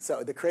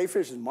 So the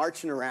crayfish is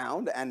marching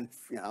around, and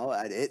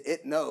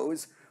it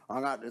knows, I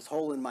got this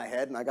hole in my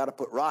head, and I got to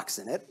put rocks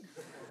in it.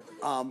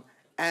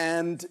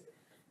 And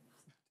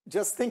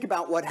just think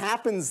about what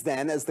happens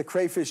then as the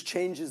crayfish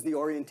changes the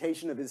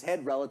orientation of his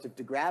head relative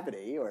to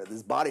gravity, or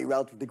his body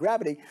relative to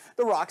gravity.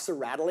 The rocks are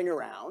rattling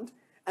around,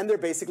 and they're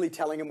basically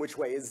telling him which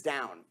way is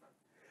down.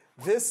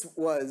 This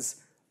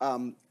was,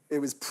 it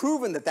was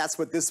proven that that's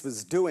what this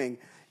was doing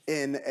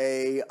in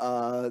a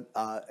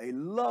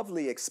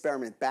lovely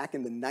experiment back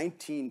in the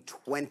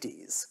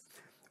 1920s,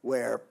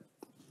 where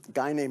a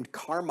guy named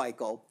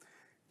Carmichael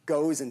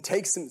goes and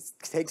takes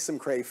some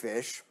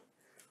crayfish,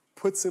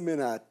 puts them in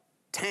a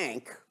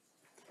tank,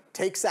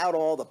 takes out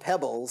all the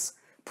pebbles,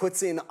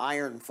 puts in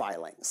iron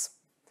filings.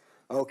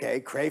 Okay,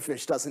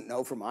 crayfish doesn't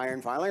know from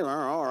iron filings.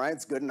 All right,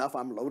 it's good enough.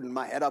 I'm loading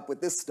my head up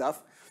with this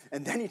stuff.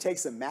 And then he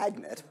takes a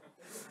magnet.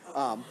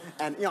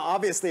 And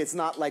obviously it's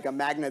not like a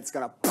magnet's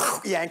going to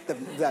yank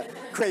the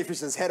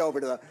crayfish's head over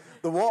to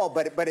the wall,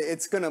 but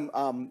it's going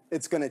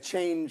to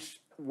change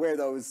where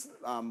those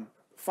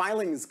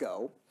filings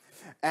go.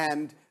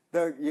 And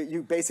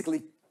you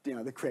basically,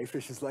 the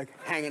crayfish is like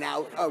hanging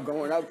out,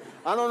 going up.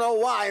 I don't know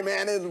why,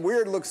 man.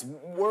 World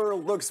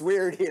looks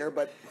weird here,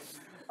 but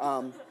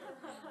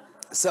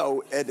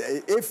so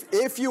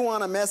if you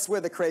want to mess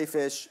with a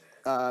crayfish,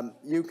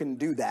 you can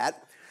do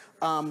that.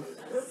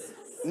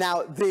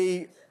 Now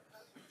that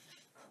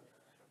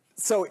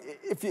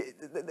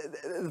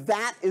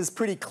is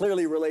pretty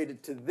clearly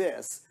related to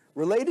this.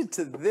 Related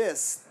to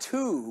this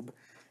tube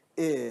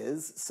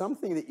is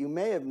something that you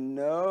may have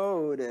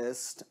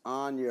noticed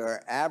on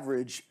your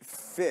average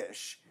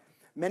fish.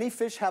 Many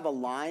fish have a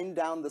line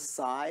down the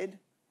side,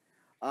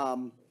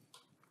 and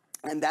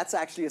that's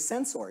actually a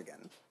sense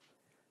organ.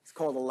 It's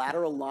called a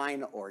lateral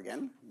line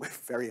organ,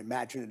 very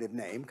imaginative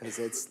name because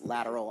it's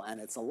lateral and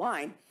it's a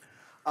line.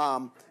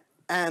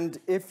 And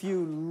if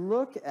you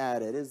look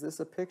at it, is this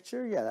a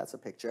picture? Yeah, that's a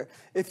picture.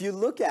 If you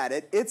look at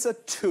it, it's a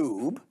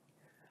tube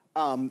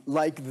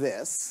like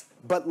this,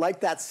 but like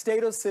that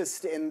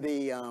statocyst in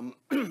the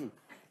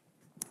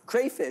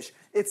crayfish,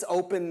 it's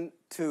open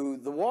to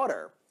the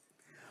water.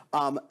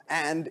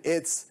 And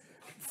it's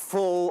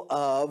full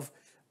of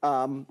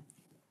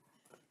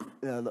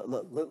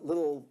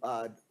little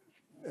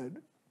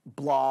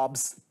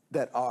blobs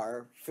that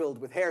are filled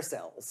with hair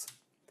cells.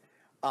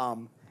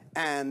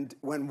 And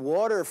when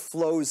water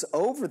flows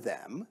over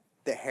them,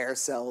 the hair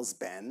cells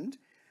bend,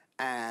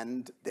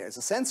 and there's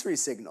a sensory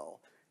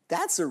signal.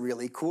 That's a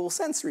really cool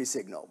sensory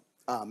signal.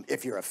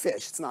 If you're a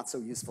fish, it's not so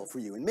useful for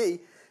you and me,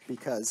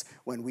 because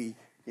when we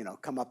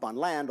come up on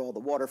land, all the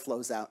water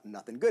flows out and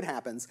nothing good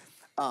happens.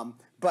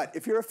 But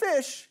if you're a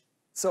fish,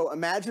 so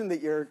imagine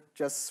that you're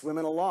just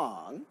swimming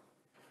along.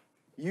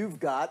 You've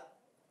got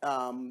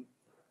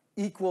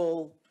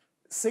equal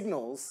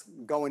signals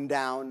going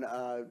down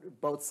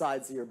both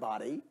sides of your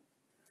body.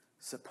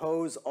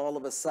 Suppose all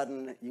of a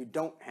sudden you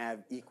don't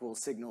have equal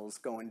signals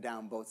going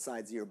down both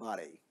sides of your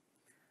body.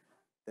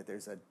 That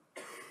there's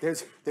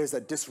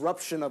a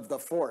disruption of the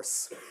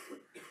force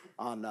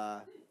on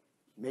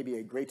maybe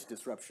a great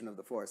disruption of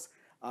the force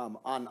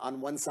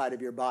on one side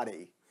of your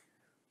body.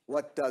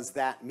 What does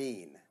that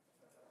mean?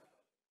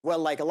 Well,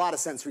 like a lot of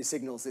sensory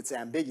signals, it's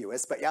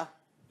ambiguous, but yeah?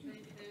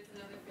 Maybe there's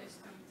another fish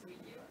coming to eat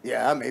you.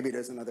 Yeah, maybe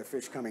there's another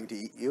fish coming to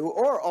eat you,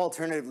 or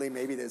alternatively,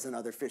 maybe there's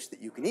another fish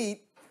that you can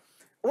eat,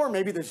 or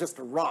maybe there's just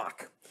a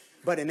rock.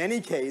 But in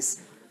any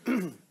case,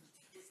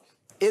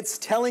 it's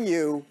telling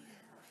you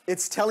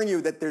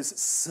that there's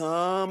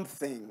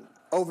something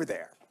over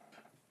there.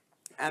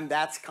 And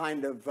that's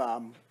kind of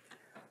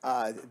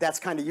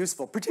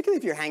useful, particularly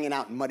if you're hanging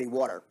out in muddy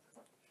water.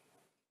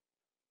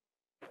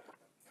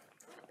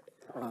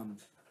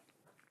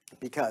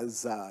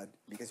 Because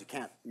you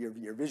can't,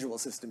 your visual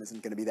system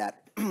isn't going to be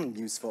that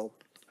useful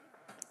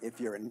if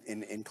you're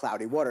in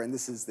cloudy water, and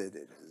this is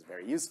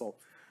very useful.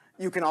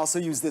 You can also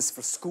use this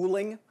for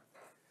schooling.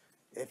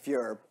 If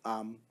you're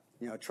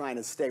trying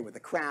to stay with the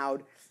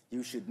crowd,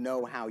 you should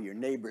know how your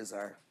neighbors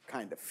are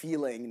kind of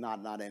feeling, not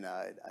in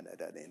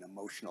an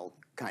emotional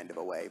kind of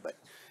a way, but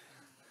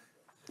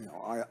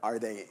are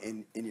they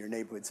in your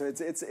neighborhood? So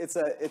it's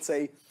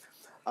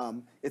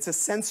a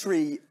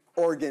sensory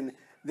organ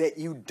that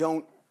you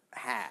don't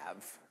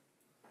have,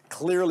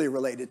 clearly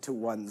related to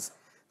ones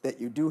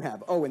that you do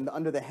have. Oh, and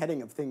under the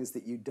heading of things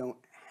that you don't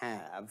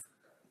have,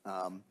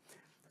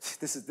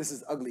 this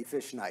is Ugly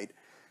Fish Night.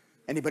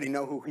 Anybody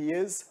know who he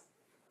is?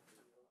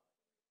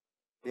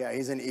 Yeah,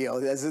 he's an eel.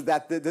 This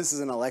is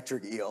an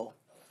electric eel.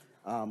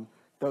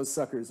 Those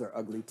suckers are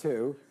ugly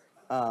too.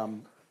 Oh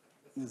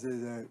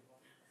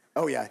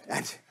yeah,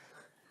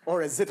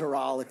 or a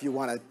Zitteral if you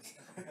want to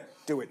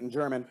do it in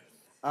German.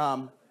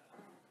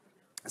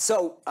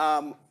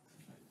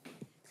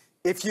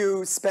 If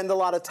you spend a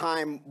lot of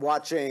time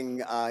watching,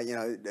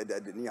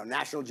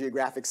 National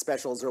Geographic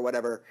specials or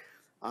whatever,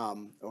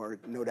 or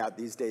no doubt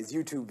these days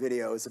YouTube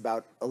videos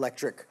about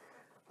electric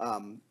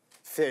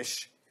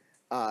fish,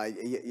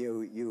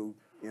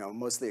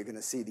 mostly you're going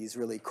to see these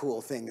really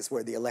cool things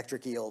where the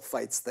electric eel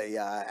fights the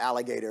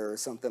alligator or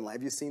something.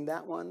 Have you seen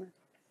that one?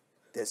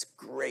 There's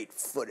great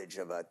footage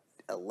of an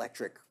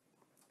electric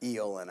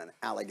eel and an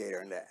alligator,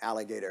 and the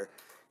alligator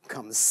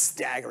comes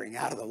staggering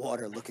out of the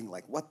water looking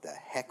like, what the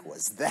heck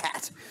was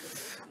that?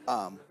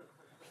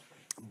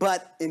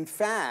 But in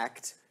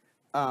fact,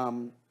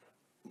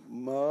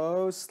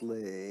 mostly,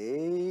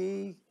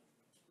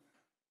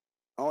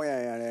 oh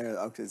yeah.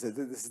 Okay, so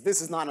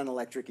this is not an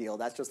electric eel.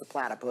 That's just a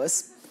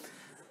platypus.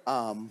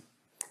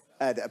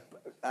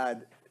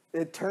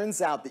 It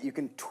turns out that you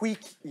can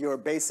tweak your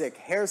basic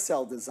hair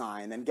cell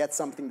design and get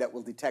something that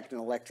will detect an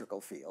electrical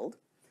field.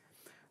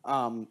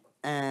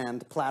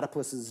 And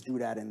platypuses do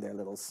that in their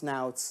little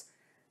snouts.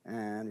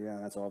 And yeah,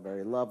 that's all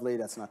very lovely.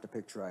 That's not the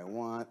picture I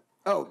want.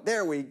 Oh,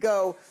 there we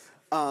go.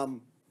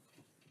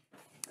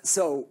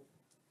 So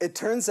it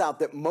turns out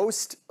that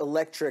most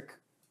electric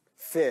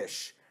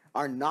fish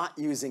are not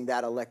using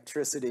that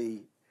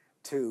electricity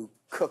to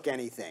cook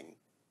anything,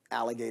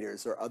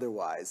 alligators or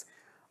otherwise.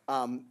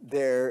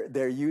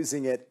 They're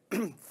using it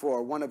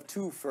for one of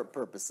two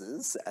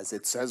purposes, as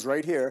it says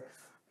right here.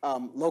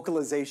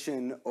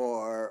 Localization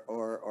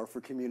or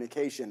for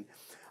communication.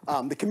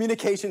 The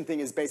communication thing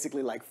is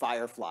basically like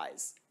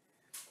fireflies.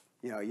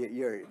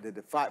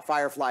 The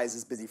fireflies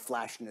is busy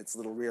flashing its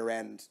little rear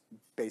end,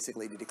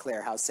 basically to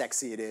declare how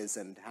sexy it is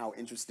and how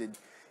interested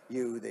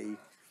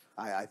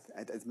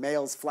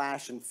males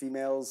flash and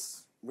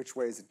females. Which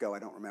way does it go? I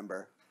don't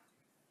remember.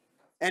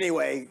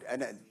 Anyway,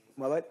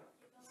 what?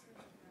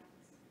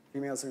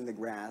 Females are in the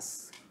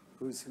grass.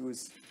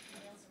 Who's?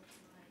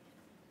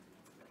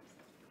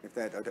 If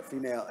that or the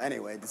female,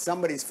 anyway,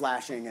 somebody's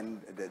flashing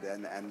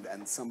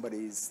and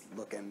somebody's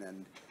looking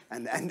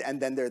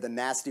and then there are the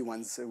nasty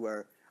ones who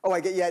are. Oh, I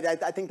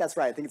think that's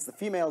right. I think it's the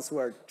females who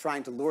are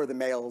trying to lure the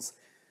males,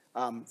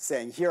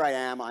 saying, "Here I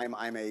am.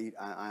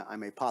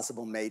 I'm a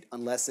possible mate."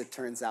 Unless it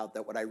turns out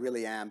that what I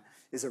really am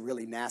is a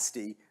really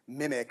nasty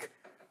mimic,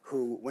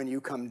 who, when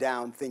you come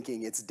down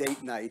thinking it's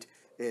date night,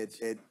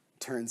 it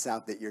turns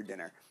out that you're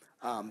dinner.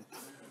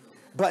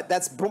 But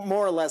that's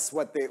more or less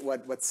what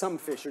some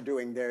fish are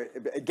doing there.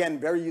 Again,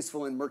 very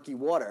useful in murky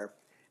water.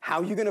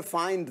 How are you going to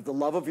find the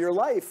love of your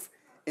life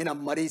in a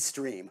muddy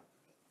stream?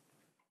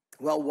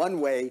 Well, one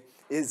way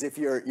is if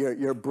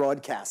you're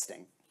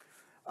broadcasting.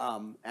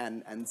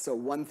 And so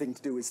one thing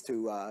to do is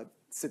to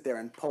sit there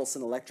and pulse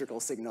an electrical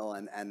signal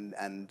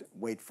and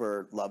wait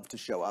for love to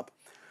show up.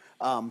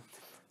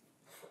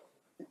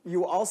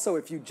 You also,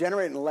 if you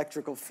generate an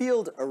electrical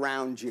field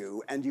around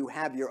you and you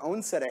have your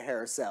own set of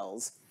hair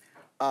cells,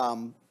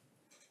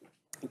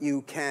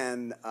 you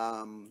can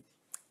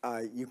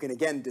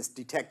again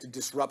detect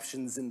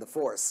disruptions in the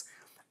force,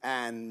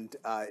 and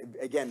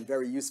again,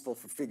 very useful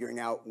for figuring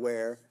out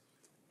where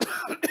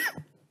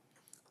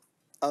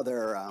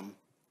other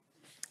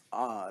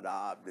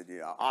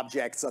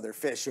objects, other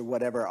fish or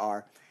whatever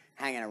are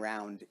hanging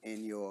around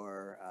in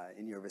your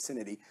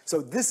vicinity. So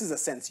this is a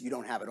sense you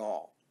don't have at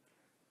all,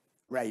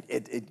 right?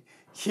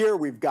 Here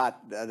we've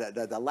got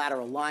the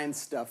lateral line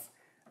stuff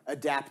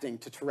adapting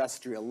to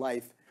terrestrial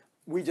life.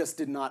 We just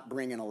did not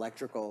bring an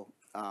electrical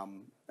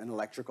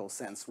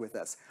sense with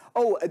us.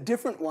 Oh, a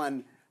different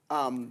one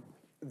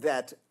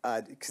that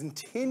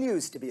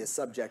continues to be a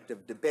subject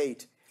of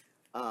debate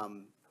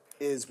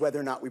is whether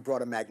or not we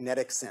brought a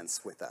magnetic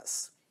sense with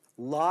us.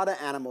 A lot of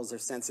animals are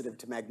sensitive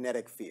to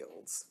magnetic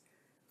fields.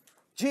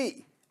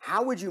 Gee,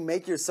 how would you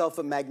make yourself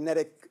a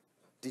magnetic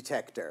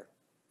detector,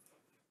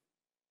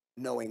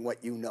 knowing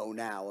what you know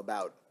now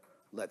about,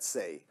 let's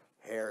say,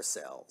 hair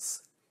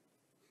cells?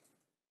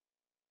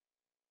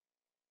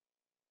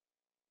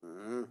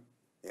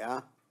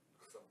 Yeah?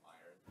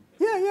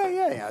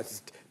 Yeah.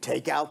 Just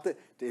take out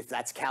if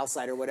that's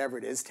calcite or whatever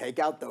it is, take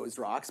out those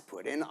rocks,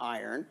 put in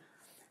iron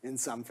in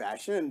some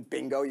fashion, and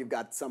bingo, you've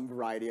got some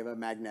variety of a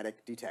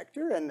magnetic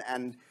detector.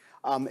 And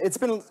it's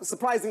been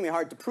surprisingly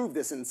hard to prove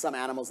this in some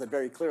animals that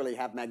very clearly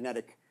have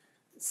magnetic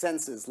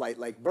senses,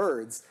 like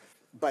birds.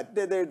 But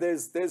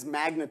there's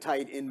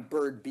magnetite in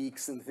bird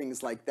beaks and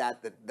things like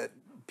that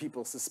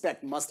people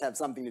suspect must have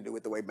something to do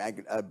with the way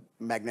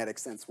magnetic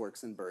sense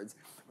works in birds.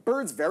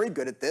 Birds very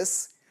good at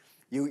this.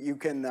 You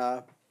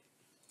can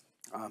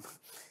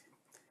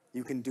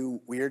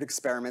do weird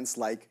experiments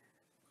like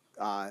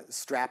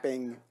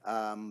strapping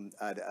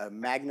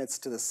magnets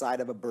to the side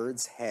of a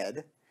bird's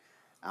head,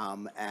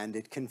 and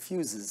it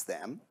confuses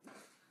them.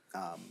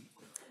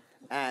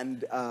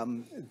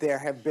 There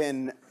have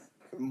been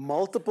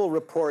multiple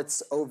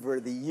reports over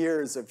the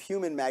years of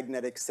human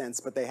magnetic sense,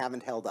 but they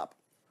haven't held up,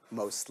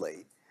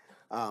 mostly.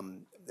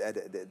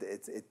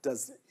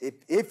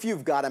 If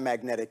you've got a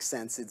magnetic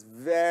sense, it's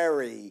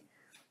very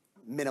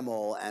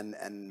minimal,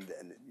 and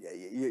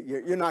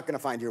you're not going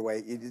to find your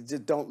way.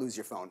 Don't lose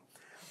your phone.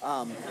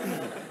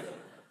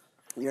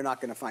 You're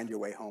not going to find your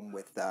way home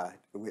with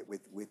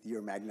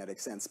your magnetic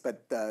sense.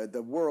 But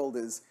the world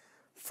is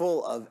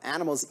full of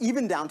animals,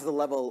 even down to the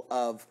level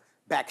of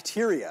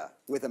bacteria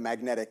with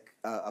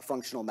a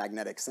functional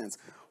magnetic sense.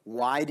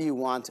 Why do you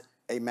want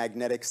a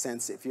magnetic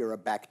sense if you're a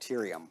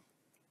bacterium?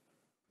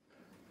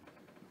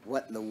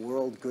 What in the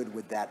world good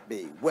would that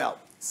be? Well,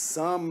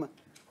 some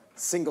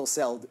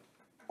single-celled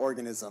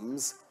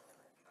organisms,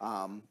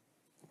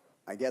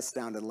 I guess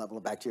down to the level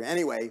of bacteria.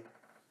 Anyway,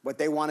 what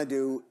they want to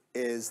do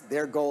is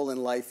their goal in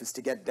life is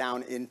to get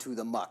down into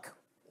the muck.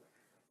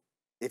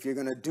 If you're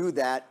going to do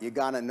that, you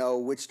got to know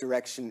which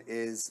direction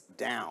is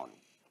down.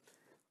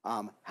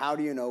 How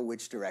do you know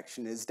which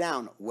direction is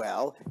down?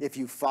 Well, if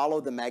you follow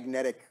the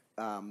magnetic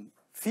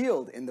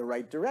field in the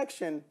right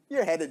direction,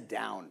 you're headed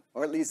down,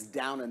 or at least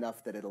down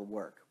enough that it'll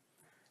work.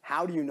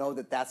 How do you know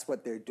that that's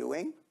what they're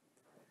doing?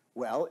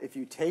 Well, if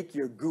you take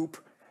your goop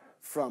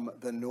from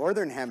the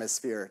northern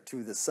hemisphere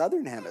to the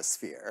southern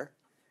hemisphere,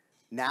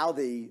 now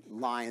the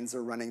lines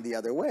are running the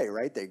other way,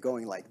 right? They're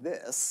going like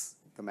this.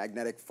 The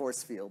magnetic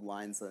force field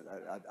lines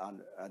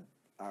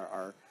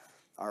are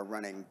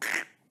running.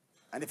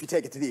 And if you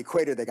take it to the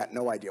equator, they got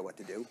no idea what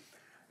to do,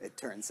 it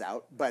turns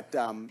out. But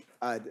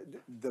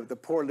the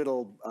poor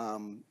little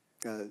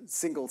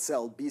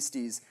single-celled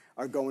beasties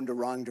are going the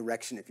wrong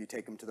direction if you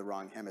take them to the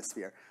wrong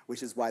hemisphere,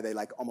 which is why they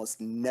almost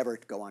never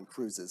go on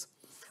cruises.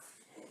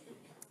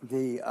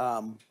 This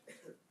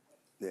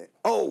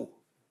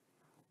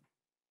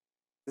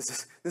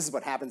is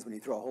what happens when you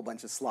throw a whole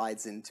bunch of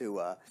slides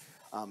into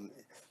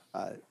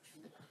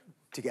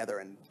together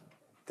and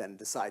then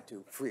decide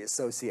to free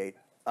associate.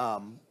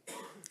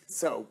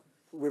 So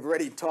we've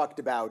already talked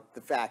about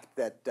the fact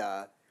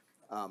that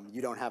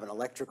you don't have an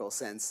electrical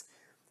sense.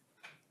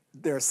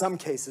 There are some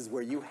cases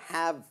where you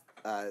have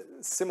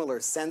similar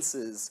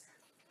senses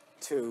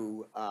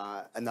to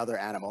another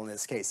animal, in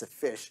this case a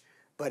fish,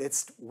 but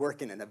it's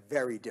working in a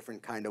very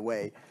different kind of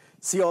way.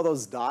 See all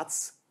those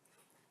dots?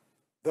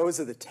 Those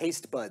are the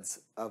taste buds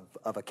of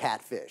a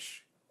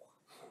catfish.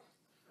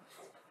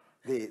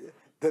 The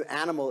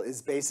animal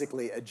is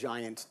basically a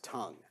giant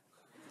tongue.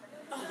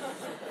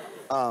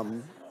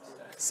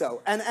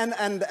 So,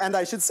 and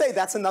I should say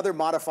that's another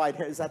modified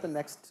hair. Is that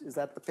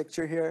the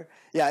picture here?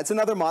 Yeah, it's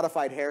another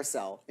modified hair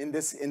cell. In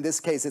this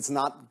case, it's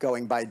not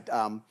going by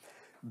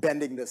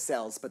bending the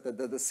cells, but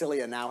the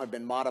cilia now have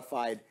been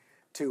modified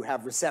to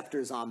have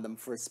receptors on them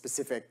for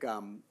specific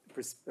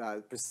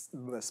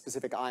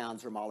specific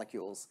ions or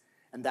molecules,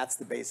 and that's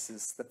the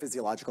basis, the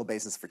physiological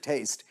basis for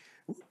taste.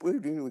 We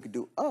could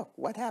do. Oh,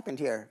 what happened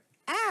here?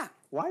 Ah,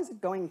 why is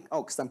it going?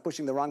 Oh, because I'm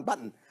pushing the wrong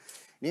button.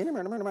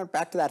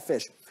 Back to that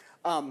fish.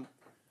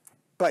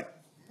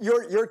 But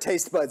your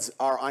taste buds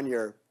are on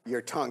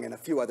your tongue and a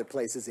few other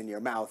places in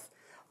your mouth.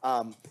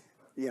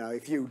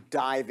 If you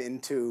dive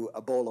into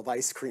a bowl of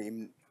ice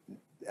cream,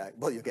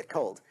 well, you'll get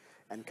cold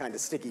and kind of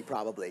sticky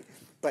probably,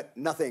 but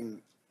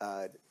nothing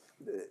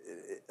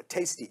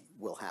tasty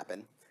will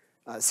happen,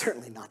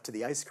 certainly not to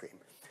the ice cream.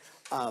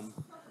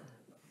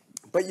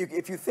 But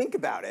if you think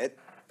about it,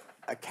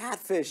 a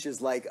catfish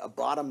is like a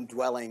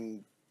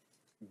bottom-dwelling,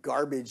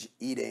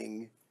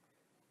 garbage-eating,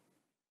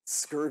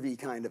 scurvy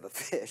kind of a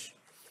fish.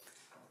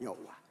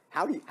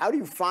 How do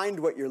you find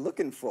what you're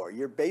looking for?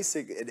 You're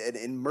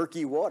in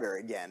murky water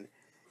again.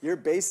 You're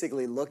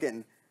basically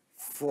looking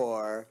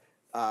for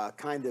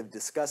kind of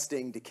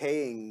disgusting,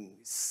 decaying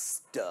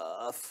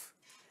stuff.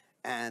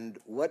 And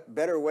what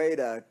better way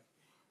to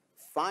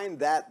find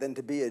that than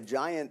to be a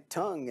giant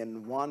tongue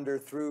and wander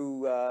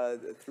through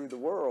the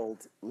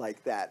world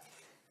like that.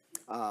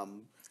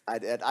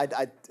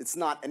 It's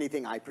not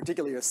anything I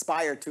particularly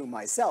aspire to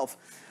myself,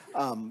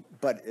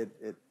 but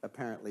it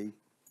apparently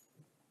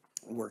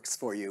works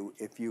for you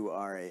if you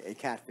are a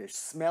catfish.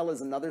 Smell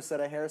is another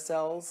set of hair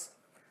cells.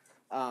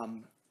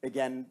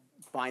 Again,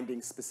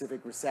 binding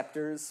specific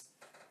receptors.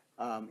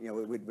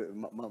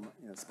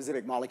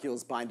 Specific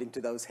molecules binding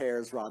to those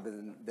hairs rather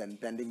than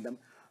bending them.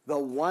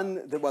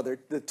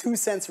 The two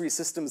sensory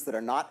systems that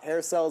are not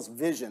hair cells,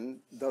 vision,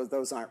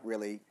 those aren't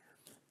really,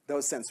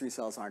 those sensory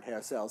cells aren't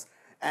hair cells.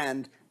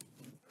 And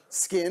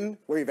skin,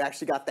 where you've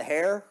actually got the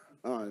hair,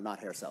 not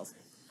hair cells.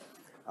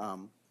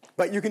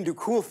 But you can do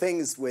cool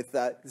things with,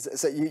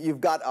 so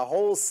you've got a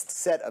whole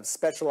set of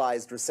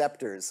specialized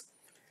receptors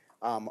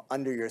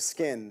under your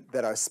skin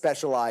that are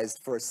specialized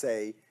for,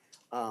 say,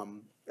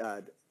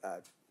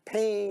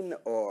 pain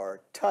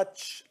or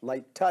touch,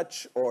 light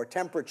touch, or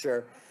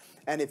temperature.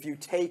 And if you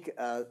take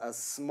a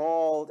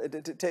small,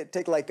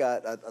 take like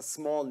a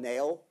small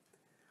nail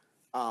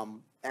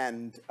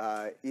and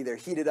either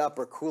heat it up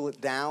or cool it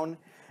down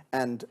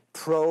and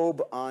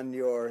probe on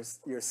your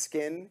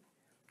skin,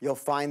 you'll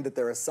find that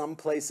there are some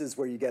places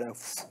where you get a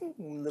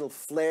little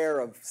flare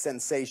of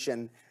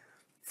sensation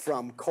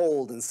from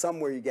cold, and some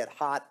where you get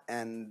hot,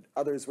 and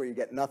others where you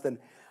get nothing.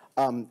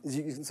 You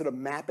can sort of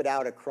map it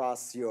out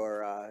across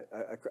your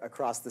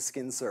across the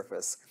skin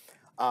surface.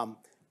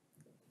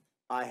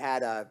 I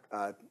had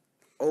an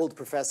old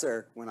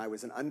professor when I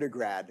was an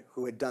undergrad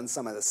who had done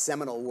some of the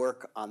seminal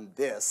work on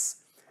this,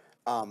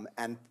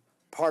 and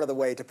part of the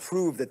way to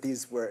prove that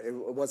it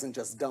wasn't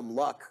just dumb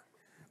luck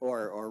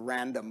or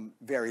random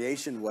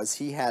variation was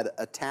he had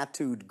a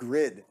tattooed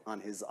grid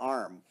on his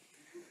arm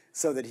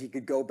so that he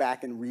could go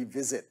back and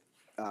revisit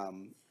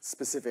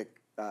specific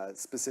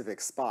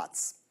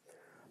spots,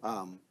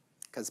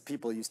 because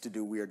people used to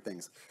do weird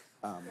things.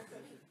 I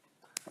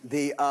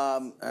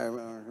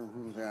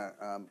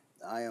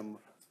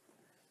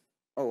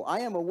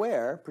am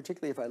aware,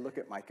 particularly if I look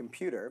at my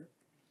computer,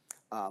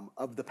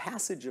 of the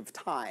passage of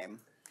time.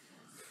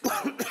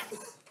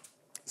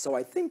 So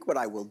I think what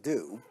I will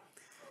do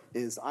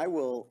is I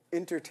will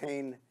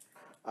entertain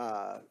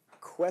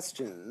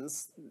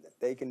questions.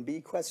 They can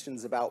be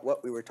questions about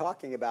what we were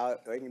talking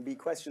about. They can be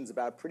questions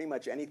about pretty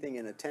much anything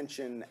in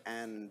attention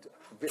and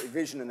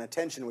vision and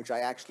attention, which I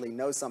actually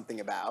know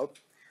something about.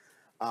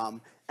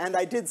 And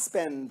I did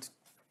spend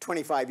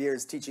 25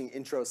 years teaching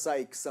intro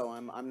psych, so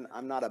I'm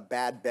not a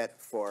bad bet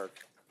for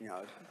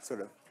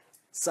sort of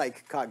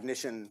psych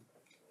cognition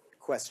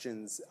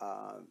questions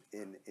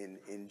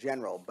in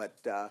general. But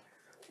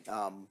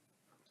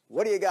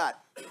what do you got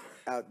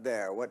out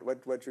there? What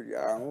should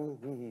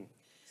you?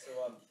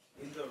 So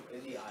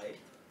in the eye,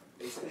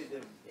 basically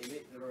the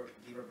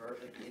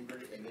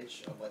inverted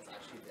image of what's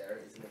actually there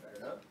is in the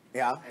retina.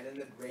 Yeah. And then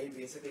the brain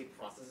basically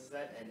processes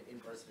that and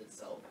inverts it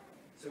itself.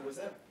 So was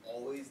that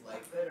always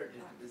like that, or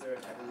is there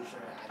an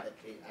evolutionary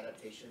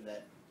adaptation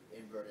that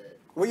inverted it?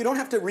 Well, you don't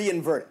have to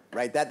re-invert it,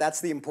 right? That's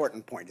the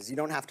important point, is you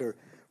don't have to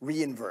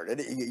re-invert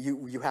it.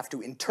 You have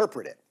to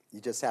interpret it.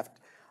 You just have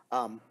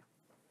to.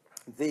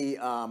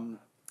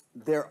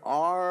 There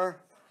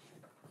are,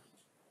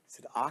 is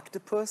it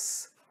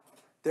octopus?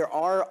 There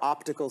are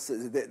optical,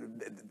 the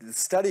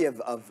study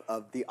of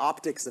the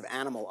optics of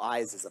animal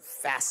eyes is a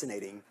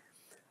fascinating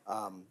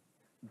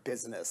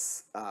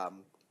business,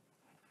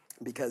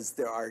 because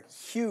there are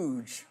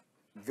huge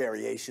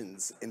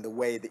variations in the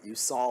way that you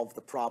solve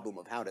the problem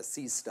of how to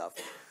see stuff.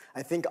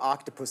 I think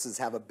octopuses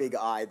have a big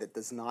eye that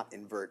does not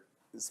invert,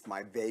 is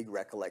my vague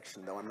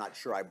recollection, though I'm not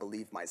sure I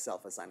believe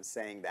myself as I'm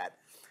saying that.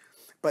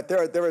 But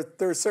there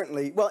are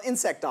certainly, well,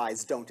 insect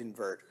eyes don't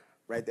invert,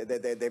 right?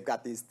 They've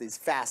got these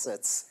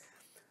facets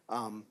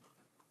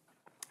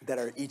that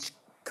are each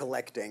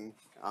collecting.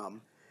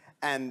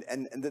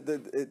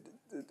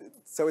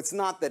 So it's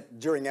not that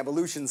during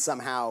evolution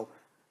somehow,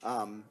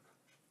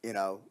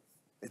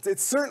 it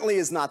certainly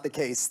is not the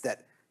case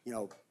that,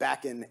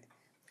 back in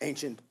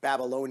ancient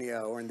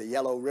Babylonia or in the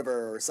Yellow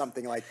River or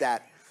something like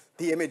that,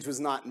 the image was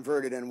not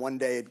inverted and one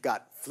day it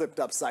got flipped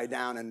upside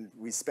down and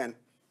we spent,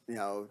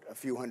 a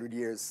few hundred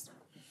years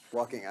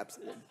walking up.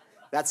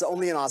 That's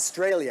only in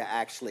Australia,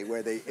 actually,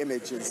 where the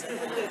image is.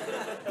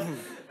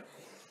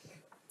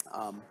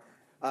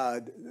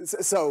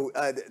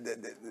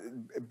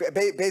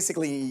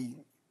 Basically,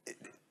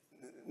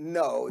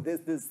 no.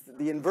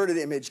 The inverted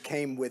image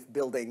came with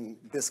building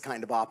this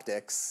kind of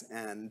optics,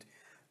 and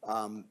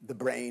the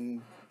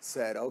brain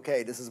said,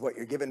 "Okay, this is what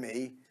you're giving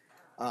me."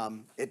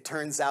 It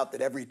turns out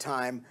that every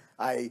time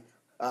I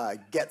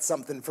get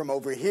something from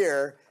over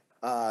here,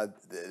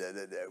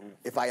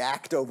 if I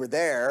act over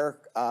there,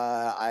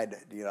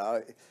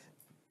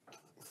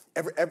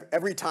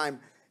 every time,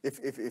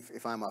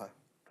 if I'm a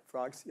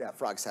frogs, yeah,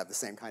 frogs have the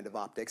same kind of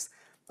optics.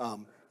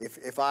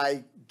 If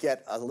I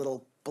get a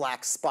little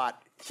black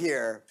spot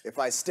here, if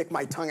I stick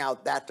my tongue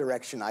out that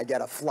direction, I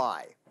get a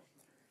fly.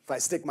 If I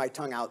stick my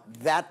tongue out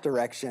that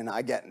direction,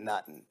 I get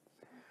nothing.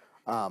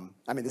 I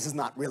mean, this is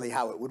not really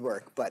how it would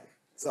work, but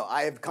So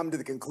I have come to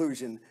the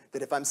conclusion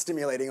that if I'm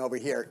stimulating over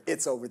here,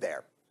 it's over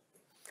there.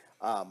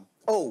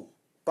 Oh,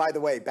 by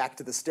the way, back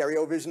to the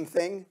stereo vision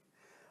thing.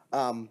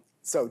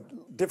 So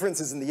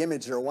differences in the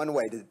image are one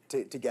way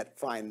to get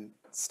fine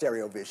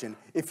stereo vision,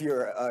 if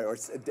you're, or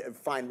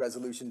fine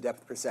resolution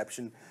depth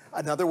perception.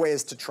 Another way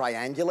is to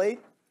triangulate.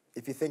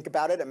 If you think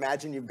about it,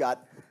 imagine you've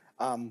got,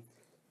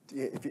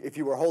 if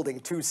you were holding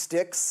two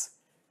sticks,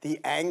 the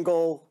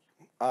angle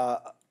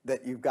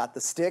that you've got the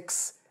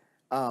sticks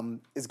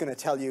is going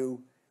to tell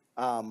you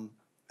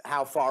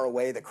how far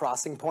away the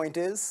crossing point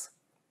is,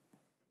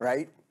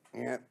 right?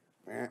 Yeah,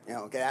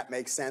 okay, that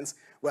makes sense.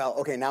 Well,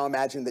 okay, now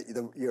imagine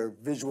that your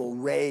visual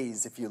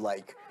rays, if you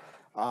like,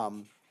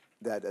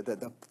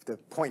 the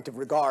point of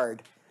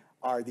regard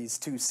are these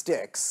two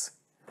sticks.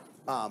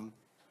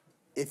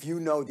 If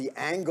you know the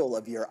angle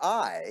of your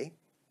eye,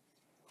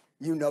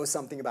 you know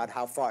something about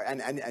how far,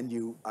 and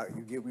you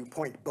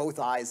point both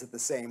eyes at the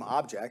same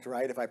object,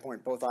 right? If I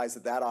point both eyes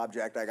at that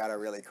object, I gotta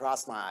really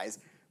cross my eyes.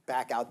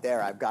 Back out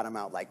there, I've got them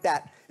out like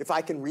that. If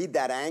I can read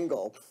that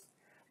angle,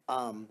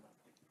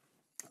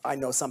 I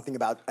know something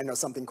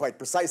quite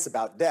precise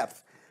about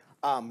depth.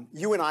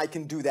 You and I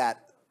can do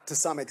that to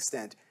some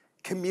extent.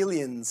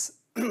 Chameleons,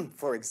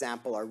 for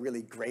example, are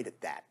really great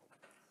at that.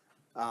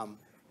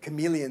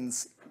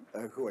 Chameleons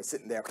who are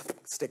sitting there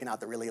sticking out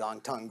the really long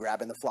tongue,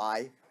 grabbing the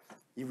fly,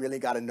 you really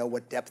got to know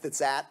what depth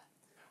it's at.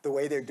 The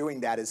way they're doing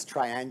that is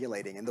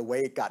triangulating, and the way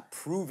it got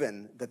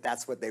proven that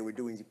that's what they were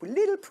doing is you put a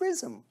little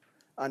prism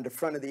on the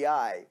front of the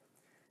eye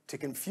to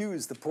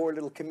confuse the poor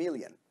little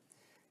chameleon.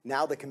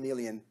 Now the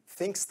chameleon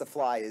thinks the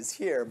fly is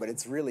here, but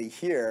it's really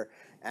here,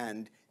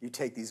 and you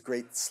take these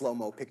great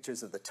slow-mo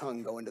pictures of the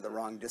tongue going to the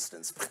wrong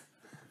distance.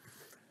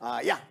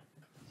 Yeah?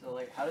 So,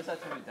 like, how does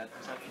that type of depth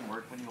perception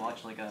work when you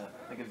watch, like a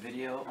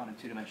video on a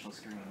two-dimensional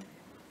screen?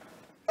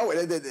 Oh,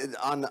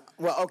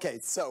 well, okay,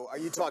 so are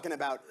you talking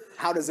about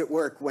how does it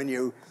work when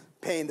you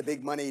paying the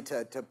big money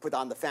to put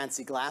on the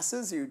fancy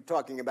glasses? You're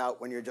talking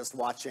about when you're just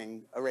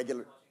watching a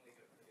regular...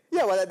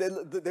 Yeah, well,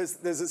 there's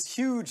this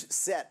huge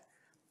set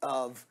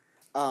of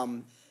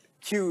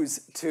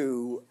cues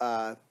to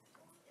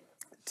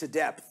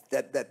depth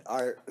that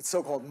are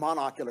so-called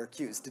monocular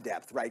cues to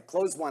depth, right?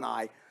 Close one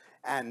eye,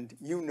 and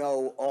you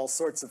know all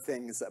sorts of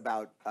things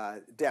about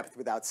depth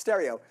without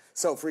stereo.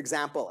 So, for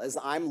example, as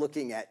I'm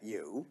looking at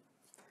you,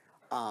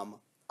 I'm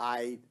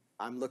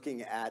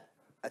looking at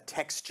a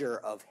texture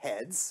of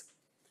heads,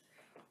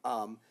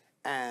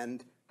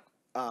 and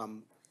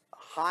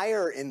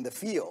higher in the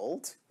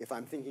field, if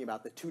I'm thinking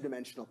about the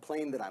two-dimensional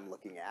plane that I'm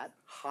looking at,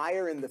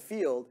 higher in the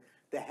field,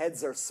 the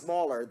heads are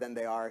smaller than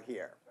they are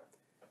here,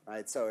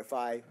 right? So if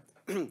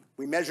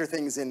we measure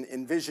things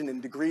in vision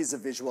in degrees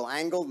of visual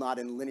angle, not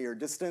in linear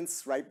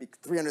distance, right?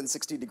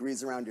 360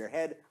 degrees around your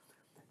head.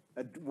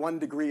 1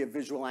 degree of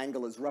visual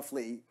angle is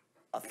roughly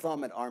a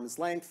thumb at arm's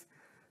length.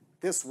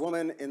 This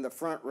woman in the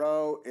front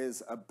row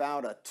is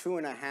about a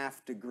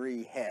 2.5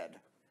 degree head.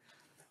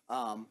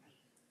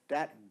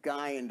 That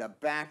guy in the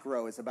back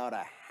row is about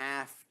a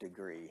 0.5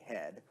 degree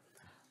head.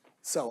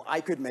 So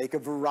I could make a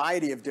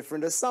variety of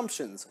different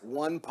assumptions.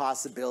 One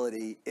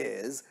possibility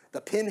is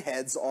the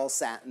pinheads all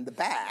sat in the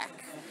back.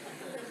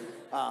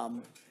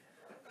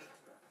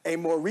 A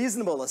more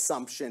reasonable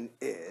assumption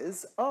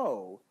is,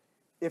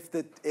 if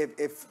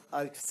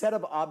a set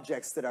of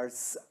objects that are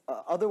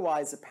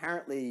otherwise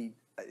apparently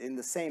in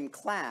the same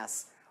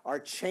class are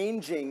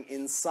changing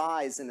in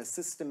size in a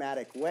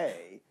systematic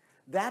way,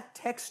 that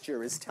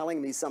texture is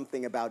telling me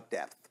something about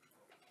depth,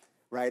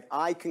 right?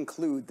 I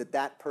conclude that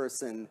that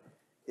person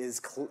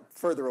is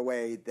further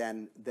away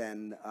than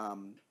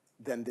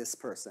this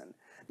person.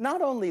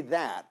 Not only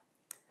that,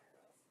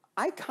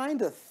 I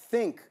kind of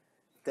think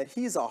that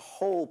he's a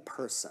whole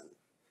person.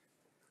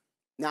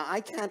 Now,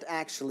 I can't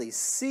actually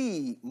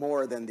see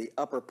more than the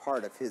upper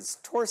part of his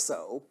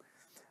torso,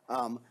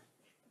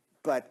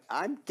 but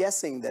I'm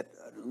guessing that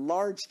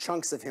large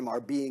chunks of him are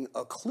being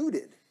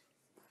occluded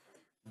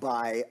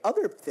by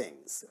other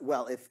things.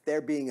 Well, if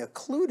they're being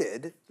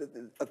occluded,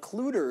 the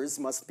occluders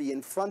must be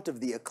in front of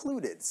the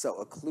occluded.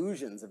 So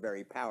occlusion's a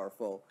very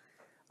powerful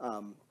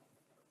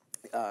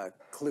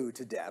clue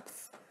to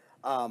depth.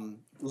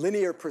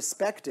 Linear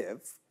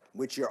perspective,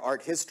 which your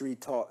art history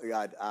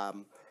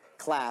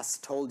class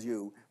told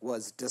you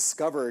was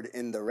discovered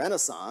in the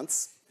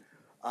Renaissance,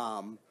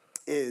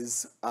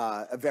 is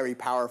a very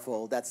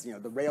powerful, that's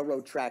the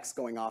railroad tracks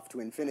going off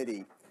to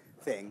infinity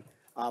thing.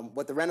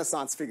 What the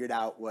Renaissance figured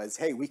out was,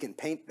 hey, we can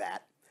paint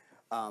that.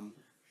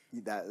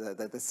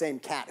 The same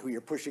cat who you're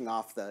pushing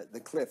off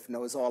the cliff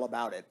knows all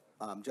about it,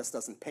 just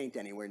doesn't paint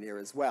anywhere near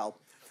as well.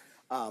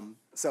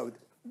 So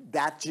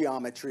that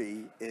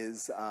geometry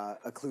is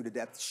occluded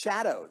depth.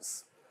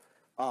 Shadows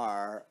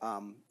are,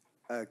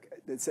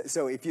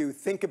 so if you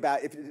think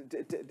about,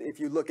 if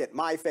you look at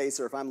my face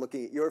or if I'm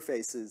looking at your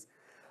faces,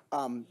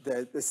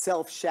 the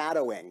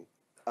self-shadowing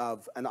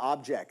of an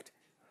object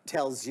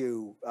tells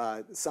you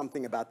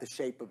something about the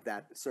shape of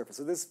that surface.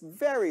 So this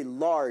very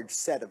large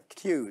set of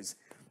cues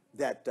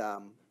that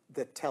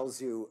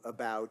tells you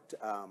about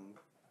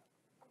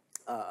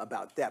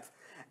depth.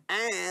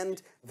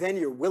 and then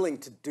you're willing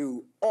to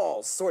do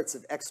all sorts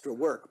of extra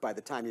work by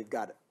the time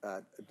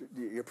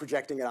you're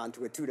projecting it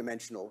onto a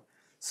two-dimensional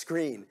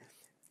screen.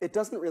 It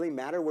doesn't really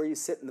matter where you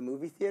sit in the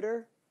movie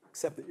theater,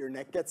 except that your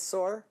neck gets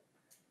sore.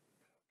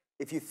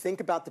 If you think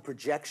about the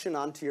projection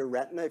onto your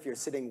retina, if you're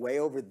sitting way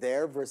over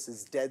there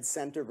versus dead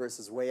center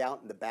versus way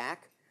out in the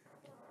back,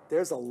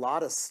 there's a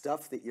lot of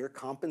stuff that you're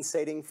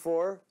compensating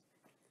for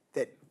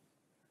that,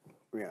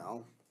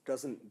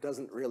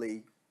 doesn't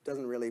really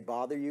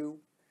bother you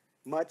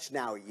much.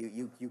 Now,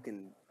 you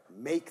can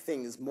make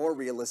things more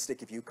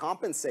realistic if you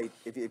compensate,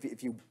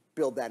 if you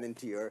build that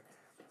into your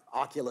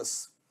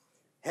Oculus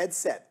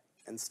headset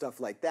and stuff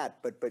like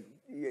that. But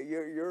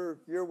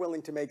you're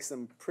willing to make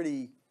some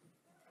pretty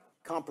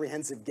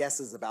comprehensive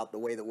guesses about the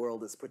way the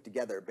world is put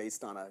together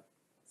based on a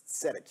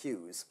set of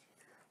cues.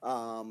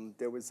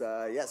 There was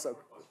so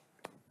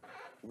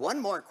one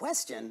more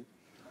question.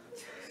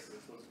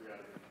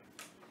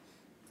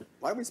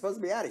 What are we supposed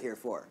to be out of here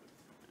for?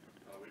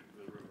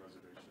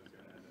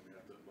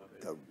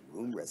 The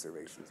room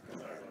reservation is going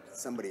to end.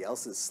 Somebody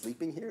else is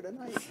sleeping here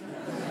tonight?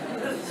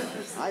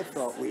 I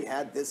thought we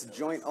had this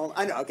joint all.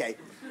 I know. Okay.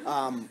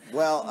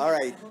 Well, all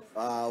right.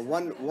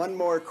 One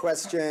more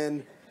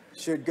question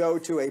should go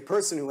to a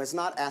person who has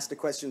not asked a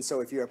question. So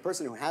if you're a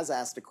person who has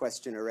asked a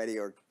question already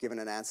or given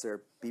an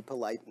answer, be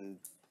polite and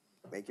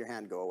make your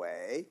hand go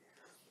away.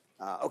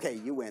 Okay,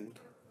 you win,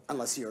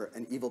 unless you're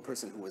an evil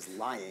person who was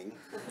lying.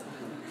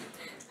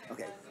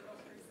 Okay.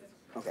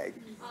 Okay.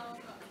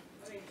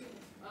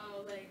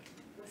 Like,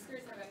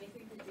 whiskers have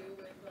anything to do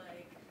with,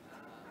 like,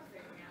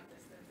 figuring out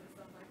distance and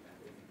stuff like that?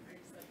 Or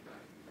just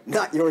like,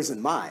 Not yours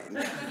and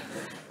mine.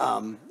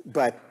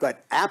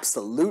 But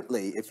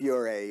absolutely, if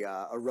you're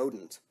a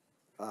rodent,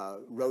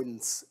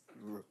 rodents,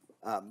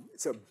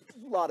 so a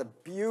lot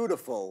of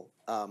beautiful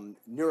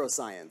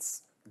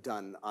neuroscience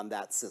done on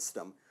that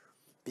system,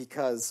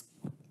 because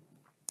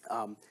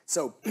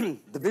so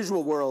the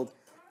visual world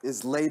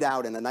is laid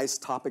out in a nice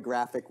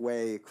topographic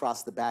way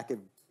across the back of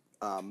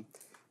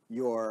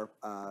your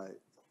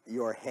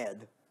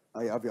head,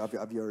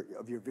 of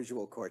your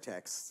visual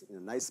cortex. A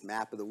nice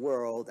map of the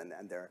world, and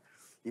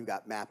you've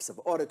got maps of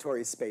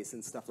auditory space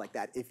and stuff like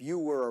that. If you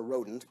were a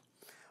rodent,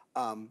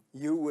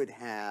 you would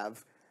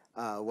have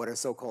what are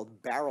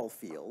so-called barrel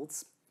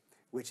fields,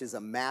 which is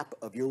a map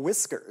of your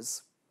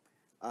whiskers,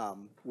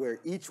 where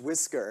each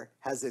whisker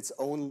has its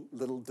own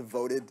little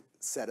devoted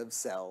set of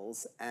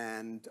cells.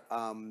 And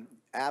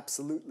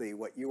absolutely,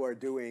 what you are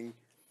doing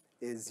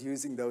is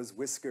using those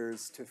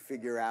whiskers to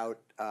figure out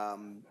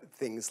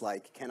things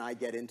like, can I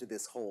get into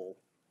this hole?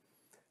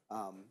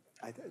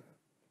 I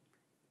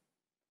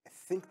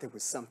think there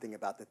was something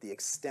about that the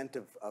extent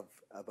of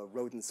a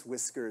rodent's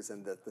whiskers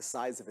and the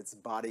size of its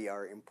body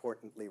are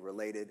importantly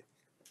related,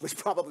 which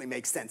probably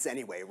makes sense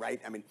anyway,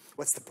 right? I mean,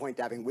 what's the point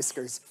of having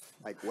whiskers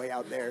like way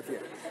out there if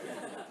you're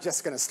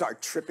just going to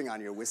start tripping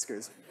on your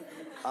whiskers?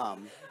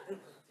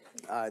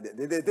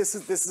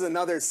 This is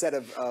another set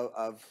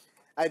of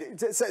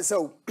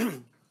so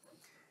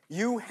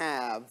you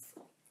have,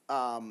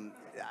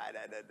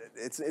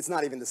 it's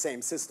not even the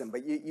same system,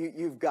 but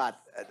you've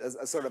got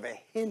a sort of a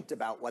hint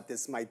about what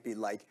this might be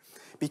like,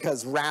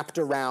 because wrapped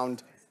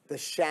around the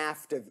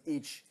shaft of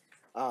each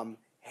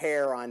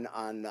hair on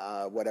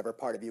whatever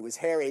part of you is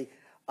hairy,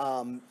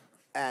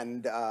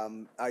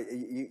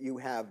 you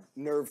have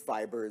nerve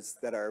fibers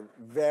that are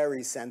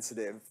very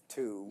sensitive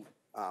to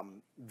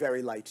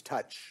very light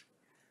touch.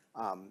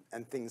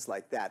 And things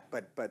like that,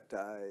 but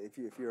if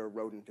you're a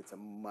rodent, it's a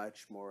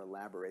much more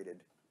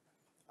elaborated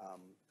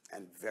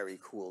and very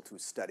cool to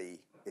study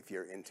if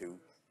you're into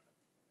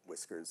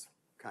whiskers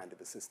kind of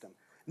a system.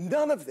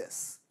 None of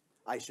this,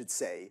 I should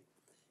say,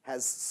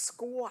 has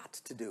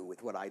squat to do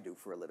with what I do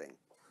for a living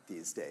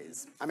these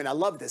days. I mean, I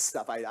love this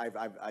stuff. I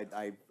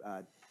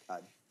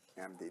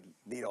am the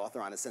lead author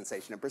on a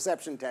sensation and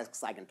perception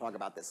test. I can talk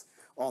about this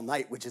all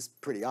night, which is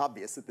pretty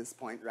obvious at this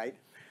point, right?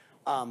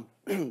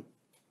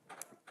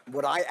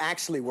 What I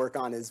actually work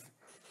on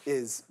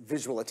is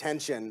visual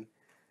attention,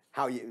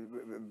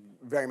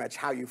 very much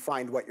how you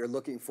find what you're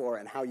looking for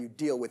and how you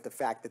deal with the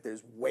fact that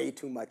there's way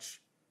too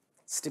much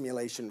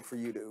stimulation for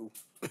you to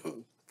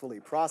fully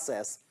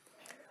process.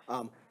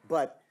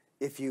 But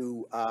if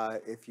you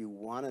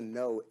want to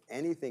know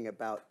anything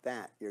about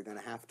that, you're going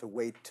to have to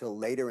wait till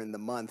later in the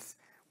month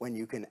when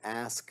you can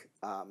ask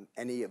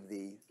any of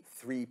the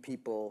 3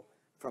 people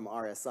from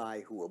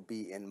RSI who will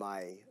be in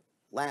my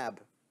lab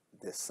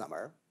this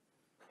summer.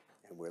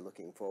 And we're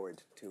looking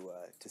forward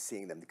to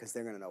seeing them, because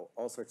they're going to know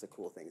all sorts of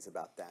cool things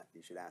about that.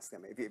 You should ask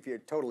them. If you're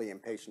totally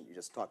impatient, you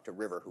just talk to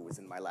River, who was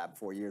in my lab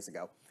 4 years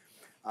ago.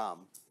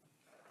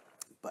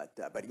 But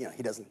you know,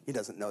 he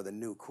doesn't know the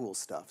new cool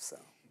stuff. So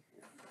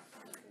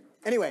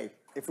anyway,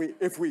 if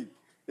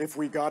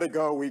we gotta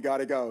go, we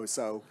gotta go.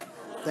 So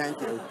thank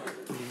you.